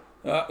Castle?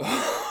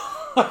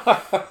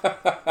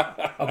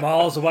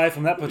 Miles away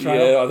from that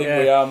portrayal. Yeah, I think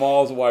we are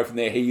miles away from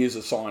there. He is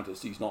a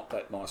scientist. He's not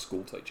that nice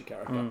school teacher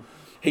character.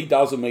 He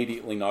does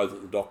immediately know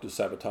that the Doctor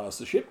sabotaged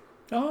the ship.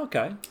 Oh,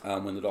 okay.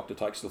 When the Doctor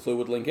takes the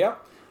fluid link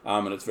out.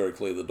 And it's very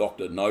clear the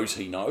Doctor knows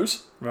he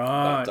knows.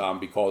 Right. But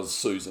because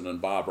Susan and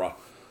Barbara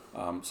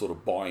sort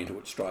of buy into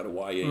it straight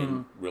away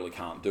and really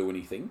can't do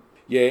anything.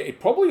 Yeah, it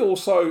probably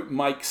also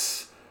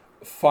makes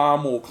far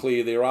more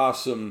clear there are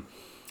some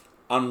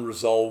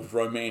unresolved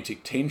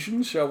romantic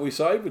tensions, shall we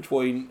say,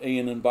 between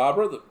Ian and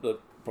Barbara that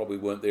probably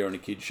weren't there in a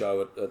kid's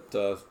show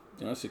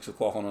at 6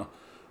 o'clock on a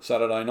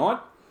Saturday night.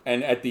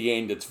 And at the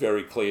end, it's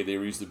very clear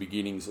there is the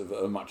beginnings of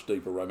a much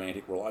deeper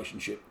romantic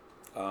relationship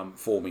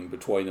forming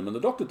between them. And the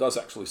Doctor does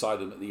actually say to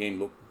them at the end,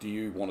 look, do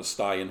you want to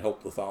stay and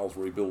help the Thales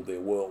rebuild their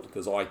world?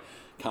 Because I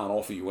can't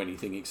offer you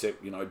anything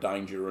except,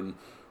 danger and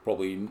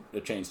probably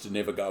a chance to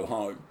never go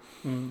home.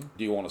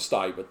 Do you want to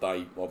stay? But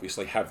they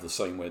obviously have the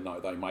scene where, no,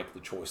 they make the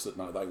choice that,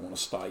 no, they want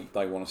to stay.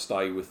 They want to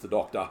stay with the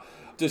Doctor.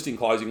 Just in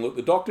closing, look,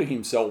 the Doctor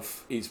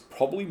himself is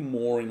probably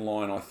more in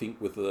line, I think,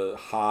 with the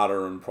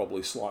harder and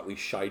probably slightly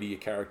shadier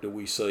character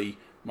we see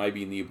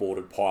maybe in the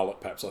aborted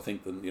pilot, perhaps, I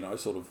think, than,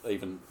 sort of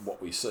even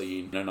what we see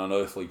in An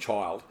Unearthly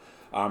Child.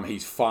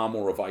 He's far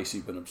more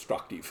evasive and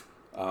obstructive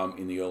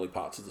in the early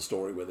parts of the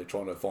story where they're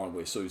trying to find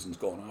where Susan's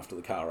gone after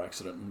the car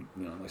accident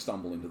and, they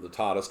stumble into the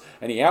TARDIS.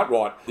 And he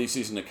outright, this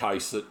isn't a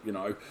case that,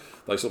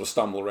 they sort of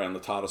stumble around the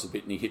TARDIS a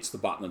bit and he hits the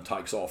button and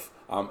takes off.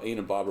 Ian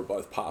and Barbara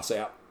both pass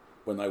out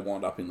when they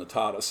wind up in the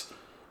TARDIS.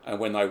 And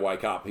when they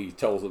wake up, he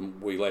tells them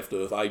we left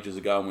Earth ages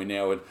ago and we're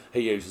now in,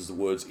 he uses the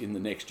words, in the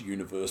next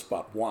universe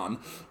but one.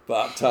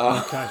 But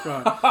okay,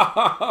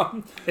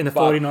 right. In the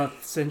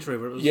 49th century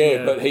where it was...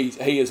 Yeah, but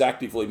he has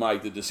actively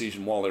made the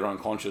decision while they're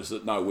unconscious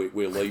that, no,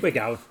 we're leaving. We're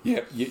going.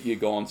 Yeah, you're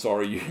gone,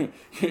 sorry,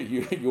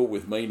 you're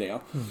with me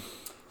now.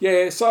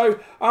 Yeah, so,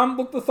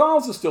 look, the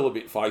Thales are still a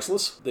bit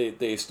faceless.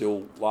 They're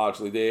still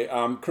largely there.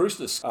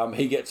 Carustus,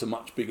 he gets a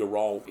much bigger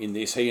role in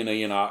this. He and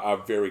Ian are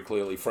very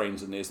clearly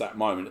friends, and there's that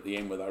moment at the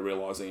end where they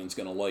realise Ian's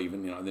going to leave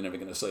and, they're never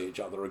going to see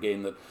each other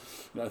again,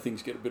 that,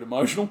 things get a bit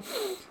emotional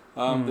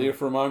there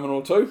for a moment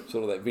or two.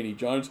 Sort of that Vinnie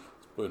Jones.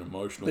 It's been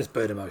emotional. It's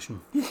been emotional.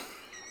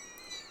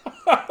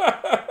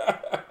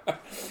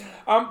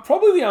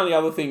 Probably the only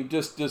other thing,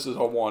 just as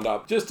I wind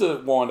up,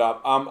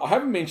 I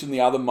haven't mentioned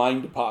the other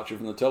main departure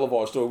from the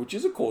televised story, which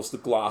is, of course, the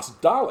glass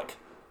Dalek.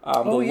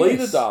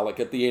 Leader Dalek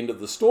at the end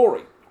of the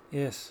story.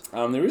 Yes.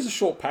 There is a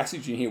short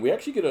passage in here. We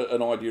actually get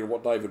an idea of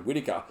what David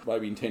Whittaker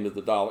maybe intended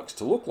the Daleks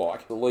to look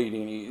like. The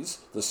lead-in is,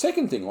 the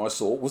second thing I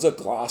saw was a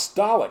glass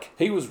Dalek.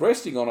 He was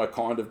resting on a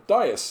kind of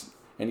dais,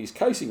 and his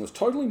casing was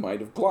totally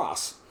made of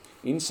glass.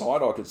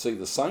 Inside, I could see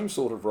the same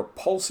sort of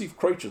repulsive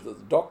creature that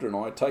the Doctor and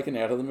I had taken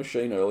out of the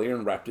machine earlier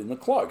and wrapped in the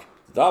cloak.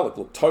 The Dalek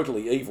looked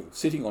totally evil,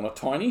 sitting on a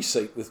tiny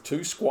seat with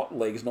two squat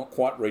legs not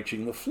quite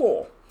reaching the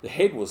floor. The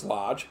head was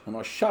large, and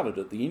I shuddered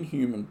at the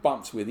inhuman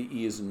bumps where the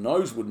ears and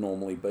nose would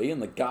normally be,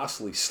 and the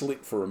ghastly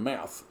slit for a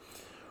mouth.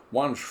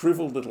 One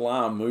shrivelled little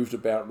arm moved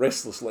about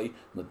restlessly,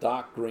 and the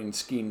dark green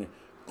skin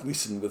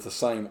glistened with the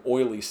same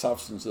oily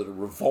substance that had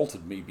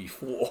revolted me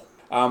before.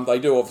 They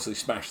do obviously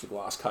smash the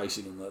glass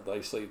casing, and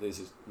they see there's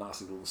this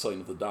nasty little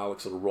scene of the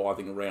Dalek sort of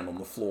writhing around on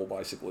the floor,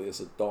 basically,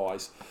 as it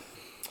dies.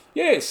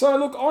 Yeah, so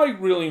look, I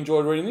really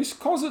enjoyed reading this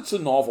because it's a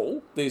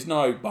novel. There's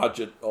no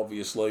budget,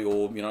 obviously,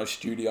 or,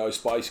 studio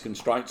space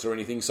constraints or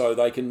anything, so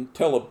they can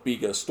tell a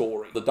bigger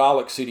story. The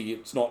Dalek City,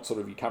 it's not sort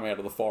of you come out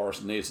of the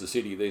forest and there's the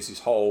city. There's this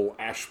whole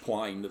ash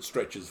plain that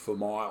stretches for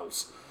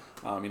miles.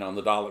 And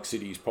the Dalek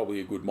City is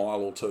probably a good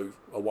mile or two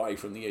away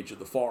from the edge of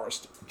the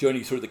forest. Journey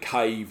through the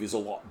cave is a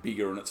lot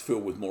bigger and it's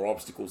filled with more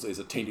obstacles. There's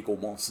a tentacle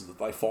monster that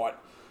they fight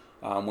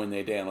when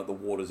they're down at the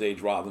water's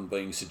edge, rather than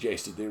being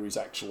suggested there is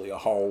actually a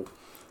whole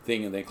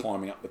thing and they're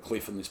climbing up the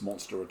cliff and this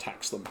monster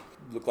attacks them.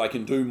 Look, they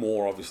can do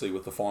more, obviously,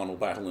 with the final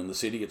battle in the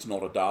city. It's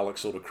not a Dalek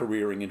sort of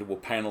careering into a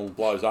panel,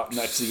 blows up, and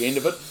that's the end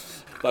of it.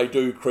 They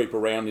do creep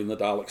around in the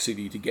Dalek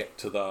City to get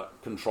to the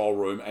control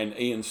room, and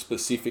Ian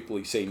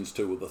specifically sends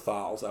two of the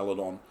Thales,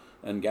 Aladon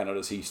and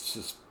Ganatus. He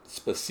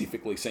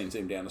specifically sends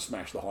them down to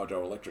smash the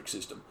hydroelectric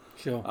system.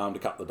 Sure. To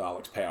cut the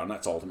Dalek's power, and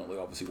that's ultimately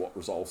obviously what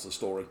resolves the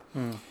story.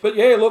 But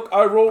yeah, look,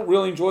 overall,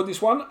 really enjoyed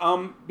this one.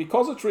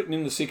 Because it's written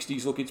in the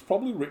 60s, look, it's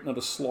probably written at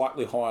a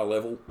slightly higher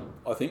level,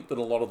 I think, than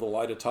a lot of the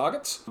later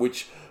targets,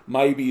 which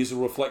maybe is a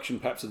reflection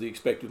perhaps of the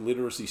expected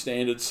literacy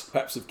standards,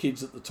 perhaps of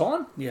kids at the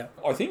time, yeah,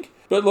 I think.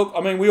 But look,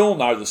 I mean, we all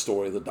know the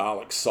story of the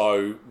Daleks,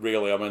 so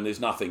really, I mean,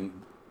 there's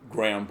nothing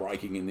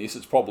groundbreaking in this.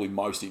 It's probably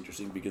most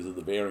interesting because of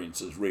the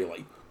variances,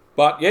 really.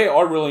 But yeah,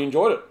 I really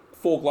enjoyed it.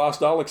 4 glass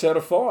Daleks out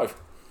of 5.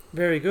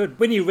 Very good.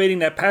 When you're reading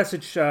that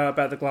passage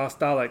about the glass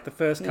Dalek, the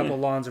first couple of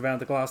lines around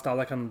the glass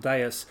Dalek on the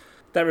dais,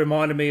 That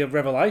reminded me of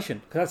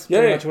Revelation, because that's Yeah.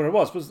 pretty much what it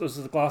was. It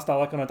was the glass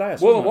Dalek on a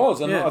dais. Well, it wasn't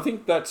was, and Yeah. I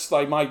think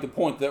they made the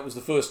point that was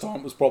the first time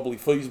it was probably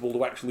feasible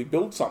to actually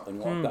build something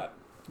like that.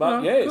 But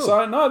Oh, yeah, cool.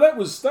 so no, that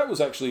was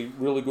actually a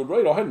really good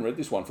read. I hadn't read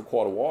this one for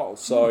quite a while,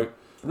 so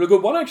really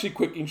good. One actually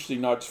quick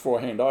interesting note before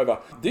I hand over.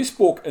 This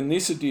book and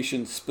this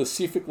edition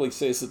specifically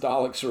says the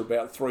Daleks are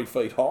about 3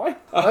 feet high.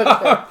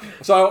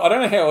 So I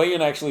don't know how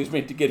Ian actually is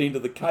meant to get into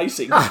the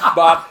casing,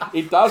 but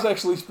it does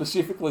actually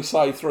specifically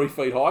say 3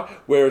 feet high,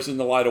 whereas in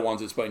the later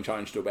ones it's been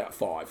changed to about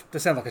 5.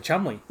 Does sound like a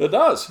Chumley. It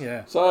does.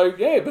 Yeah. So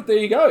yeah, but there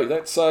you go.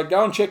 That's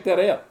go and check that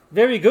out.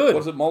 Very good.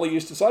 What was it Molly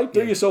used to say?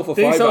 Do yourself a Do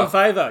favour. yourself a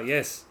favour,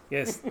 yes.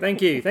 Yes,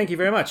 thank you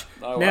very much.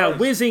 No now, worries.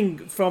 whizzing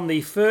from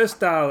the first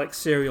Dalek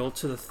serial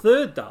to the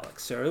third Dalek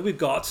serial, we've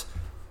got...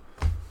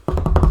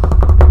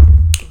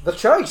 The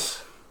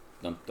Chase.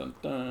 Dun, dun,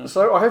 dun.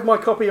 So I have my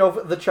copy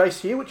of The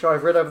Chase here, which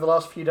I've read over the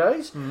last few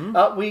days.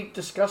 We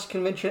discussed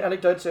convention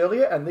anecdotes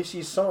earlier, and this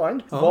is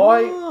signed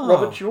by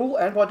Robert Jewell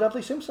and by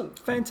Dudley Simpson,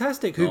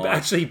 Fantastic, who Nice.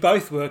 actually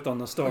both worked on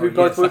the story. who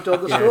both yes. worked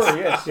on the story,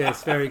 yes.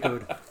 Yes, very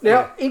good.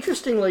 Now,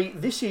 interestingly,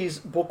 this is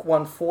book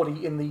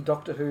 140 in the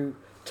Doctor Who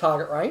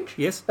target range.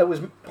 Yes. It was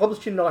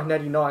published in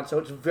 1989, so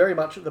it's very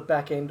much at the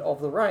back end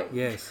of the range.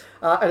 Yes.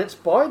 And it's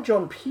by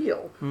John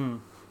Peel.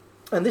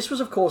 And this was,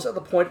 of course, at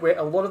the point where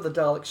a lot of the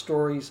Dalek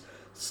stories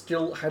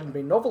still hadn't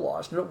been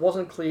novelised, and it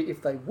wasn't clear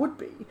if they would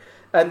be.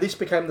 And this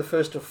became the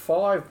first of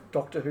 5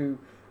 Doctor Who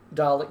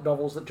Dalek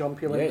novels that John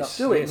Peel ended up Yes,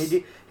 doing. yes.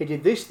 He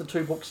did this, the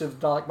 2 books of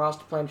Dalek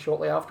Master Plan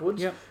shortly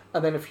afterwards, Yep.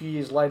 and then a few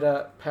years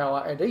later,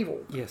 Power and Evil.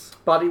 Yes.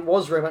 But it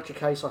was very much a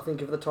case, I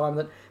think, of the time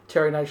that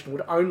Terry Nation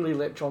would only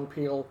let John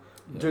Peel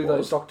do it those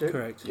was. Doctor,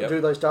 Correct. Yep.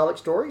 do those Dalek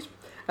stories,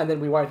 and then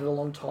we waited a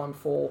long time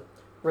for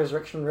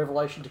Resurrection and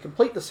Revelation to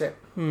complete the set.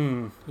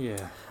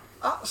 Yeah.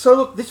 So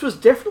look, this was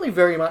definitely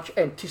very much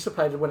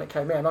anticipated when it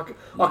came out.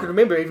 I can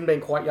remember even being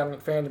quite young in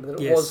fandom that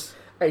it Yes. was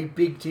a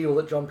big deal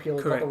that John Peel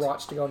had got Correct. the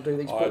rights to go and do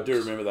these I books. do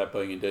remember that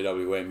being in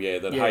DWM. Yeah,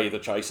 that Yeah. hey, the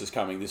chase is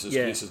coming. This is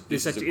Yeah. this is This this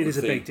is a actually- good it is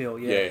a thing. big deal,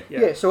 yeah.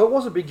 Yeah, so it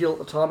was a big deal at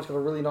the time. It's got a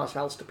really nice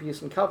Alistair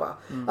Pearson cover.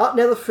 Now,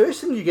 the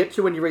first thing you get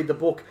to when you read the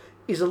book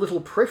is a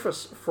little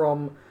preface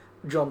from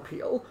John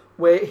Peel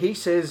where he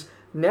says,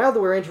 now that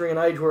we're entering an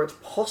age where it's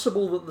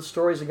possible that the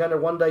stories are going to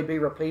one day be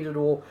repeated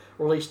or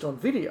released on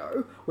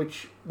video,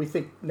 which we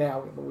think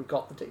now, well, we've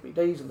got the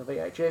DVDs and the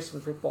VHS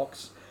and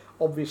BritBox.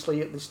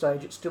 Obviously, at this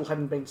stage, it still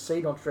hadn't been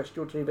seen on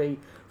terrestrial TV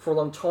for a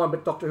long time,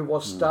 but Doctor Who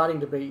was starting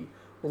to be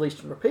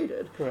released and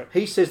repeated. Correct.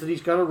 He says that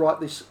he's going to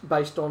write this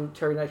based on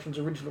Terry Nation's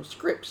original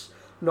scripts,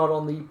 not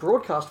on the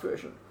broadcast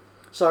version.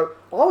 So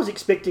I was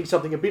expecting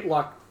something a bit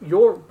like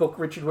your book,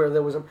 Richard, where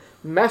there was a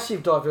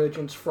massive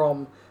divergence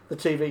from the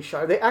TV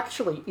show. There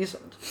actually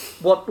isn't.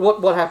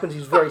 What happens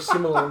is very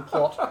similar in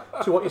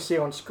plot to what you see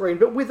on screen,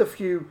 but with a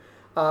few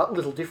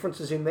little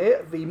differences in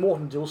there. The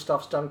Morton Dill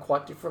stuff's done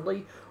quite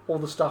differently. All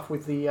the stuff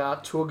with the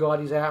tour guide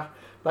is out,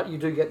 but you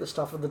do get the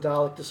stuff of the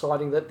Dalek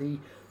deciding that the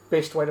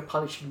best way to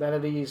punish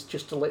humanity is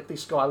just to let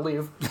this guy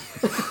live,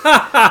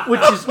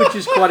 which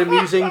is quite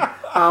amusing.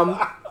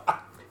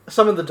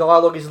 Some of the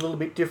dialogue is a little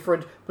bit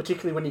different,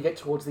 particularly when you get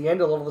towards the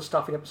end. A lot of the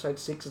stuff in episode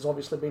 6 has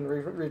obviously been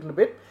rewritten a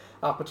bit.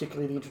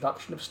 Particularly the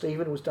introduction of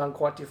Stephen was done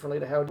quite differently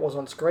to how it was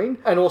on screen.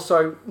 And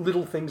also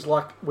little things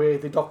like where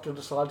the Doctor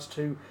decides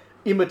to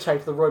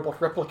imitate the robot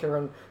replica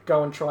and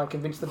go and try and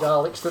convince the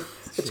Daleks that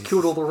it's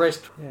killed all the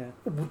rest. Yeah.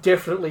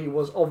 Definitely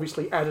was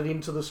obviously added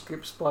into the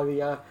scripts by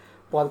the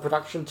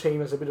production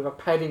team as a bit of a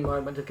padding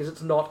moment because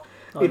it's not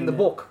in the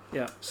book.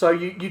 Yeah. So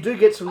you do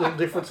get some little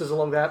differences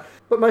along that,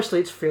 but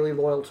mostly it's fairly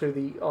loyal to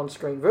the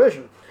on-screen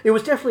version. It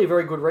was definitely a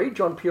very good read.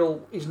 John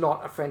Peel is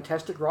not a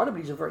fantastic writer,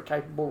 but he's a very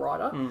capable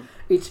writer.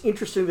 It's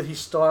interesting that his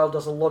style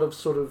does a lot of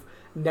sort of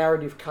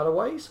narrative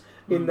cutaways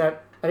in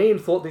that, and Ian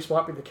thought this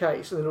might be the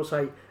case, and then he'll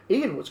say,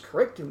 Ian was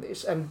correct in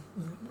this, and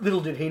little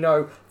did he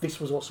know this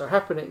was also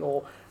happening,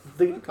 or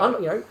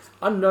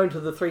unknown to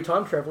the 3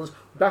 time travellers,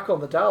 back on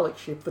the Dalek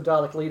ship, the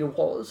Dalek leader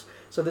was.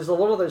 So there's a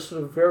lot of those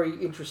sort of very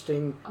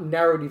interesting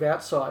narrative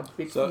outside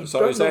bits. So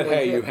is that how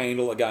you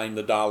handle again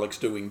the Daleks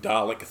doing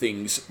Dalek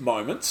things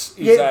moments?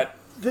 Is that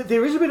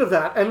there is a bit of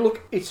that, and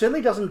look, it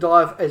certainly doesn't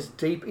dive as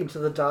deep into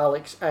the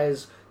Daleks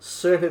as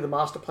certainly the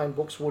Master Plan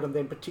books would, and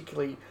then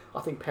particularly,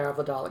 I think, Power of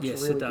the Daleks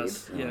Yes, really it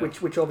does, did, yeah.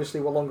 which obviously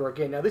were longer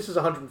again. Now, this is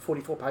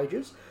 144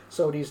 pages,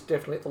 so it is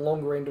definitely at the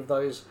longer end of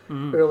those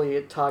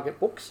earlier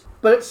Target books.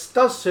 But it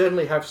does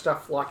certainly have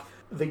stuff like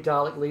the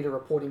Dalek leader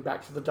reporting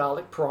back to the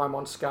Dalek Prime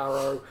on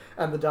Skaro,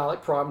 and the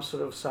Dalek Prime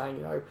sort of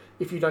saying,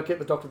 if you don't get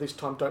the Doctor this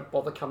time, don't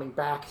bother coming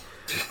back.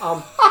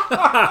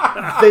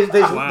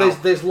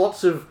 There's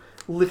lots of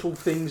little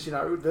things,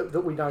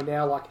 that we know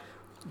now, like,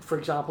 for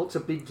example, it's a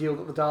big deal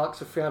that the Daleks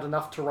have found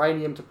enough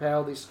terranium to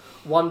power this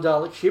one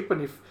Dalek ship,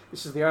 and if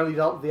this is the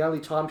only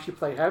time ship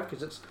they have,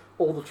 because it's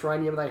all the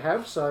terranium they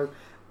have, so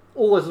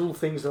all those little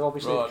things that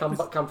obviously Right.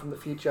 come from the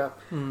future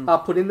are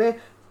put in there.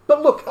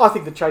 But look, I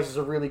think The Chase is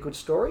a really good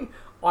story.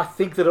 I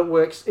think that it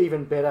works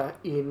even better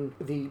in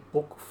the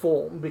book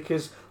form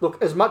because,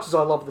 look, as much as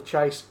I love The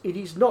Chase, it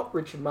is not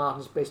Richard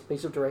Martin's best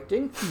piece of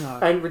directing. No.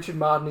 And Richard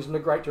Martin isn't a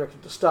great director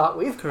to start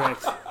with.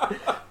 Correct.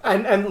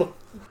 And look,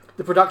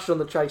 the production on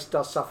The Chase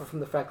does suffer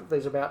from the fact that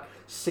there's about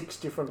 6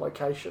 different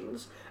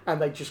locations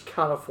and they just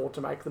can't afford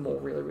to make them all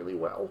really, really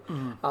well.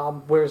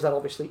 Whereas that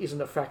obviously isn't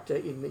a factor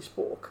in this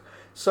book.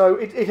 So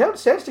it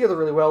stands together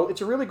really well.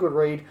 It's a really good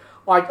read.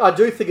 I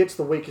do think it's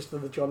the weakest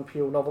of the John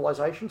Peel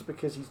novelisations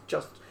because he's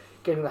just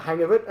getting the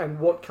hang of it, and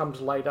what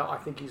comes later I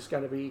think is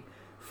going to be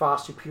far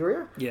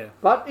superior. Yeah.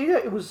 But yeah,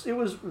 it was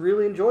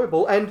really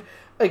enjoyable. And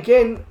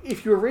again,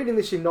 if you were reading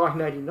this in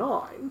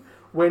 1989,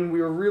 when we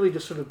were really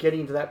just sort of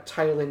getting into that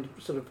tail end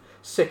sort of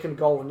second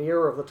golden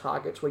era of the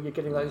Targets, where you're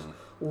getting those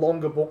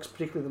longer books,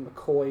 particularly the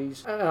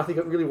McCoys, and I think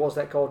it really was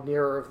that golden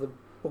era of the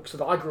books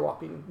that I grew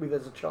up with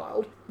as a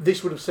child,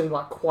 this would have seemed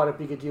like quite a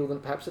bigger deal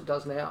than perhaps it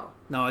does now.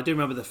 No, I do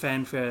remember the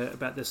fanfare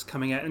about this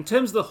coming out. In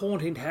terms of the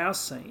haunted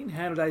house scene,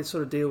 how did they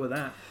sort of deal with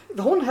that?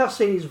 The haunted house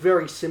scene is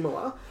very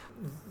similar.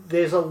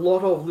 There's a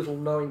lot of little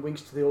knowing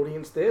winks to the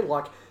audience there,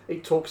 like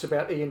it talks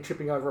about Ian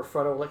tripping over a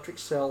photoelectric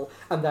cell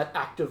and that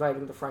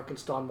activating the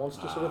Frankenstein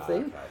monster sort of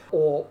thing. Okay.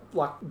 Or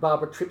like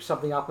Barbara trips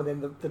something up and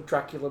then the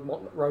Dracula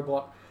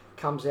robot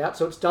comes out.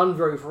 So it's done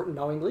very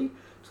knowingly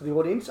to the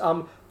audience.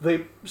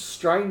 The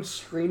strange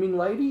screaming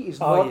lady is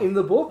not in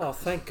the book. Oh,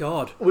 thank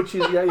God. Which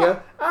is,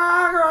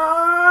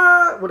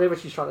 whatever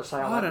she's trying to say.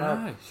 I don't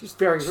know. She's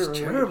very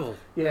terrible.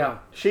 Yeah,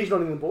 she's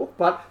not in the book.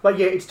 But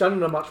yeah, it's done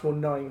in a much more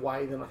knowing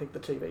way than I think the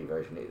TV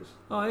version is.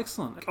 Oh,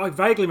 excellent. I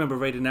vaguely remember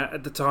reading that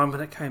at the time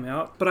when it came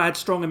out, but I had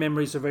stronger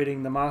memories of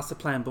reading the Master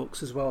Plan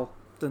books as well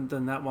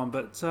than that one.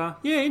 But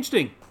yeah,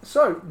 interesting.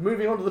 So,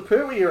 moving on to the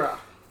Pertwee era.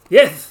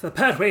 Yes, the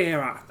Pertwee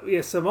era.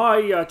 Yes, so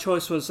my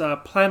choice was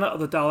Planet of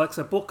the Daleks,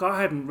 a book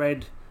I hadn't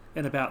read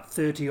in about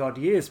 30-odd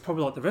years,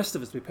 probably like the rest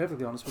of us, to be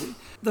perfectly honest with you.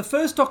 The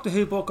first Doctor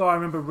Who book I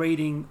remember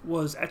reading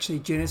was actually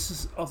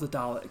Genesis of the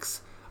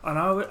Daleks, and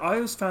I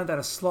always found that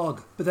a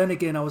slog. But then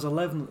again, I was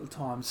 11 at the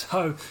time,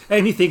 so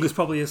anything was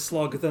probably a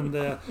slog than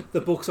the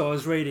books I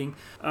was reading.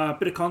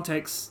 Bit of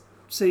context,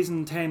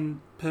 Season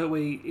 10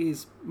 Pertwee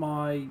is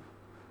my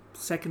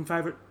second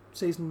favourite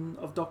season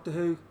of Doctor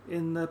Who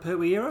in the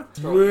Pertwee era.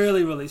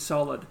 Really, really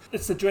solid.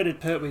 It's the dreaded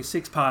Pertwee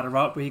 6-parter,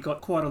 right, where you got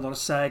quite a lot of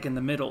sag in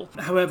the middle.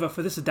 However,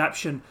 for this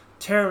adaptation,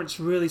 Terence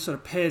really sort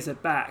of pares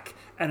it back,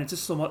 and it's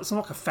just it's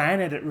like a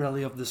fan edit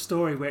really of the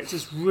story, where it's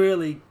just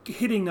really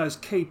hitting those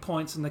key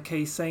points and the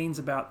key scenes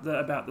about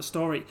the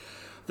story.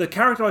 The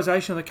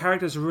characterisation of the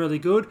characters are really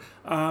good.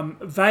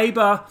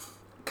 Weber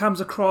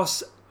comes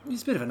across,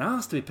 he's a bit of an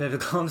arse, to be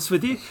perfectly honest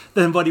with you,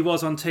 than what he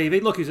was on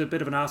TV. Look, he's a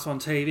bit of an arse on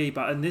TV,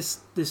 but in this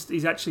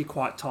he's actually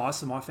quite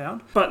tiresome, I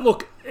found. But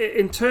look,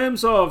 in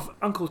terms of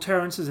Uncle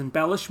Terence's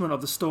embellishment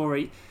of the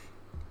story,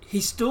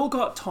 he's still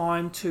got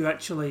time to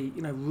actually,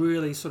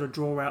 really sort of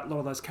draw out a lot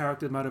of those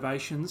character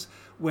motivations,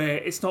 where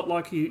it's not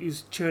like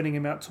he's churning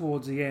him out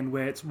towards the end,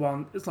 where it's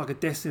like a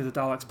Destiny of the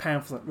Daleks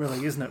pamphlet,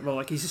 really, isn't it?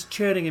 Like he's just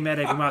churning him out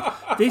every month.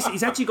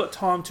 He's actually got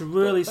time to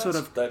really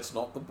That's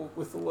not the book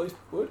with the least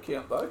word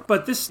count, though.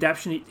 But this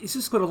adaptation, he's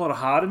just got a lot of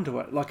heart into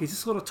it. Like he's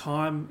just got a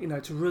time,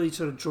 to really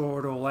sort of draw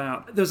it all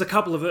out. There's a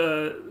couple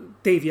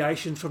of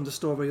deviations from the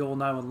story we all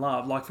know and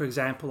love. Like for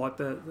example, like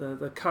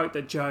the coat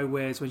that Jo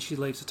wears when she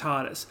leaves the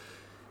TARDIS.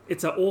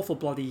 It's an awful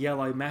bloody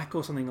yellow Mac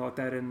or something like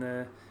that in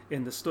the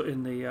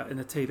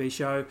TV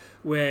show,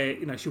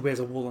 where she wears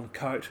a woolen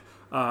coat,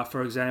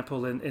 for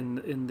example,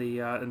 in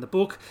the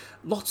book.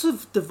 Lots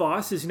of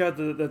devices,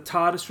 the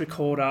TARDIS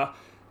recorder,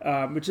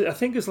 which I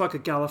think is like a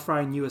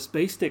Gallifreyan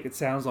USB stick. It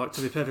sounds like,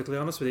 to be perfectly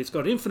honest with you. It's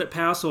got infinite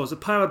power source,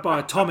 powered by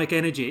atomic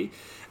energy,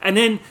 and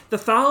then the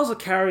Thals are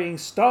carrying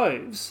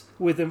stoves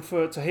with them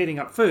to heating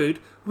up food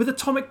with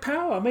atomic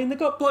power. I mean, they've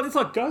got it's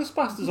like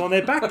Ghostbusters on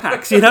their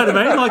backpacks. You know what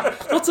I mean?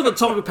 Like lots of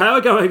atomic power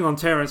going on,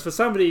 Terence, for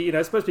somebody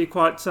supposed to be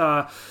quite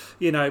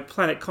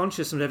planet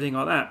conscious and everything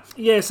like that.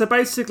 Yeah. So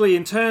basically,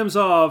 in terms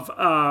of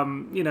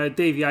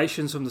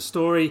deviations from the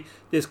story,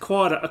 there's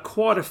quite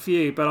a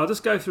few, but I'll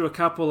just go through a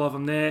couple of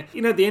them there.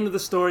 At the end of the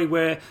story,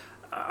 where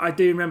I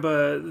do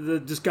remember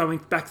just going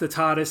back to the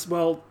TARDIS.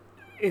 Well,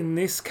 in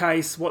this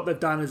case, what they've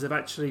done is the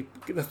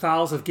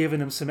Thals have given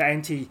them some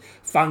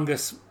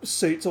anti-fungus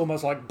suits,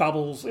 almost like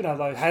bubbles, those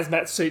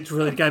hazmat suits,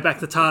 really to go back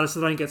to the TARDIS so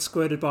they don't get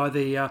squirted by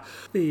the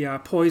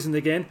poison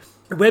again.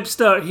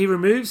 Webster, he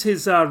removes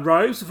his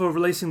robes before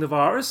releasing the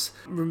virus,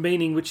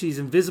 meaning which he's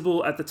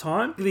invisible at the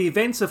time. The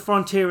events of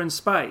Frontier in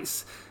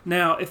Space.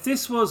 Now, if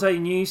this was a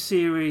new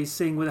series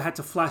thing where they had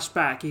to flash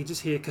back, you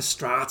just hear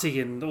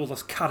castrati and all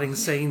those cutting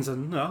scenes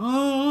and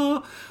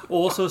all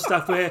sorts of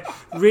stuff, where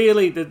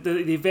really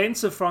the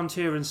events of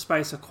Frontier in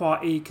Space are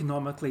quite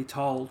economically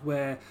told,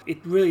 where it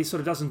really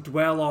sort of doesn't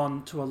dwell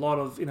on to a lot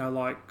of,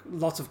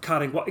 lots of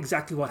cutting,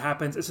 exactly what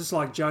happens. It's just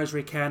like Joe's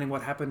recounting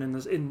what happened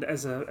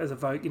as a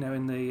vote,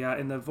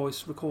 in the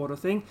voice recorder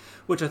thing,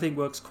 which I think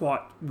works quite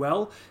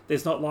well.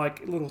 There's not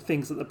like little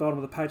things at the bottom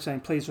of the page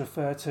saying please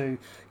refer to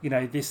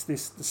the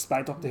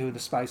space Doctor Who in the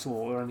Space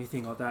War or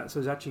anything like that. So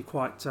it's actually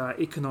quite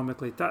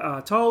economically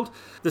told.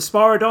 The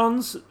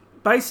Spyridons,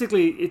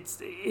 basically,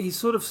 he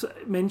sort of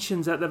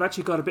mentions that they've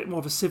actually got a bit more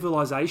of a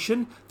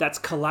civilization that's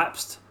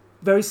collapsed,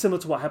 very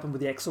similar to what happened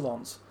with the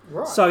Exelons.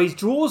 Right. So he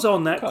draws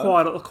on that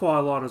quite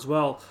a lot as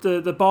well.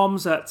 The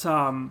bombs that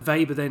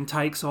Weber then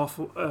takes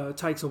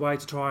away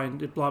to try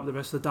and blow up the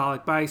rest of the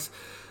Dalek base.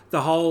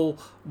 The whole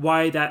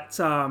way that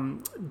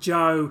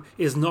Jo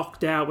is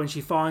knocked out when she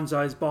finds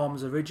those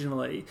bombs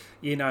originally,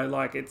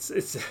 like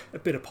it's a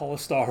bit of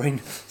polystyrene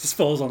just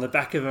falls on the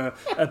back of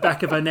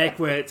her neck,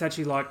 where it's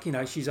actually like,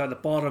 she's at the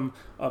bottom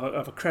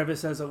of a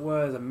crevice, as it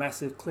were. There's a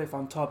massive cliff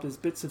on top. There's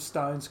bits of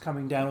stones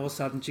coming down. All of a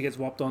sudden, she gets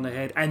whopped on the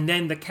head, and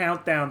then the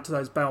countdown to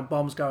those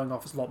bombs going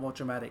off is a lot more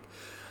dramatic.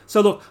 So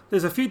look,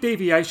 there's a few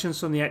deviations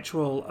from the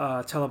actual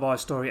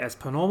televised story as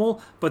per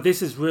normal, but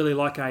this is really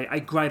like a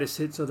greatest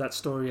hits of that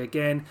story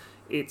again.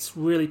 It's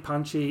really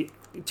punchy.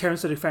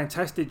 Terence did a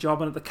fantastic job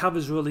on it. The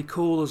cover's really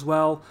cool as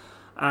well,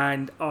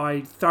 and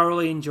I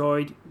thoroughly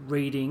enjoyed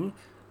reading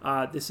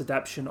this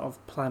adaptation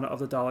of Planet of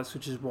the Daleks,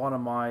 which is one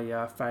of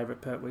my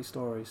favourite Pertwee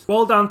stories.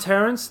 Well done,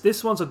 Terence.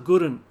 This one's a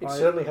good one. It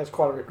certainly has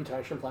quite a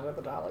reputation, Planet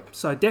of the Daleks.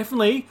 So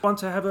definitely one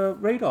to have a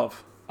read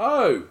of.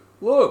 Oh,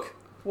 look.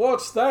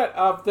 What's that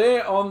up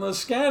there on the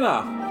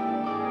scanner?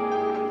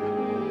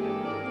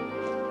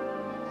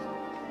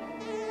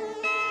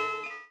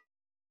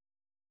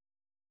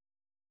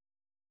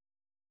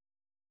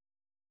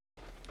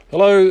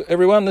 Hello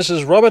everyone, this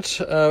is Robert,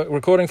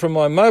 recording from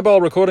my mobile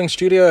recording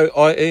studio,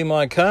 i.e.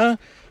 my car.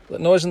 The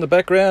noise in the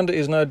background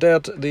is no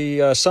doubt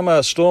the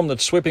summer storm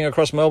that's sweeping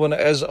across Melbourne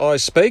as I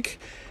speak.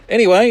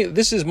 Anyway,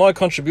 this is my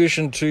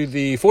contribution to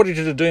the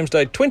 42 to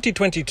Doomsday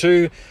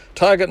 2022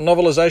 Target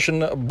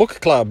Novelisation Book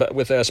Club,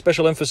 with our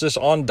special emphasis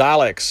on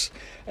Daleks.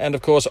 And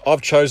of course,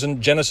 I've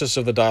chosen Genesis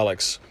of the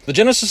Daleks. The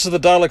Genesis of the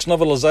Daleks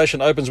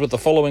novelisation opens with the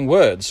following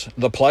words: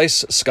 the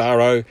place,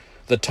 Skaro;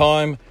 the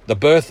time, the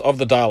birth of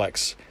the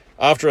Daleks.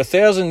 After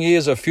 1,000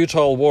 years of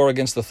futile war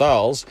against the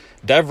Thals,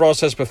 Davros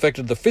has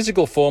perfected the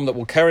physical form that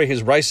will carry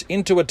his race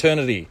into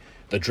eternity,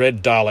 the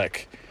dread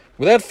Dalek.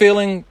 Without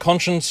feeling,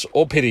 conscience,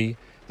 or pity,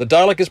 the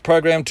Dalek is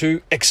programmed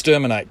to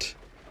exterminate.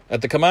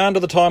 At the command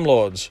of the Time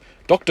Lords,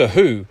 Doctor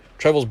Who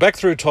travels back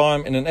through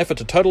time in an effort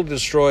to totally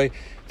destroy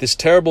this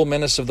terrible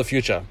menace of the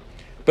future.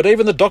 But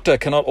even the Doctor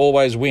cannot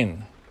always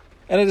win.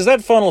 And it is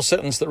that final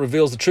sentence that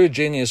reveals the true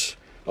genius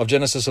of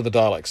Genesis of the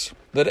Daleks,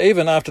 that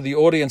even after the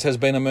audience has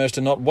been immersed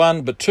in not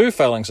one but two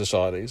failing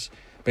societies,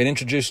 been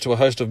introduced to a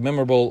host of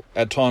memorable,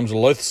 at times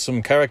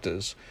loathsome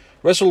characters,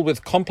 wrestled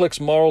with complex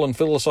moral and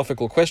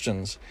philosophical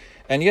questions,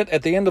 and yet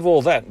at the end of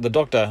all that, the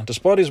Doctor,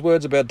 despite his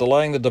words about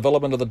delaying the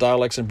development of the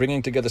Daleks and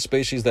bringing together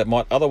species that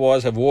might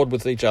otherwise have warred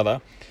with each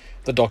other,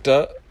 the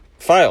Doctor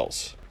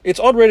fails. It's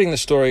odd reading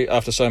this story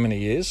after so many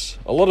years.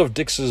 A lot of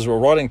Dix's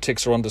writing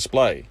tics are on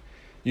display.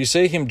 You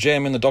see him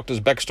jam in the Doctor's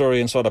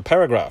backstory inside a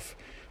paragraph,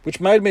 which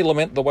made me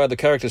lament the way the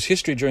character's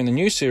history during the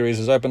new series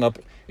has opened up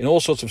in all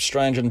sorts of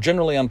strange and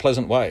generally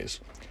unpleasant ways.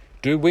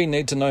 Do we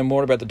need to know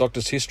more about the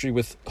Doctor's history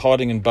with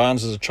hiding in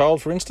barns as a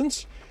child, for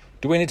instance?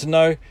 Do we need to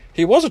know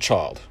he was a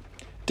child?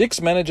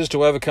 Dix manages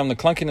to overcome the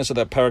clunkiness of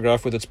that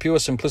paragraph with its pure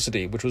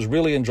simplicity, which was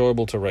really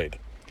enjoyable to read.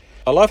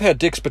 I love how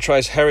Dix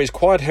portrays Harry's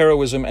quiet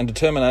heroism and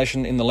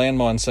determination in the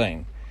landmine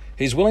scene.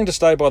 He's willing to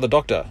stay by the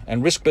Doctor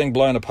and risk being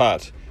blown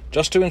apart,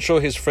 just to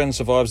ensure his friend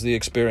survives the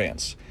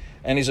experience.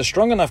 And he's a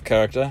strong enough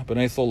character,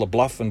 beneath all the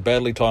bluff and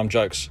badly timed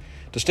jokes,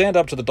 to stand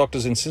up to the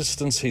Doctor's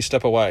insistence he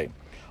step away.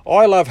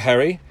 I love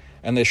Harry,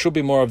 and there should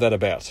be more of that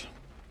about.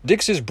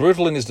 Dix is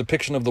brutal in his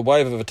depiction of the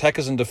wave of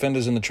attackers and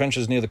defenders in the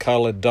trenches near the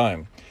Khaled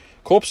Dome.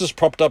 Corpses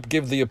propped up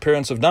give the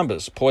appearance of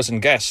numbers, poison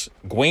gas,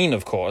 Gween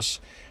of course,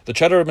 the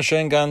chatter of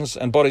machine guns,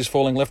 and bodies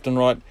falling left and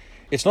right.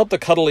 It's not the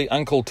cuddly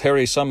Uncle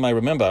Terry some may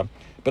remember,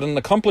 but an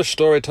accomplished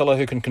storyteller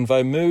who can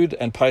convey mood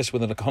and pace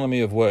with an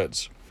economy of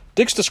words.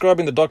 Dix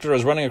describing the Doctor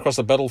as running across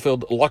the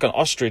battlefield like an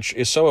ostrich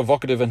is so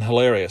evocative and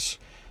hilarious.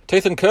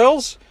 Teeth and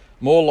curls?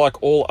 More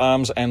like all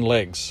arms and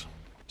legs.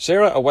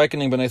 Sarah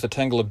awakening beneath a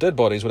tangle of dead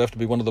bodies would have to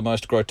be one of the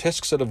most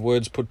grotesque set of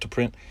words put to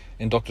print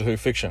in Doctor Who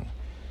fiction.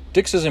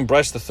 Dix has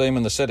embraced the theme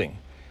and the setting.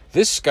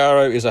 This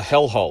Skaro is a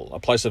hellhole, a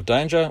place of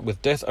danger,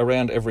 with death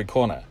around every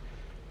corner.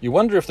 You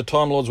wonder if the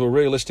Time Lords were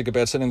realistic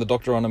about sending the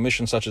Doctor on a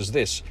mission such as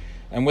this,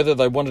 and whether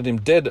they wanted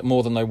him dead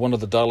more than they wanted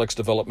the Daleks'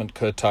 development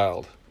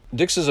curtailed.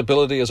 Dix's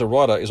ability as a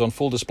writer is on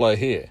full display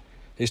here.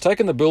 He's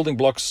taken the building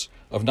blocks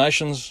of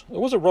nations,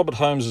 or was it Robert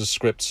Holmes'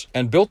 scripts,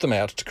 and built them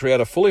out to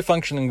create a fully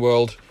functioning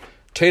world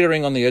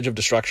teetering on the edge of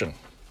destruction.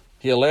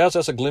 He allows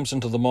us a glimpse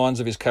into the minds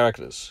of his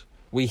characters.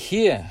 We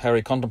hear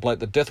Harry contemplate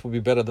that death would be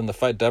better than the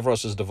fate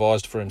Davros has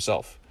devised for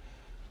himself.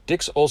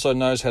 Dix also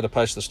knows how to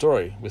pace the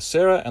story, with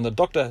Sarah and the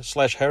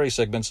Doctor/Harry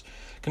segments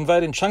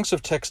conveyed in chunks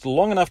of text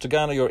long enough to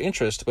garner your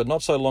interest, but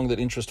not so long that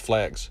interest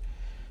flags.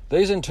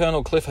 These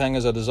internal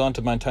cliffhangers are designed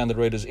to maintain the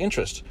reader's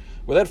interest,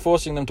 without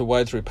forcing them to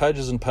wade through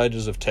pages and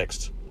pages of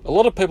text. A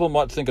lot of people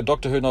might think a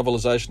Doctor Who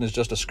novelisation is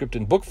just a script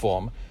in book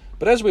form,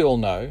 but as we all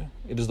know,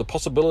 it is the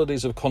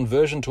possibilities of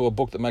conversion to a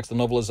book that makes the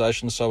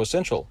novelisation so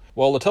essential.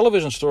 While the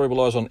television story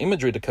relies on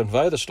imagery to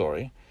convey the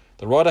story,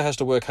 The writer has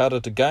to work harder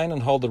to gain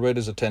and hold the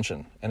reader's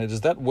attention, and it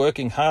is that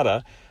working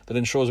harder that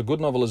ensures a good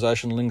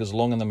novelisation lingers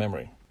long in the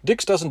memory.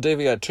 Dix doesn't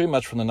deviate too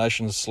much from the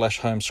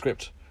Nation's/Home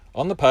script.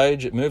 On the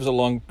page, it moves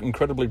along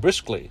incredibly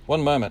briskly.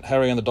 One moment,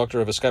 Harry and the Doctor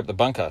have escaped the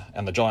bunker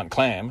and the giant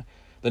clam.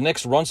 The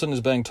next, Ronson is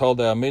being told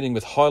they are meeting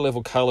with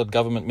high-level coloured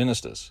government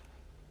ministers.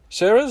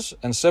 Sarah's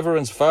and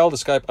Severin's failed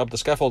escape up the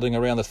scaffolding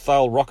around the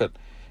Thal rocket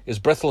is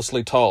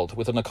breathlessly told,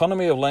 with an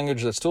economy of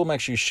language that still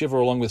makes you shiver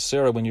along with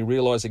Sarah when you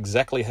realise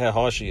exactly how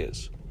high she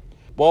is.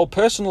 While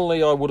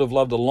personally I would have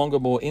loved a longer,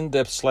 more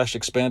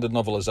in-depth/expanded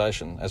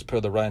novelisation, as per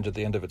the range at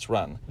the end of its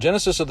run,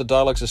 Genesis of the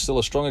Daleks is still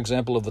a strong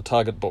example of the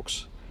target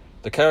books.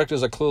 The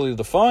characters are clearly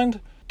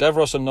defined,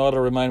 Davros and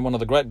Nyder remain one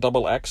of the great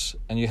double acts,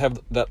 and you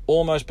have that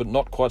almost but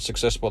not quite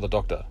success by the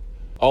Doctor.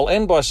 I'll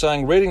end by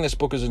saying reading this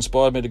book has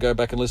inspired me to go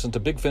back and listen to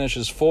Big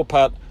Finish's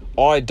 4-part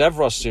I,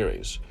 Davros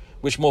series,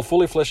 which more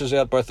fully fleshes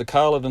out both the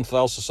Khaled and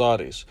Thal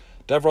societies,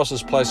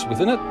 Davros's place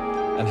within it,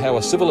 and how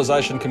a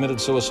civilization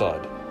committed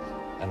suicide.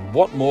 And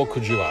what more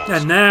could you ask?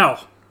 And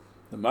now,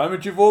 The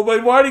moment you've all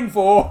been waiting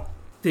for.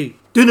 the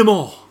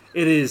denouement.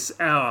 It is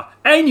our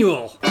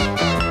annual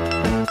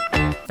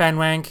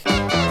Fanwank.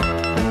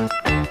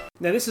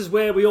 Now, this is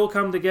where we all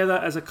come together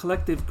as a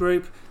collective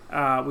group.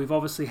 We've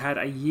obviously had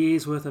a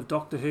year's worth of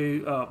Doctor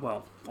Who,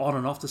 on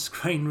and off the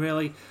screen,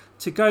 really,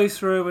 to go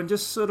through and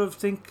just sort of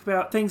think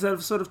about things that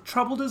have sort of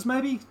troubled us,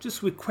 maybe.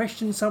 Just we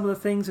question some of the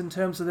things in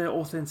terms of their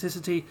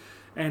authenticity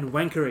and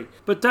wankery.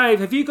 But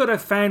Dave, have you got a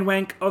Fan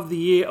Wank of the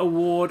Year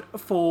award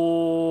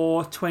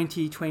for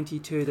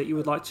 2022 that you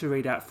would like to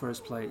read out for us,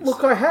 please?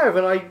 Look, I have,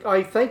 and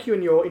I thank you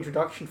in your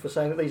introduction for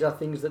saying that these are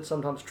things that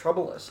sometimes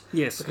trouble us.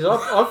 Yes. Because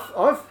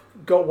I've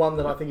got one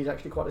that I think is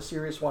actually quite a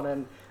serious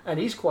one and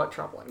is quite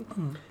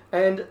troubling.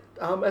 And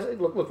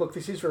look,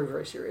 this is very,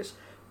 very serious.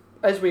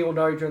 As we all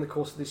know, during the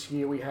course of this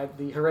year, we had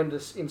the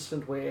horrendous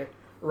incident where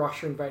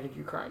Russia invaded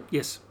Ukraine.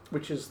 Yes.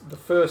 Which is the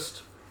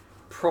first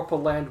proper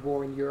land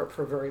war in Europe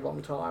for a very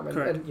long time.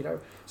 And you know,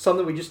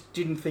 something we just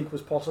didn't think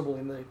was possible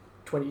in the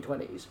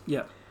 2020s.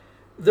 Yeah.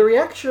 The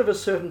reaction of a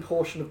certain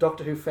portion of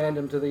Doctor Who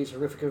fandom to these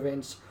horrific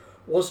events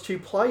was to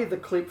play the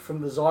clip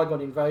from the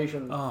Zygon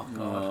invasion, Oh,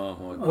 God. Oh,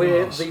 my God.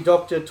 where the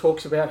Doctor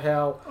talks about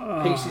how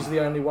peace is the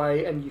only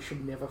way and you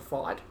should never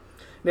fight.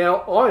 Now,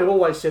 I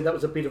always said that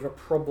was a bit of a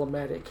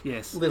problematic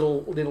Yes.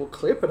 little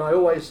clip, and I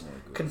always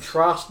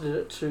contrasted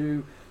it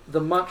to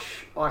the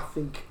much, I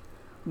think,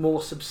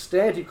 more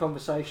substantive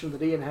conversation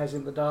that Ian has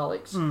in the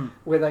Daleks,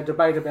 where they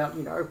debate about,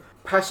 you know,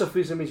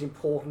 pacifism is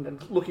important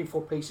and looking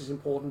for peace is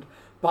important,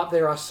 but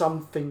there are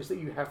some things that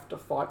you have to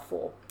fight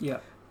for. Yeah.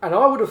 And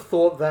I would have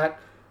thought that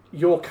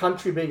your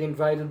country being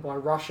invaded by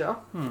Russia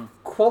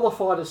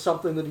qualified as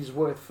something that is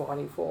worth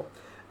fighting for.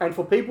 And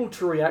for people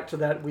to react to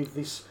that with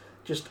this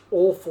just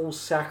awful,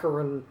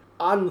 saccharine,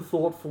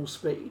 unthoughtful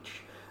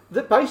speech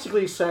that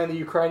basically is saying the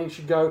Ukrainians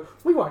should go,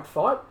 we won't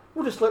fight,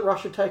 we'll just let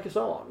Russia take us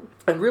on.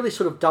 And really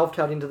sort of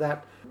dovetailed into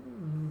that,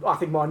 I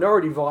think,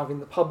 minority vibe in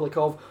the public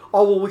of,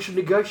 oh, well, we should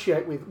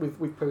negotiate with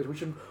Putin, we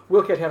should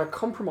work out how to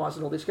compromise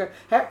and all this.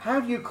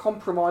 How do you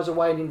compromise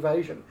away an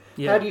invasion?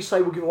 Yeah. How do you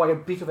say we'll give away a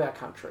bit of our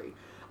country?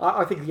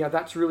 I think, you know,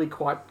 that's really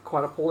quite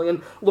appalling.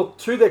 And look,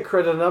 to their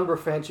credit, a number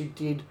of fans who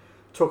did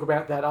talk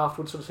about that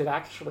afterwards sort of said,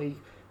 actually,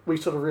 we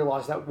sort of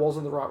realised that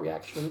wasn't the right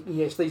reaction. And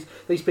yes,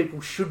 these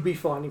people should be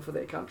fighting for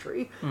their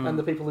country, and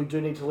the people who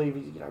do need to leave,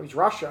 you know, is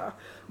Russia.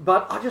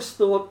 But I just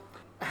thought,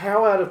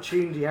 how out of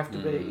tune do you have to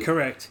be?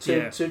 Correct.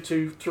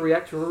 To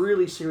react to a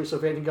really serious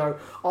event and go,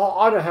 oh,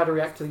 I know how to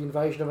react to the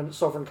invasion of a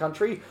sovereign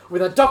country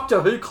with a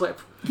Doctor Who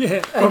clip.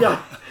 Yeah. And,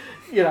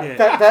 you know,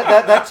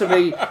 that to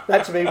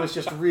me was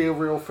just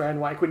real fan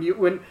wank.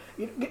 And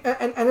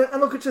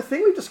look, it's a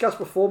thing we discussed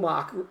before,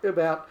 Mark,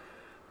 about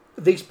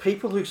these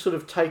people who sort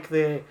of take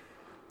their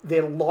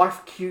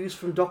life cues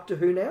from Doctor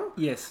Who now.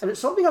 Yes. And it's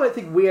something I don't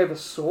think we ever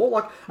saw.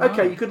 Like,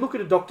 okay, you could look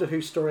at a Doctor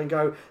Who story and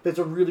go, there's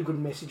a really good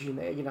message in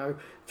there, you know,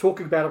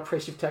 talking about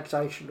oppressive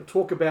taxation, or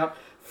talk about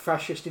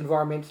fascist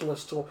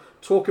environmentalists, or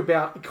talk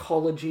about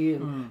ecology,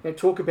 and you know,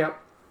 talk about,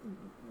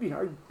 you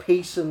know,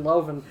 peace and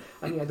love, and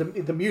you know,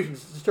 the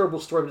mutants. It's a terrible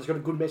story, but it's got a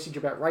good message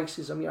about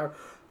racism. You know,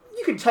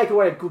 you can take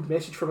away a good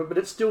message from it, but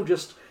it's still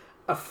just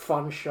a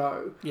fun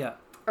show. Yeah.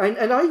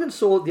 And I even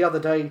saw the other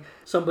day,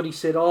 somebody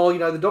said, oh, you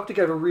know, the Doctor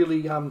gave a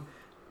really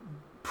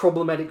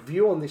problematic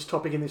view on this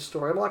topic in this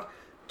story. I'm like,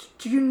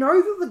 do you know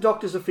that the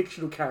Doctor's a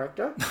fictional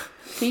character?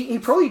 He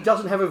probably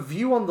doesn't have a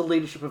view on the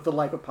leadership of the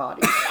Labour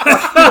Party.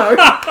 Like,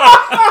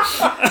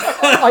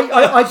 you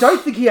know, I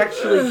don't think he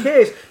actually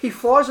cares. He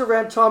flies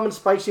around time and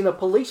space in a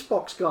police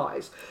box,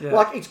 guys. Yeah.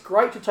 Like, it's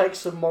great to take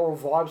some moral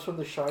vibes from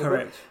the show.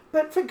 Correct.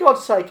 But for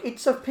God's sake,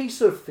 it's a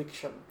piece of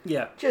fiction.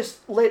 Yeah.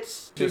 Just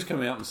Just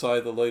come out and say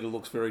the leader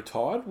looks very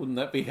tired. Wouldn't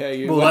that be how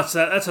you... Well, that's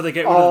how they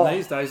get rid of them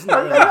these days, isn't it?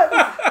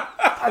 Really?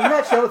 And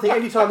that's the other thing.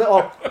 Anytime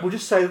we'll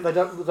just say that they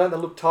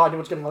don't look tired,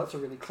 everyone's going, well, that's a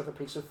really clever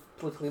piece of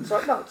political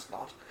insight. No, it's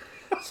not.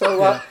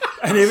 So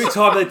And every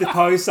time they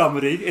depose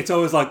somebody, it's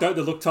always like, don't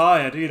they look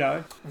tired, you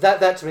know?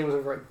 that to me was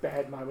a very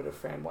bad moment of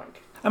fan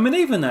wank. I mean,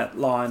 even that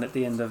line at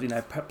the end of, you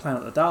know,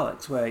 Planet of the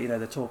Daleks, where, you know,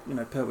 they talk, you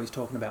know, Pertwee's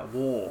talking about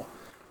war.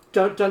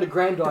 don't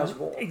aggrandise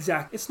war.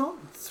 Exactly. It's not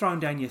thrown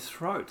down your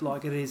throat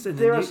like it is in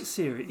the new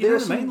series. You know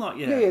what I mean?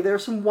 Like, there are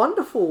some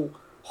wonderful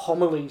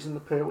homilies in the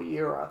Pertwee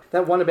era.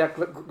 That one about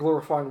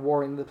glorifying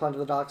war in the Planet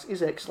of the Darks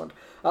is excellent.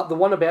 The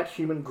one about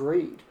human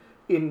greed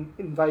in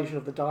Invasion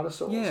of the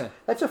Dinosaurs. Yeah.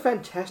 That's a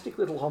fantastic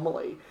little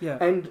homily. Yeah.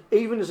 And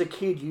even as a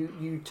kid,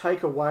 you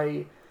take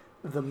away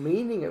the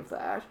meaning of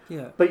that,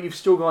 Yeah. but you've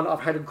still gone,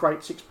 I've had a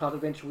great 6-part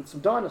adventure with some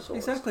dinosaurs.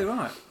 Exactly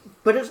right.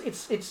 But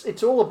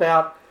it's all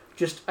about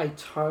just a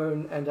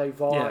tone and a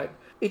vibe.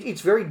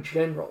 It's very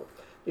general.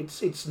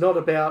 It's not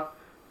about,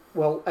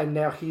 well, and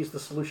now here's the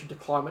solution to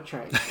climate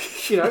change.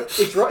 You know,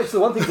 it's right. It's the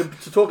one thing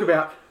to talk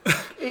about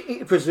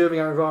preserving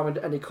our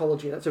environment and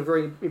ecology. That's a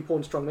very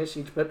important, strong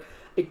message. But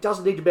it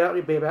doesn't need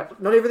to be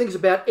about. Not everything's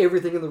about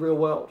everything in the real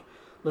world.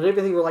 Not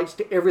everything relates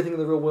to everything in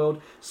the real world.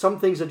 Some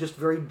things are just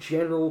very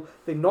general.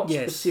 They're not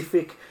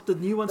specific. The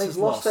nuance They've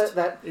lost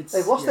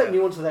that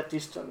nuance of that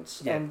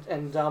distance. Yeah.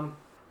 And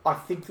I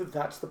think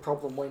that's the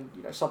problem when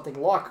something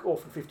like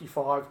Orphan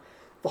 55.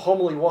 The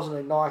homily wasn't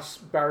a nice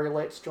Barry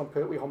Letts, John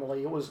Pertwee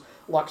homily. It was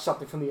like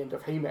something from the end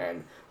of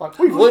He-Man. Like,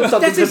 we've learned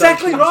something. That's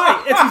exactly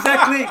right. It's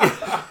exactly.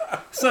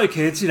 So,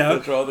 kids,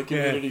 That's right, the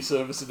community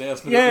service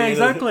announcement. Yeah,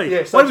 exactly.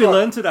 Yes, what did we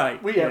learn today?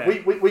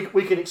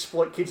 We can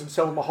exploit kids and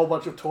sell them a whole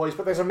bunch of toys,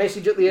 but there's a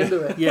message at the end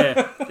of it.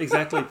 Yeah,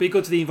 exactly. Be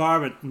good to the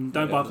environment and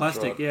don't buy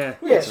plastic. Right.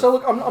 Yeah. So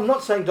look, I'm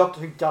not saying Doctor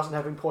Who doesn't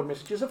have important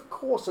messages. Of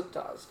course it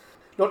does.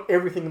 Not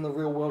everything in the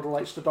real world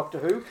relates to Doctor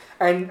Who.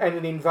 And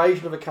an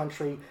invasion of a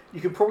country,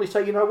 you could probably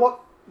say, you know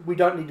what? We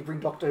don't need to bring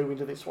Doctor Who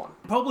into this one.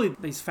 Probably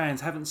these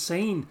fans haven't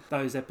seen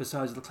those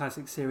episodes of the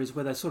classic series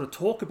where they sort of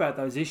talk about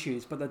those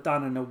issues, but they're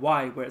done in a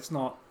way where it's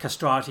not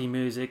castrati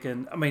music.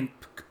 And I mean,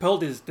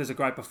 Capaldi does a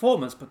great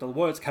performance, but the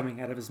words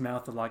coming out of his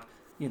mouth are like,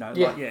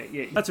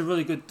 That's a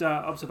really good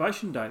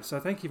observation, Dave. So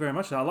thank you very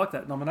much. I like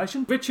that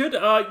nomination. Richard,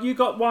 you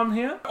got one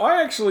here?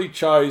 I actually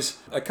chose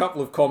a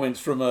couple of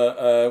comments from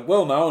a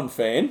well-known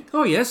fan.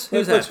 Oh, yes.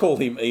 Who's Let's that? call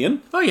him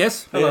Ian. Oh,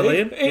 yes. Hello,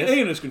 Ian.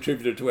 Ian has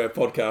contributed to our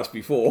podcast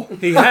before.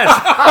 He has.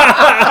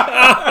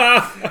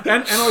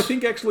 and I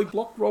think actually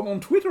blocked Rob on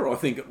Twitter, I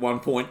think, at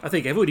one point. I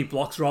think everybody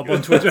blocks Rob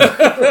on Twitter.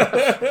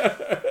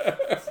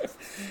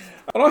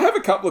 And I have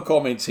a couple of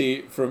comments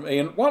here from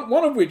Ian,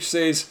 one of which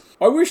says,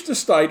 I wish to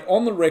state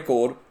on the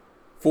record,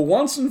 for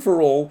once and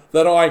for all,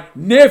 that I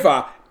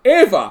never,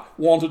 ever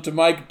wanted to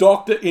make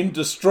Doctor in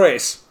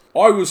distress.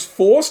 I was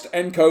forced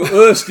and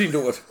coerced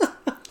into it.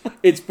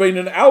 It's been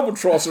an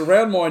albatross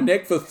around my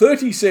neck for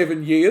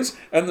 37 years,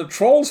 and the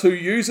trolls who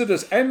use it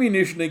as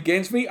ammunition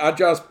against me are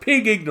just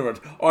pig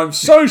ignorant. I'm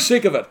so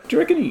sick of it. Do you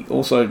reckon he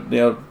also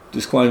now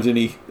disclaims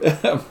any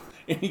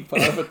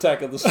part of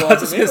Attack of the Cybermen? I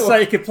was just going to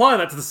say, you could apply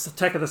that to the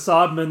Attack of the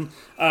Cybermen,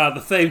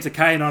 the theme to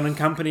Kanon and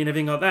Company and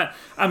everything like that.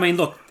 I mean,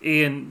 look,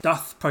 Ian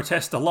doth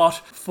protest a lot.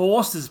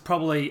 Forced is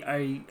probably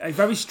a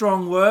very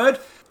strong word.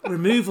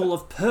 Removal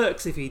of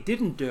perks, if he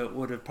didn't do it,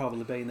 would have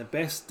probably been the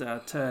best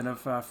turn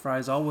of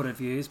phrase I would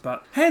have used.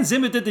 But Hans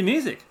Zimmer did the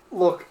music.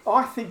 Look,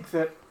 I think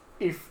that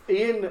if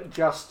Ian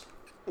just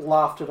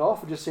laughed it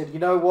off and just said, you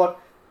know what,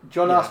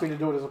 John asked me to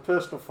do it as a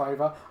personal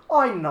favour,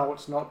 I know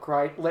it's not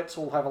great, let's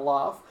all have a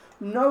laugh,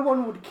 no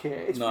one would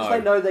care. It's because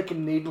they know they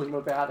can needle him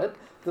about it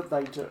that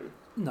they do.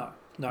 No.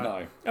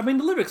 I mean,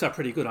 the lyrics are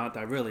pretty good, aren't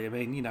they, really? I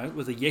mean,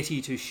 with a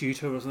Yeti to shoot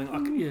her or something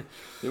like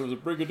There was a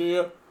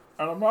brigadier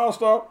and a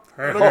master.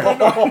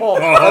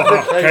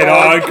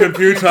 K9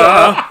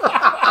 computer.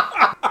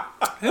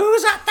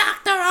 Who's that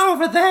doctor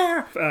over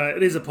there?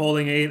 It is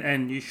appalling, Ian,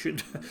 and you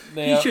should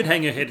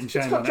hang your head in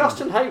shame. It's got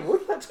Justin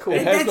Hayward, that's cool.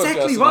 That's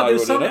exactly right.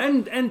 There's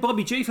and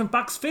Bobby G from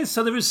Bucks Fizz,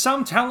 so there is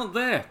some talent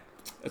there.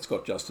 It's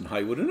got Justin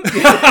Hayward in it.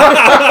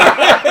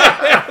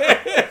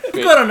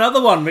 We've got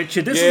another one,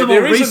 Richard. This is a more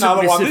there is recent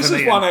another one. This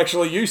is Ian. one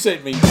actually you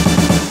sent me.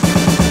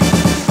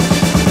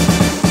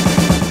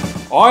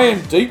 I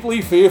am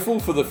deeply fearful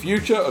for the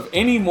future of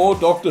any more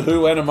Doctor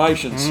Who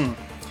animations.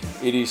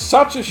 It is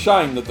such a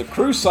shame that The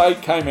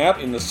Crusade came out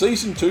in the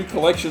Season 2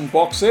 collection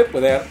box set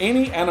without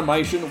any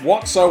animation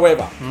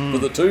whatsoever for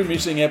the 2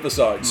 missing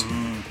episodes.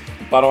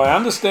 But I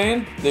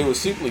understand there was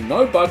simply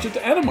no budget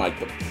to animate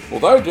them.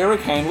 Although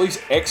Derek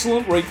Handley's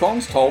excellent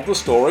recons told the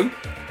story,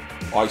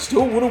 I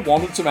still would have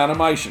wanted some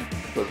animation.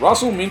 But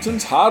Russell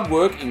Minton's hard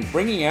work in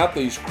bringing out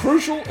these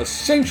crucial,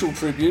 essential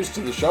tributes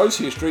to the show's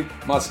history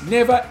must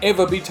never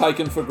ever be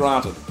taken for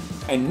granted,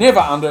 and never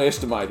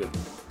underestimated.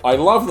 I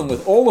love them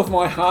with all of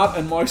my heart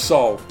and my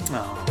soul.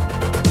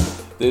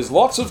 There's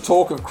lots of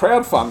talk of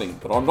crowdfunding,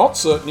 but I'm not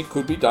certain it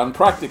could be done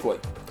practically.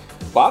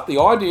 But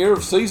the idea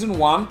of Season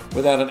 1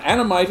 without an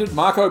animated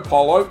Marco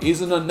Polo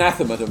is an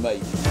anathema to me.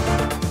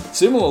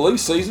 Similarly,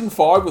 Season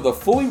 5 with a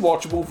fully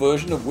watchable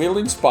version of Wheel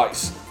in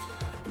Space,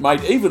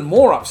 made even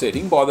more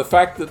upsetting by the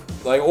fact that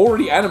they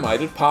already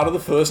animated part of the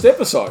first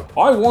episode.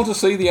 I want to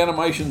see the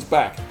animations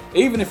back,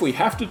 even if we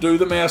have to do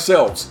them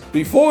ourselves.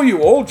 Before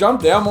you all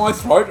jump down my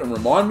throat and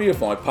remind me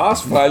of my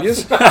past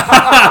failures,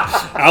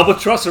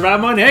 albatross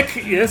around my neck,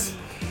 yes.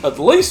 At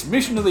least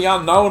Mission to the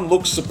Unknown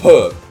looks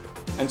superb.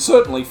 and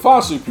certainly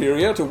far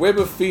superior to Web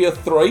of Fear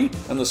 3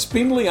 and the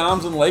spindly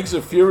arms and legs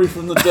of Fury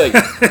from the Deep.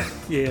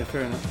 Yeah,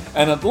 fair enough.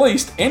 And at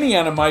least any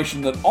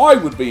animation that I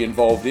would be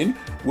involved in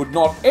would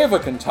not ever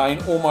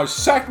contain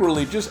almost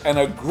sacrilegious and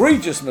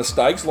egregious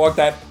mistakes like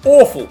that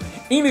awful,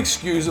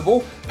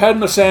 inexcusable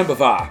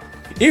Padmasambhava.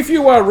 If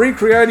you are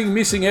recreating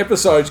missing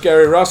episodes,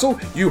 Gary Russell,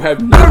 you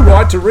have no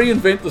right to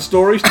reinvent the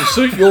stories to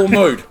suit your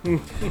mood.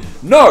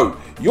 No,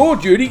 your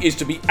duty is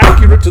to be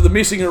accurate to the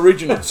missing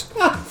originals.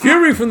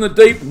 Fury from the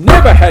Deep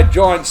never had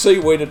giant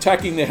seaweed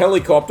attacking the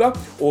helicopter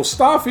or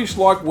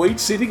starfish-like weed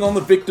sitting on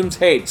the victims'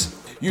 heads.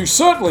 You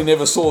certainly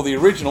never saw the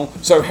original,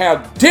 so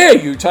how dare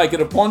you take it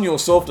upon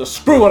yourself to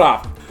screw it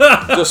up?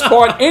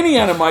 Despite any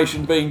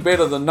animation being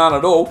better than none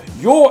at all,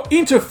 your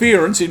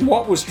interference in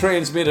what was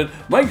transmitted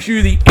makes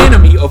you the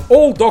enemy of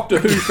all Doctor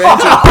Who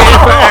fans who care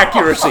for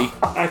accuracy.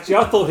 Actually,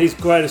 I thought his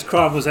greatest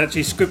crime was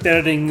actually script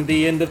editing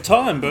The End of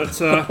Time,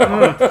 but... I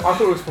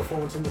thought it was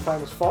performance in The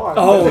Famous Five.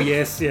 Oh,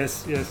 yes.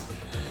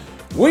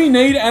 We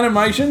need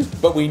animations,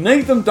 but we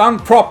need them done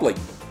properly,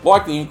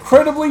 like the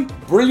incredibly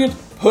brilliant,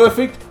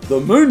 perfect The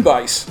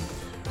Moonbase,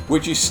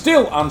 which is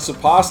still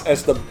unsurpassed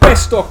as the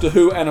best Doctor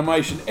Who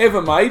animation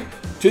ever made,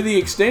 to the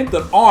extent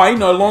that I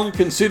no longer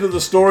consider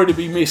the story to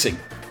be missing.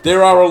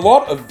 There are a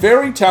lot of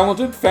very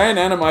talented fan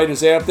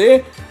animators out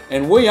there,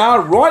 and we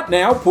are right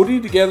now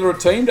putting together a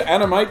team to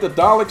animate the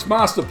Daleks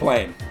Master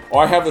Plan.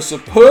 I have a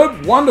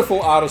superb,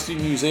 wonderful artist in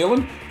New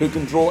Zealand who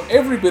can draw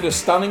every bit as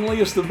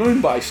stunningly as the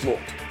Moonbase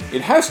looked.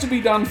 It has to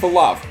be done for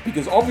love,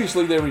 because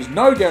obviously there is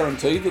no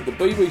guarantee that the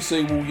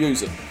BBC will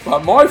use it.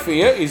 But my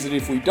fear is that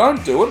if we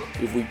don't do it,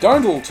 if we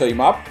don't all team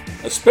up,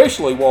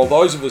 especially while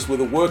those of us with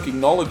a working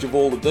knowledge of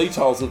all the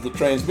details of the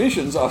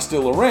transmissions are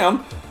still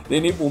around,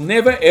 then it will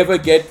never ever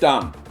get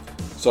done.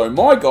 So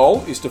my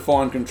goal is to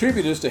find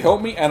contributors to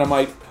help me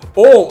animate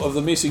all of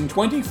the missing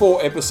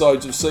 24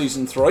 episodes of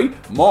Season 3,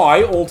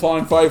 my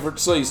all-time favourite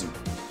season.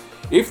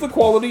 If the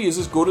quality is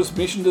as good as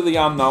Mission to the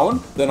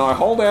Unknown, then I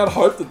hold out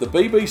hope that the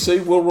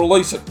BBC will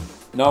release it,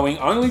 knowing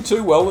only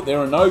too well that there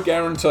are no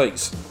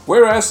guarantees.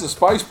 Whereas the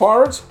Space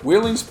Pirates,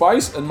 Wheel in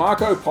Space and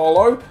Marco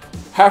Polo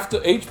have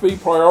to each be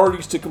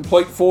priorities to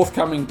complete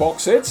forthcoming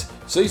box sets,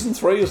 Season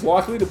 3 is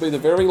likely to be the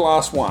very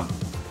last one.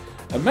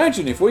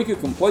 Imagine if we could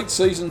complete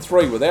Season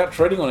 3 without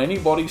treading on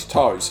anybody's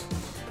toes.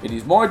 It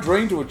is my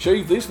dream to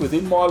achieve this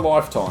within my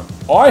lifetime.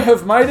 I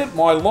have made it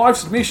my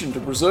life's mission to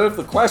preserve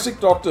the classic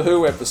Doctor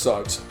Who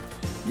episodes.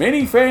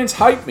 Many fans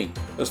hate me,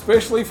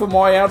 especially for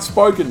my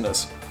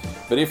outspokenness.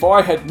 But if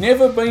I had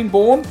never been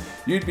born,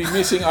 you'd be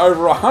missing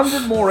over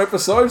 100 more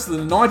episodes than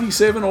the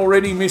 97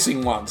 already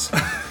missing ones.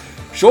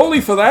 Surely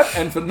for that,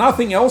 and for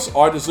nothing else,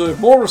 I deserve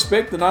more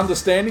respect and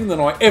understanding than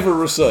I ever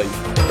received.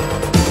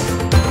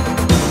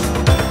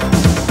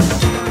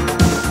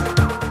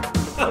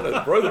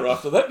 Breather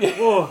after that, yeah.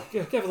 Oh,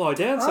 give a lie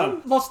down,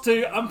 son. Lots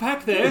to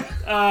unpack there.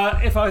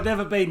 If I'd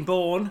never been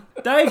born.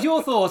 Dave,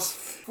 your thoughts?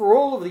 For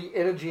all of the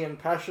energy and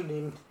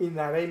passion in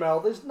that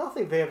email, there's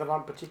nothing there that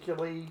I'm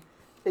particularly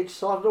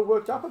excited or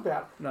worked up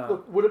about. No.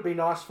 Look, would it be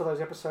nice for those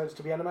episodes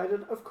to be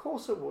animated? Of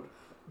course it would.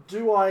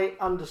 Do I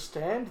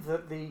understand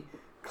that the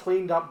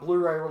cleaned up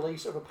Blu-ray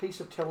release of a piece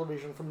of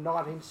television from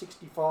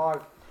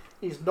 1965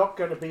 is not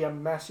going to be a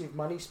massive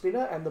money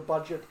spinner and the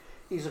budget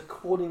is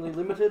accordingly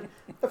limited?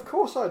 Of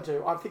course I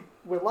do. I think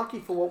we're lucky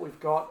for what we've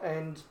got,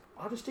 and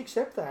I just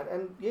accept that.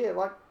 And yeah,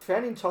 like,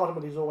 fan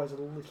entitlement is always a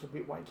little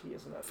bit wanky,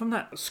 isn't it? From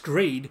that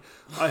screed,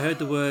 I heard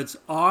the words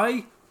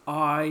I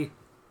a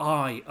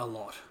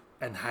lot,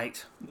 and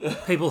hate.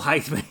 People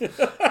hate me.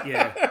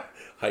 Yeah.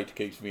 Hate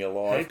keeps me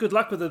alive. Hey, good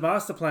luck with the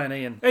master plan,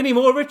 Ian. Any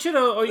more, Richard,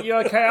 or are you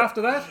okay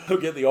after that? I'll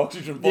get the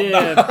oxygen bomb.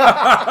 Yeah.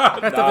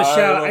 Have to have a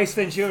shower, Ace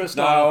Ventura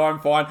style. No, I'm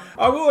fine.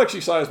 I will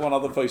actually say as one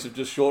other piece of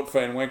just short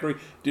fan wankery,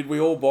 did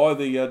we all buy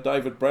the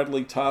David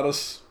Bradley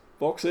TARDIS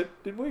box set?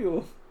 Did we?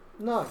 Or?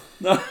 No.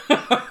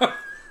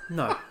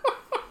 No.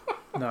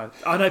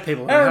 I know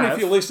people who Aaron, have. if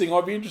you're listening,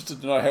 I'd be interested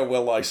to know how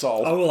well they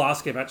sold. I will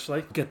ask him,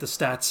 actually. Get the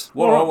stats.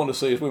 What I want to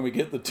see is when we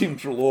get the Tim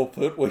Treloar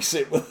Pertwee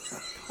set with...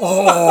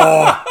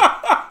 Oh!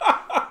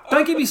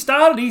 Don't get me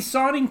started. He's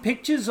signing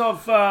pictures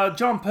of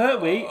John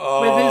Pertwee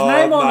with his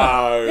name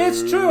on it.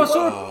 It's true. I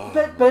saw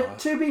it. But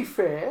to be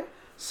fair,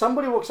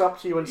 somebody walks up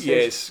to you and says,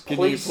 Yes,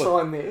 please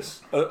sign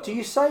this. Do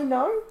you say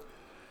no?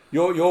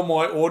 You're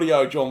my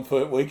audio John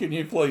Pertwee. Can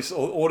you please,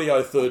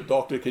 audio Third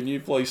Doctor, can you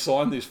please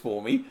sign this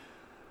for me?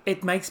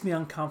 It makes me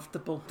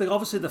uncomfortable.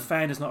 Obviously, the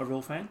fan is not a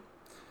real fan.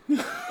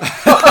 Look,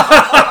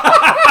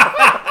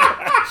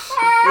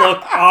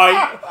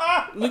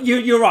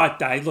 you're right,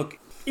 Dave. Look,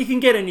 you can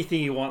get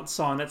anything you want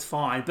signed, that's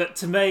fine. But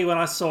to me, when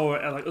I saw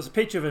it, it was a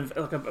picture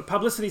of a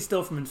publicity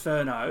still from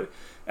Inferno,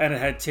 and it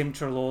had Tim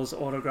Treloar's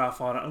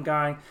autograph on it. I'm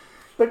going...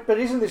 But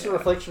isn't this a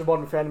reflection of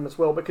modern fandom as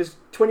well? Because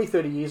 20,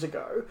 30 years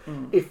ago,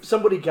 if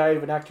somebody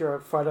gave an actor a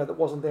photo that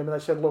wasn't them and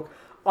they said, look,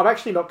 I'm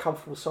actually not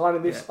comfortable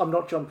signing this, I'm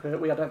not John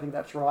Pertwee, I don't think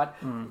that's right,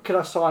 can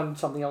I sign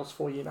something else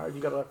for you? You know,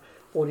 you got an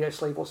audio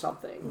sleeve or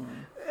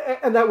something.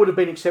 And that would have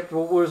been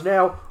acceptable, whereas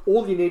now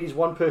all you need is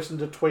one person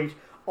to tweet,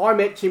 I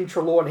met Tim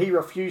Treloar and he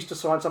refused to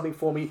sign something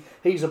for me.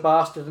 He's a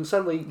bastard. And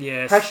suddenly,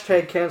 Yes.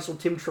 hashtag cancelled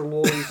Tim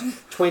Treloar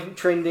is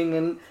trending.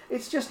 And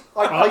it's just,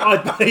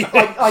 I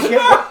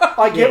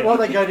get why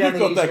they go down You've the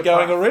got easier that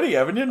going path. already,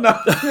 haven't you? No.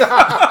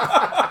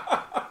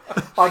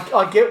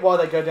 I get why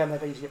they go down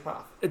that easier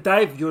path.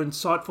 Dave, your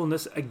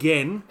insightfulness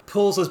again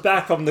pulls us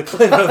back on the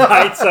cliff of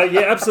hate. So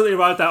you're absolutely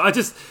right there. It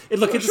just made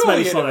me Surely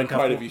slightly he'd have made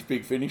uncomfortable. of his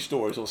Big Finish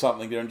stories or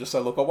something there and just say,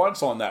 look, I won't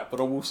sign that, but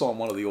I will sign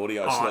one of the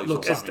audio sleeves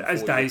Look, or as something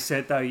for Dave you.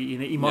 said though,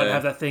 you might Yeah.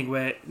 have that thing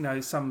where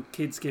some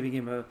kid's giving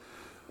him a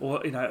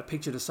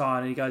picture to sign,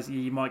 and he goes,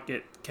 you might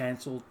get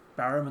cancelled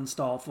Barrowman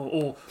style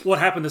or what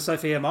happened to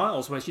Sophia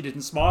Miles, where she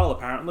didn't smile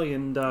apparently,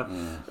 and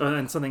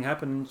something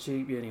happened.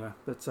 And anyway.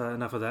 That's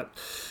enough of that.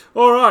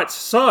 All right,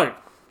 so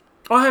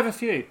I have a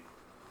few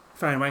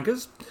phone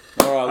wankers.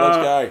 All right,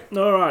 let's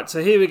go. All right,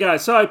 so here we go.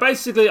 So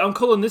basically, I'm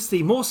calling this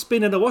the More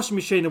Spin in a Washing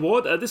Machine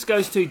Award. This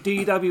goes to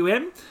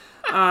DWM,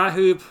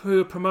 who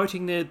are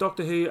promoting their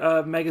Doctor Who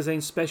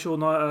magazine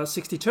special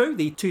 62,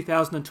 the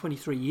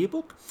 2023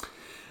 yearbook.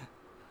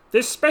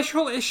 This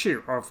special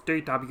issue of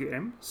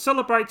DWM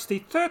celebrates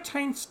the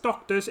 13th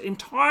Doctor's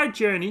entire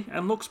journey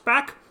and looks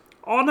back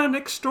on an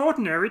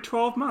extraordinary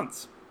 12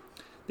 months.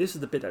 This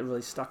is the bit that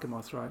really stuck in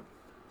my throat.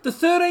 The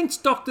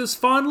 13th Doctor's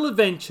final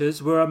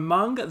adventures were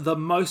among the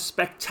most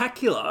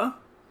spectacular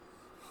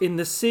in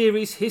the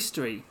series'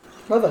 history.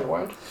 No, they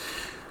won't.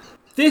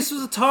 This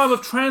was a time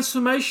of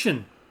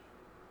transformation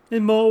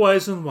in more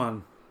ways than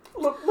one.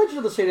 Look, Legend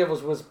of the Sea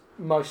Devils was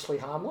mostly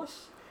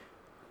harmless.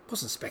 It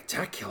wasn't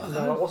spectacular, No,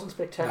 though. it wasn't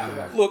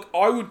spectacular. Look,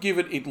 I would give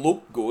it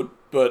looked good,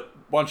 but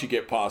once you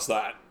get past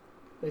that,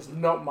 There's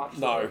not much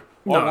no. there.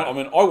 No. I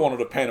mean, I wanted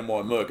a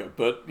pantomime murder,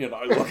 but,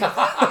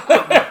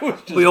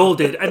 look, We all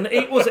did. And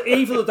it was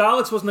Evil of the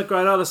Daleks wasn't a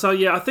great either. So,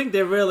 yeah, I think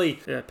they're really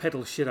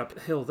pedal shit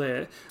uphill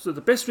there. So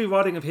the best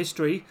rewriting of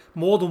history,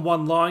 more than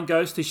one line,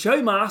 goes to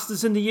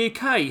Showmasters in the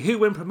UK, who,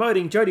 when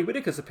promoting Jodie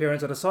Whittaker's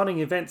appearance at a signing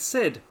event,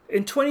 said,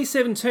 in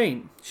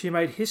 2017, she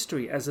made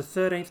history as the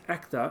 13th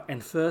actor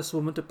and first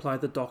woman to play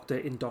the Doctor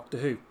in Doctor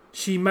Who.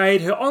 She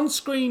made her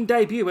on-screen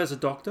debut as a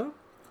Doctor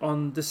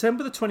on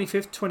December the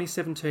 25th,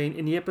 2017,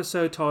 in the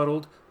episode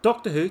titled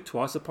Doctor Who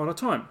Twice Upon a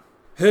Time.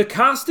 Her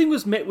casting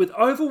was met with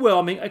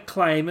overwhelming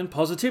acclaim and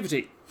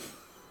positivity.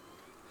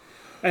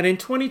 And in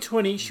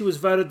 2020, she was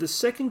voted the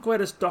second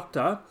greatest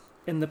Doctor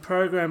in the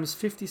programme's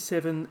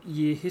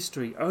 57-year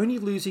history, only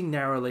losing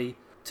narrowly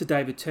to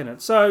David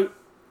Tennant. So,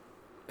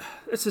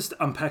 let's just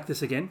unpack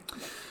this again.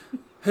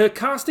 Her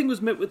casting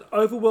was met with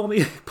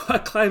overwhelming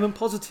acclaim and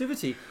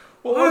positivity.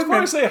 well, I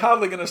suppose they're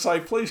hardly going to say,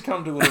 please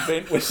come to an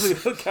event where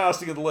the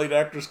casting of the lead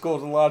actress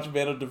caused a large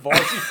amount of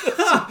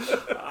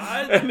divisiveness.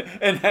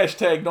 and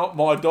hashtag not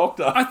my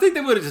doctor. I think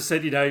they would have just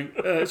said,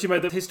 she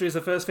made the history as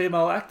the first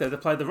female actor to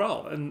play the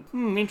role. And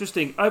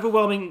interesting.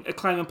 Overwhelming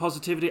acclaim and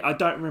positivity. I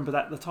don't remember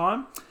that at the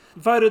time.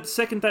 Voted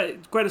second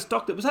greatest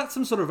Doctor. Was that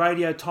some sort of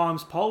Radio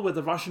Times poll where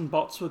the Russian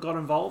bots got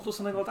involved or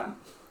something like that?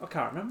 I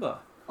can't remember.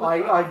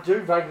 I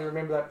do vaguely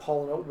remember that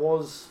poll, and it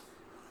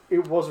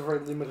was a very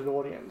limited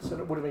audience,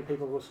 and it would have been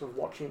people who were sort of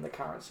watching the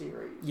current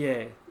series.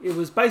 Yeah, it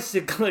was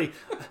basically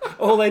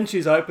all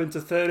entries open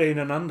to 13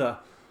 and under,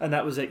 and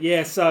that was it.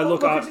 Yeah, so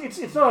look,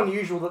 it's not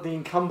unusual that the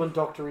incumbent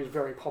Doctor is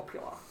very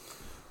popular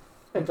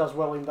and does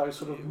well in those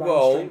sort of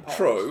Well, mainstream polls.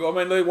 true. I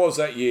mean, there was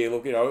that year,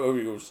 look, it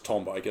was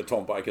Tom Baker,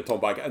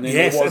 and then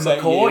Yes, there was and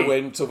that McCoy. year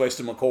when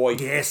Sylvester McCoy,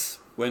 yes.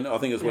 when I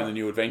think it was when the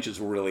New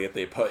Adventures were really at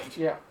their peak.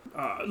 Yeah.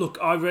 Look,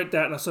 I read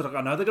that and I sort of,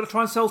 I know they're going to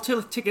try and sell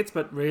tickets,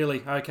 but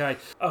really, okay.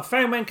 A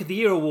Fan Wank of the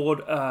Year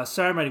award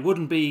ceremony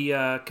wouldn't be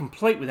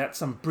complete without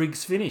some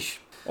Briggs finish.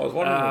 I was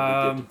wondering if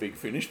we'd get the big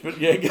finish, but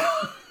yeah.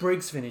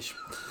 Briggs finish.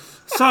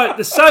 So,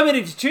 there's so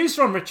many to choose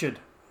from, Richard.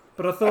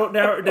 But I thought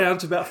narrow it down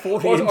to about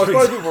 40 I entries.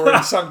 suppose we've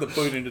already sunk the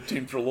boot into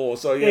Tim Treloar,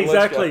 so yeah,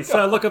 Exactly. let's go.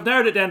 So, look, I've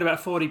narrowed it down to about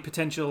 40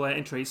 potential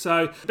entries.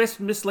 So, best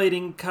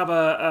misleading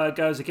cover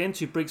goes again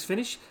to Briggs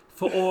Finish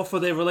for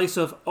their release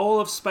of All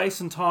of Space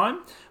and Time,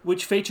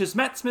 which features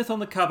Matt Smith on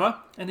the cover,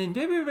 and in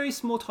very, very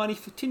small, tiny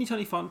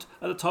font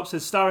at the top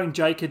says starring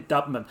Jacob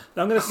Dubman.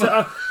 Now, I'm going to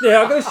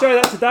show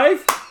that to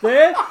Dave.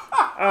 There.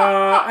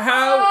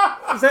 How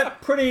is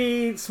that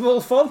pretty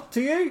small font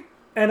to you?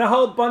 And a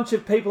whole bunch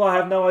of people I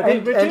have no idea.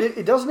 And Richard?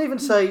 it doesn't even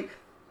say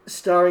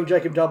starring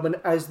Jacob Dubman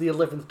as the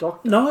 11th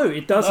Doctor. No,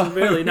 it doesn't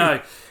really. No,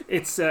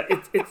 it's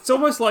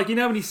almost like,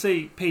 when you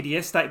see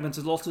PDS statements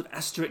with lots of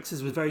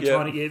asterisks with very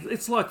tiny.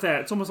 It's like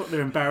that. It's almost like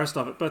they're embarrassed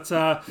of it. But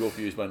Your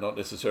views may not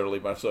necessarily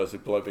match those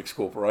of Globex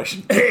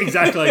Corporation.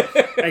 exactly.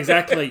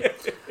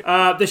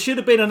 There should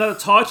have been another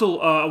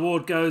title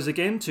award goes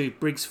again to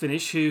Briggs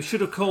Finish, who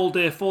should have called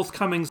their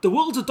forthcoming The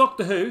Worlds of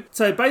Doctor Who.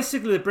 So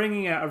basically, they're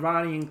bringing out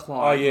Irani and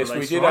Clyde. Oh, yes,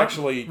 release, we did right?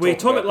 actually We talk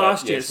talked about it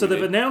last that. year. Yes, So we they've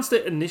did. announced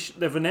it.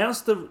 They've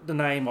announced the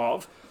name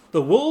of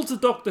The Worlds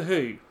of Doctor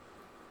Who.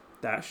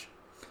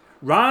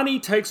 Rani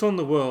takes on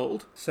the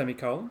world.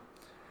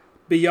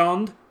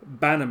 Beyond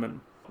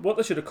Bannerman. What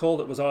they should have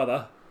called it was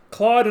either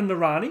Clyde and the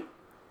Rani.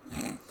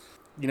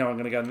 You know I'm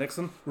going to go next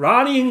one.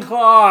 Rani and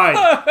Clyde.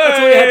 That's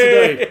all you had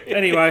to do.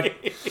 Anyway.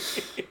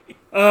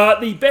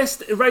 The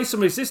Best Race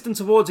and Resistance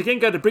Awards again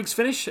go to Briggs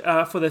Finish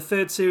for their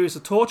third series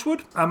of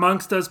Torchwood.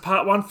 Amongst us,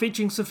 Part 1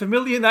 featuring some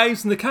familiar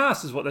names in the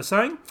cast, is what they're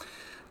saying.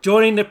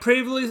 Joining the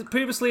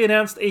previously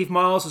announced Eve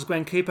Miles as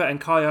Gwen Cooper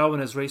and Kai Owen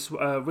as Reese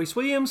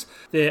Williams,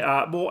 there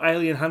are more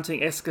alien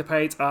hunting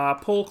escapades are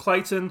Paul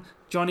Clayton,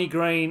 Johnny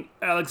Green,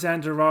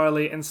 Alexander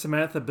Riley and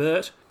Samantha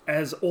Burt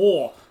as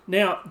Orr.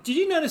 Now, did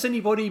you notice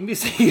anybody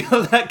missing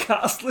on that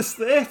cast list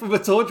there from a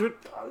Torchwood?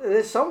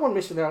 There's someone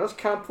missing out. I just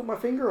can't put my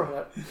finger on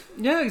it.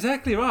 Yeah,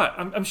 exactly right.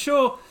 I'm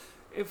sure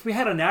if we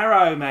had an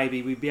arrow,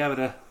 maybe we'd be able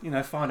to,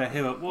 find out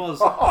who it was.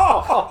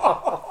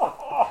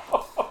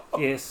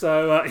 Yeah.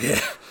 So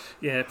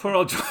yeah, poor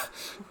old John.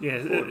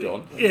 Yeah, Poor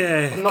John.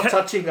 Yeah, I'm not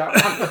touching that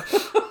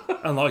one.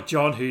 unlike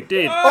John, who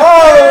did.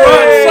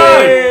 Hey!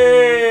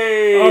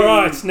 All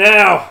right,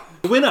 now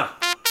the winner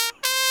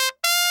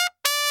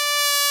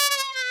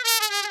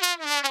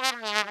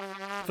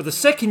for the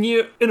second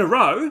year in a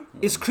row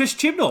is Chris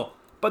Chibnall.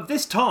 But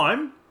this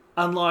time,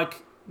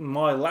 unlike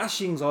my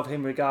lashings of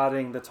him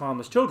regarding the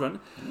Timeless Children,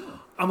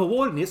 I'm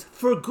awarding this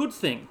for a good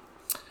thing.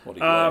 What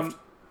do you left?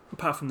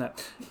 Apart from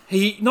that,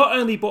 he not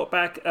only brought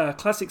back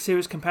classic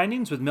series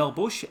companions with Mel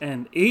Bush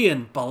and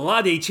Ian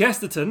Bloody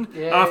Chesterton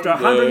after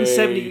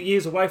 170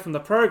 years away from the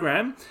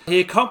program, he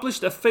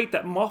accomplished a feat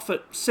that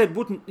Moffat said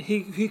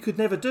he could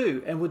never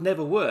do and would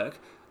never work.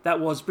 That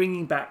was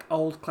bringing back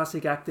old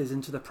classic actors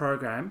into the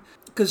program.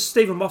 Because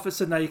Stephen Moffat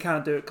said, no, you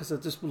can't do it because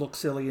it just would look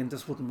silly and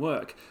just wouldn't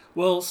work.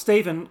 Well,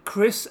 Stephen,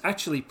 Chris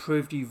actually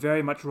proved you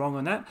very much wrong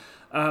on that.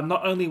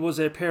 Not only was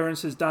their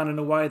appearances done in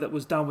a way that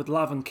was done with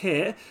love and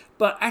care,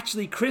 but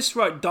actually Chris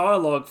wrote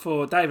dialogue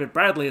for David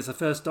Bradley as the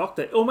first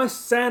Doctor. It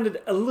almost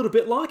sounded a little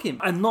bit like him,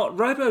 and not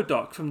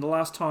Robodoc from the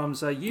last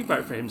times you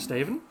vote for him,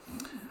 Stephen.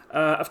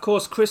 Of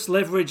course, Chris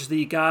leveraged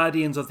the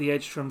Guardians of the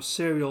Edge from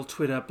serial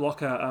Twitter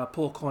blocker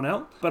Paul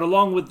Cornell. But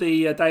along with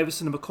the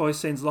Davison and McCoy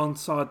scenes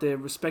alongside their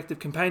respective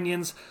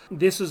companions,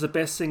 this was the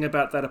best thing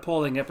about that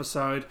appalling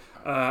episode.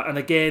 And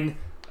again,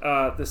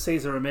 the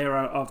Cesar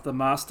Romero of the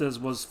Masters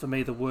was, for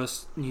me, the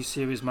worst new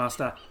series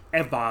master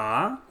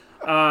ever.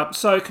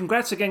 So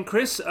congrats again,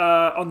 Chris,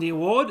 on the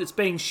award. It's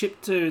being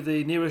shipped to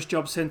the nearest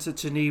job centre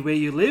to near where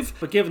you live.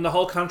 But given the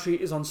whole country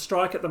is on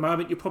strike at the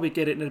moment, you'll probably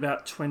get it in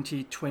about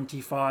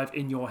 2025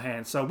 in your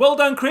hands. So well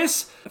done,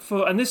 Chris,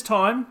 and this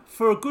time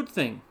for a good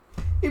thing.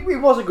 It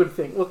was a good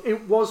thing. Look,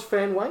 it was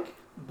fan wank,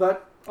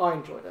 but I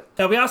enjoyed it.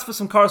 Now, we asked for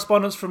some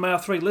correspondence from our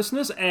three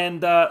listeners,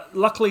 and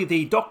luckily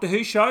the Doctor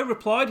Who show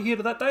replied. You hear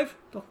to that, Dave?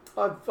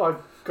 I've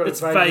got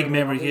It's vague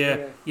memory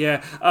here.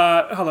 Yeah.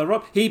 Hello,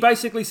 Rob. He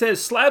basically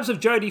says, Slabs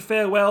of Jodie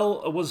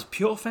Farewell was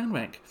pure fan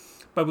rank.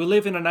 But we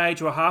live in an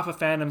age where half of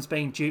fandom's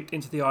being duped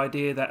into the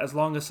idea that as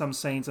long as some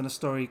scenes in a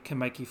story can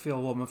make you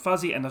feel warm and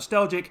fuzzy and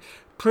nostalgic,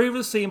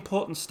 previously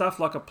important stuff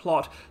like a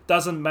plot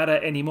doesn't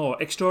matter anymore.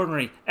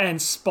 Extraordinary and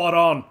spot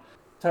on.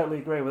 Totally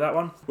agree with that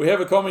one. We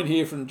have a comment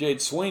here from Jed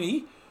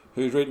Sweeney,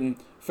 who's written,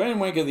 Fan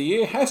Wank of the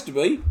Year has to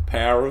be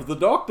Power of the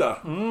Doctor.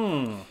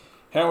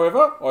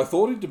 However, I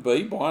thought it to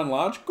be, by and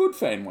large, good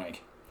fan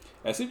wank,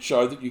 as it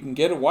showed that you can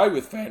get away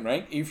with fan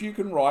wank if you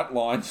can write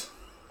lines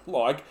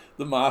like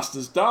the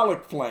Master's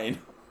Dalek plan.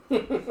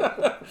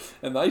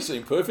 And they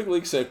seem perfectly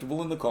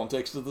acceptable in the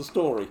context of the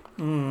story.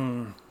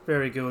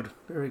 Very good.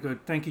 Very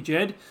good. Thank you,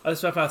 Jed.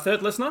 Let's have our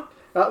third listener.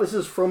 This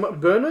is from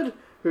Bernard,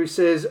 who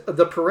says,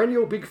 the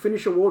perennial Big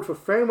Finish award for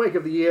fan wank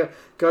of the year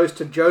goes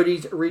to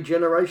Jodie's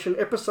regeneration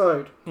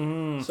episode.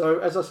 So,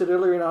 as I said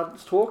earlier in our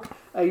talk,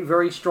 a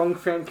very strong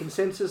fan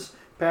consensus.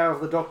 Power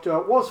of the Doctor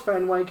was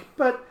fan wank,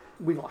 but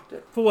we liked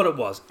it. For what it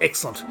was.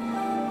 Excellent.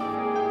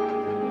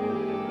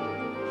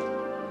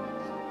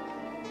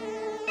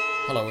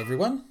 Hello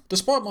everyone.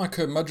 Despite my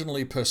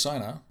curmudgeonly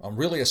persona, I'm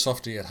really a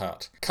softie at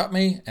heart. Cut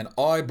me and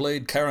I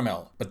bleed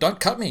caramel. But don't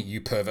cut me, you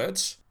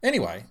perverts.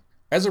 Anyway,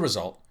 as a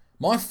result,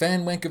 my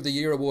Fan Wank of the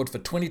Year award for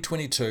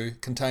 2022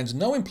 contains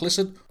no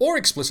implicit or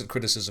explicit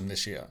criticism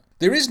this year.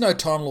 There is no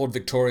Time Lord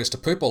Victorious to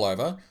poop all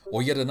over,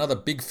 or yet another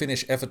Big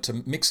Finish effort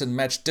to mix and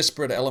match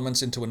disparate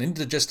elements into an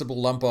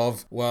indigestible lump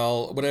of,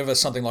 well, whatever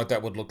something like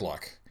that would look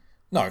like.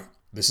 No,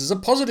 this is a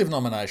positive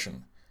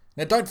nomination.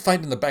 Now don't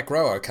faint in the back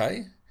row,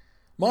 okay?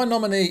 My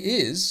nominee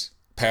is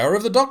Power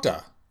of the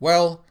Doctor.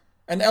 Well,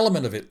 an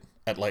element of it,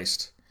 at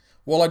least.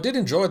 While I did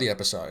enjoy the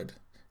episode,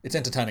 it's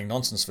entertaining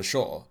nonsense for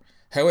sure.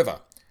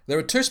 However, there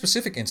are two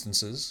specific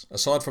instances,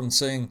 aside from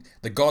seeing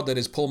the god that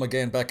is Paul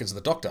McGann back as the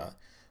Doctor.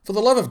 For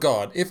the love of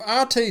God, if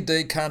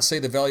RTD can't see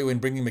the value in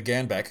bringing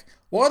McGann back,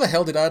 why the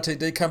hell did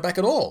RTD come back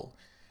at all?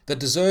 That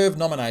deserve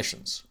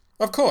nominations.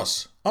 Of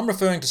course, I'm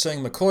referring to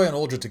seeing McCoy and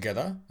Aldred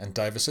together, and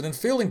Davison and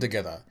Fielding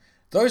together.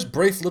 Those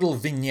brief little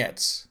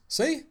vignettes,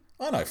 see,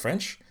 I know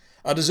French,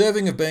 are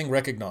deserving of being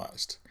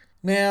recognised.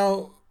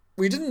 Now,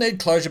 we didn't need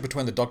closure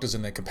between the Doctors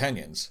and their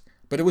companions,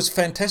 but it was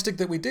fantastic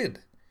that we did.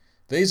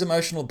 These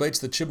emotional beats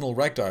that Chibnall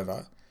raked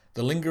over,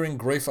 the lingering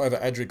grief over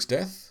Adric's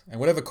death, and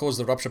whatever caused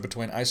the rupture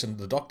between Ace and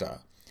the Doctor,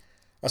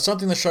 are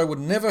something the show would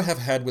never have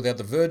had without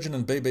the Virgin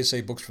and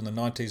BBC books from the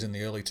 90s and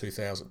the early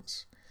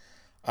 2000s.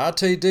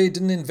 RTD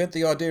didn't invent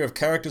the idea of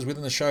characters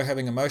within the show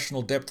having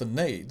emotional depth and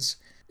needs.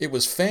 It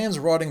was fans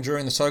writing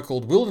during the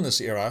so-called Wilderness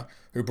era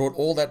who brought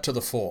all that to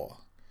the fore.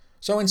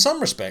 So in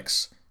some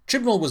respects,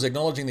 Chibnall was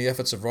acknowledging the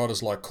efforts of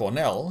writers like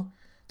Cornell.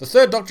 The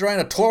Third Doctor ain't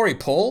a Tory,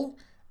 Paul,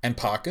 and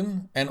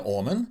Parkin, and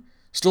Orman,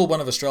 still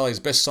one of Australia's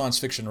best science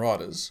fiction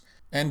writers,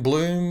 and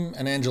Bloom,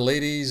 and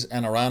Angelides,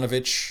 and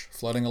Aronovich,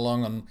 floating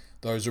along on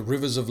those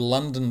rivers of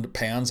London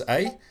pounds,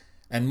 eh?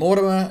 And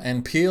Mortimer,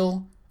 and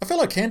Peel, a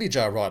fellow candy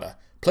jar writer.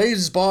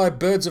 Please buy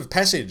Birds of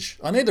Passage.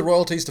 I need the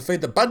royalties to feed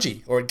the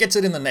budgie, or it gets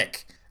it in the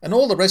neck. And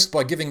all the rest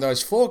by giving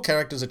those 4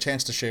 characters a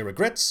chance to share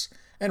regrets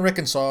and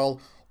reconcile,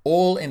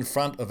 all in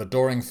front of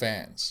adoring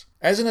fans.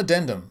 As an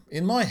addendum,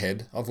 in my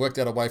head, I've worked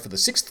out a way for the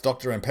 6th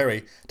Doctor and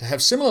Perry to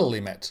have similarly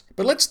met,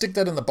 but let's stick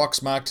that in the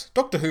box marked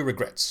Doctor Who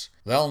Regrets.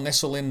 They'll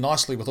nestle in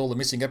nicely with all the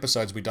missing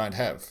episodes we don't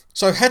have.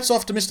 So hats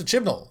off to Mr.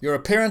 Chibnall. Your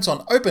appearance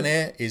on Open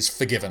Air is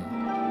forgiven.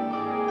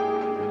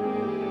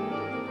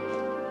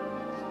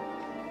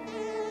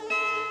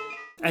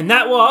 And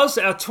that was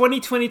our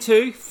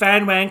 2022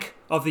 Fan Wank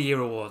of the Year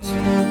Awards.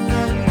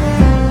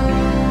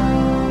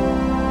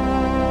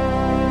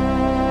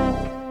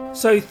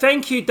 So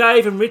thank you,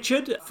 Dave and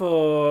Richard,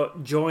 for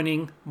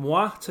joining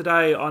moi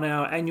today on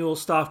our annual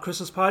staff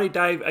Christmas party.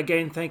 Dave,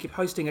 again, thank you for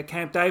hosting at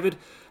Camp David.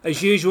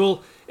 As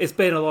usual, it's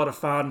been a lot of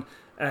fun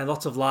and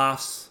lots of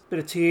laughs, bit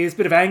of tears,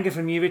 bit of anger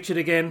from you, Richard,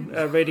 again,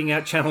 reading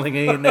out Channeling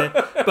E in there.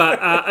 But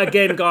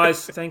again,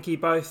 guys, thank you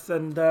both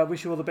and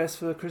wish you all the best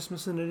for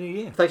Christmas and the New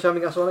Year. Thanks for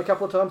having us on a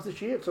couple of times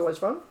this year. It's always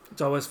fun.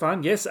 It's always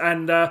fun, yes.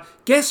 And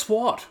guess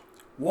what?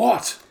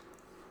 What?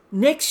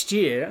 Next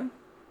year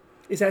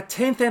is our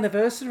 10th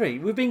anniversary.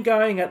 We've been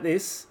going at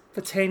this for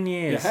 10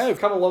 years. You have. We've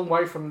come a long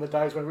way from the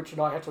days when Richard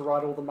and I had to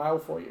write all the mail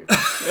for you.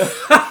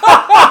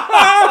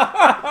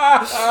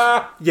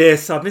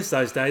 Yes, I miss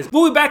those days.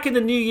 We'll be back in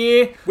the new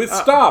year. With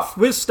stuff.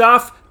 With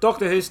stuff.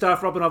 Doctor Who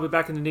stuff. Rob and I will be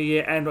back in the new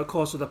year. And, of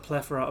course, with a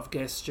plethora of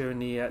guests during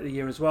the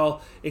year as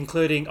well,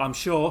 including, I'm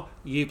sure,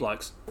 you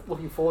blokes.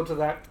 Looking forward to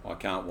that I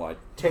can't wait.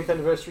 10th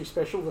anniversary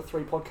special, the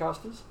 3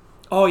 podcasters.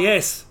 Oh,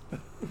 yes.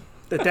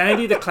 The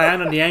Dandy, the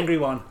Clown, and the Angry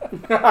One.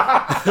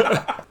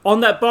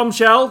 On that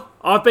bombshell,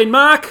 I've been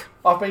Mark.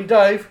 I've been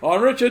Dave.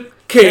 I'm Richard.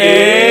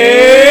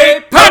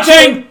 Keep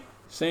punching!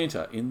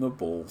 Santa in the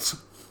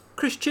balls.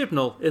 Chris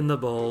Chibnall in the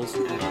balls.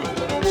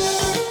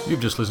 You've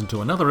just listened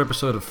to another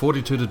episode of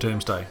 42 to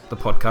Doomsday, the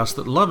podcast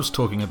that loves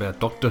talking about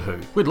Doctor Who.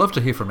 We'd love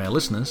to hear from our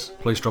listeners.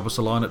 Please drop us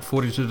a line at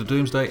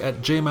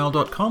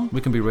 42todoomsday@gmail.com.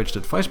 We can be reached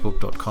at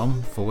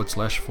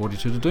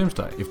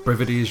facebook.com/42todoomsday. If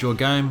brevity is your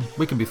game,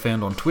 we can be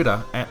found on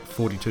Twitter at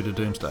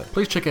 42todoomsday.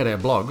 Please check out our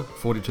blog,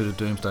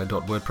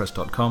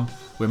 42todoomsday.wordpress.com,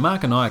 where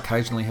Mark and I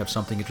occasionally have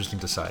something interesting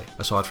to say.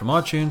 Aside from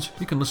iTunes,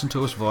 you can listen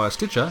to us via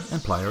Stitcher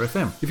and Player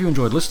FM. If you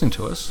enjoyed listening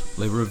to us,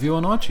 leave a review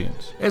on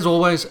iTunes. As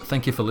always,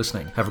 thank you for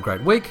listening. Have a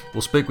great week.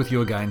 We'll speak with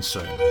you again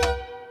soon.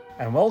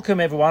 And welcome,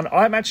 everyone.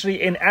 I'm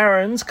actually in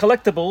Aaron's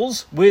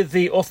Collectibles with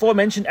the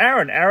aforementioned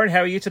Aaron. Aaron, how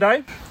are you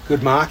today?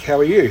 Good, Mark. How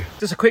are you?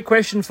 Just a quick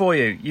question for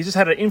you. You just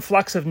had an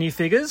influx of new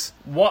figures.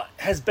 What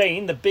has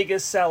been the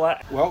biggest seller?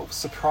 Well,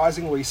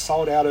 surprisingly, we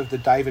sold out of the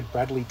David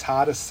Bradley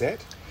TARDIS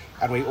set,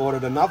 and we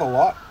ordered another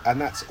lot,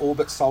 and that's all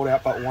but sold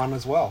out but one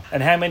as well.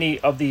 And how many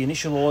of the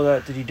initial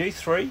order did you do?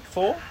 3,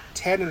 4?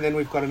 10, and then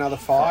we've got another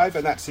 5,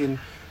 and that's in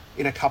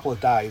a couple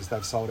of days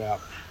they've sold out.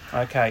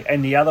 Okay,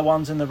 and the other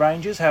ones in the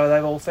ranges, how are they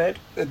all fared?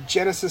 The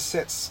Genesis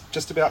set's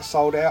just about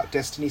sold out.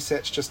 Destiny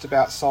set's just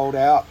about sold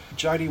out.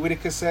 Jodie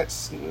Whittaker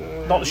set's...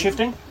 Not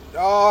shifting?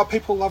 Oh,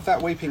 people love that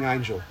Weeping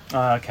Angel,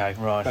 Okay,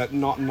 right. but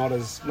not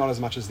as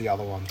much as the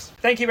other ones.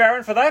 Thank you,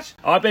 Aaron, for that.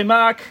 I've been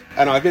Mark.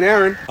 And I've been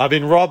Aaron. I've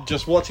been Rob,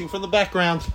 just watching from the background.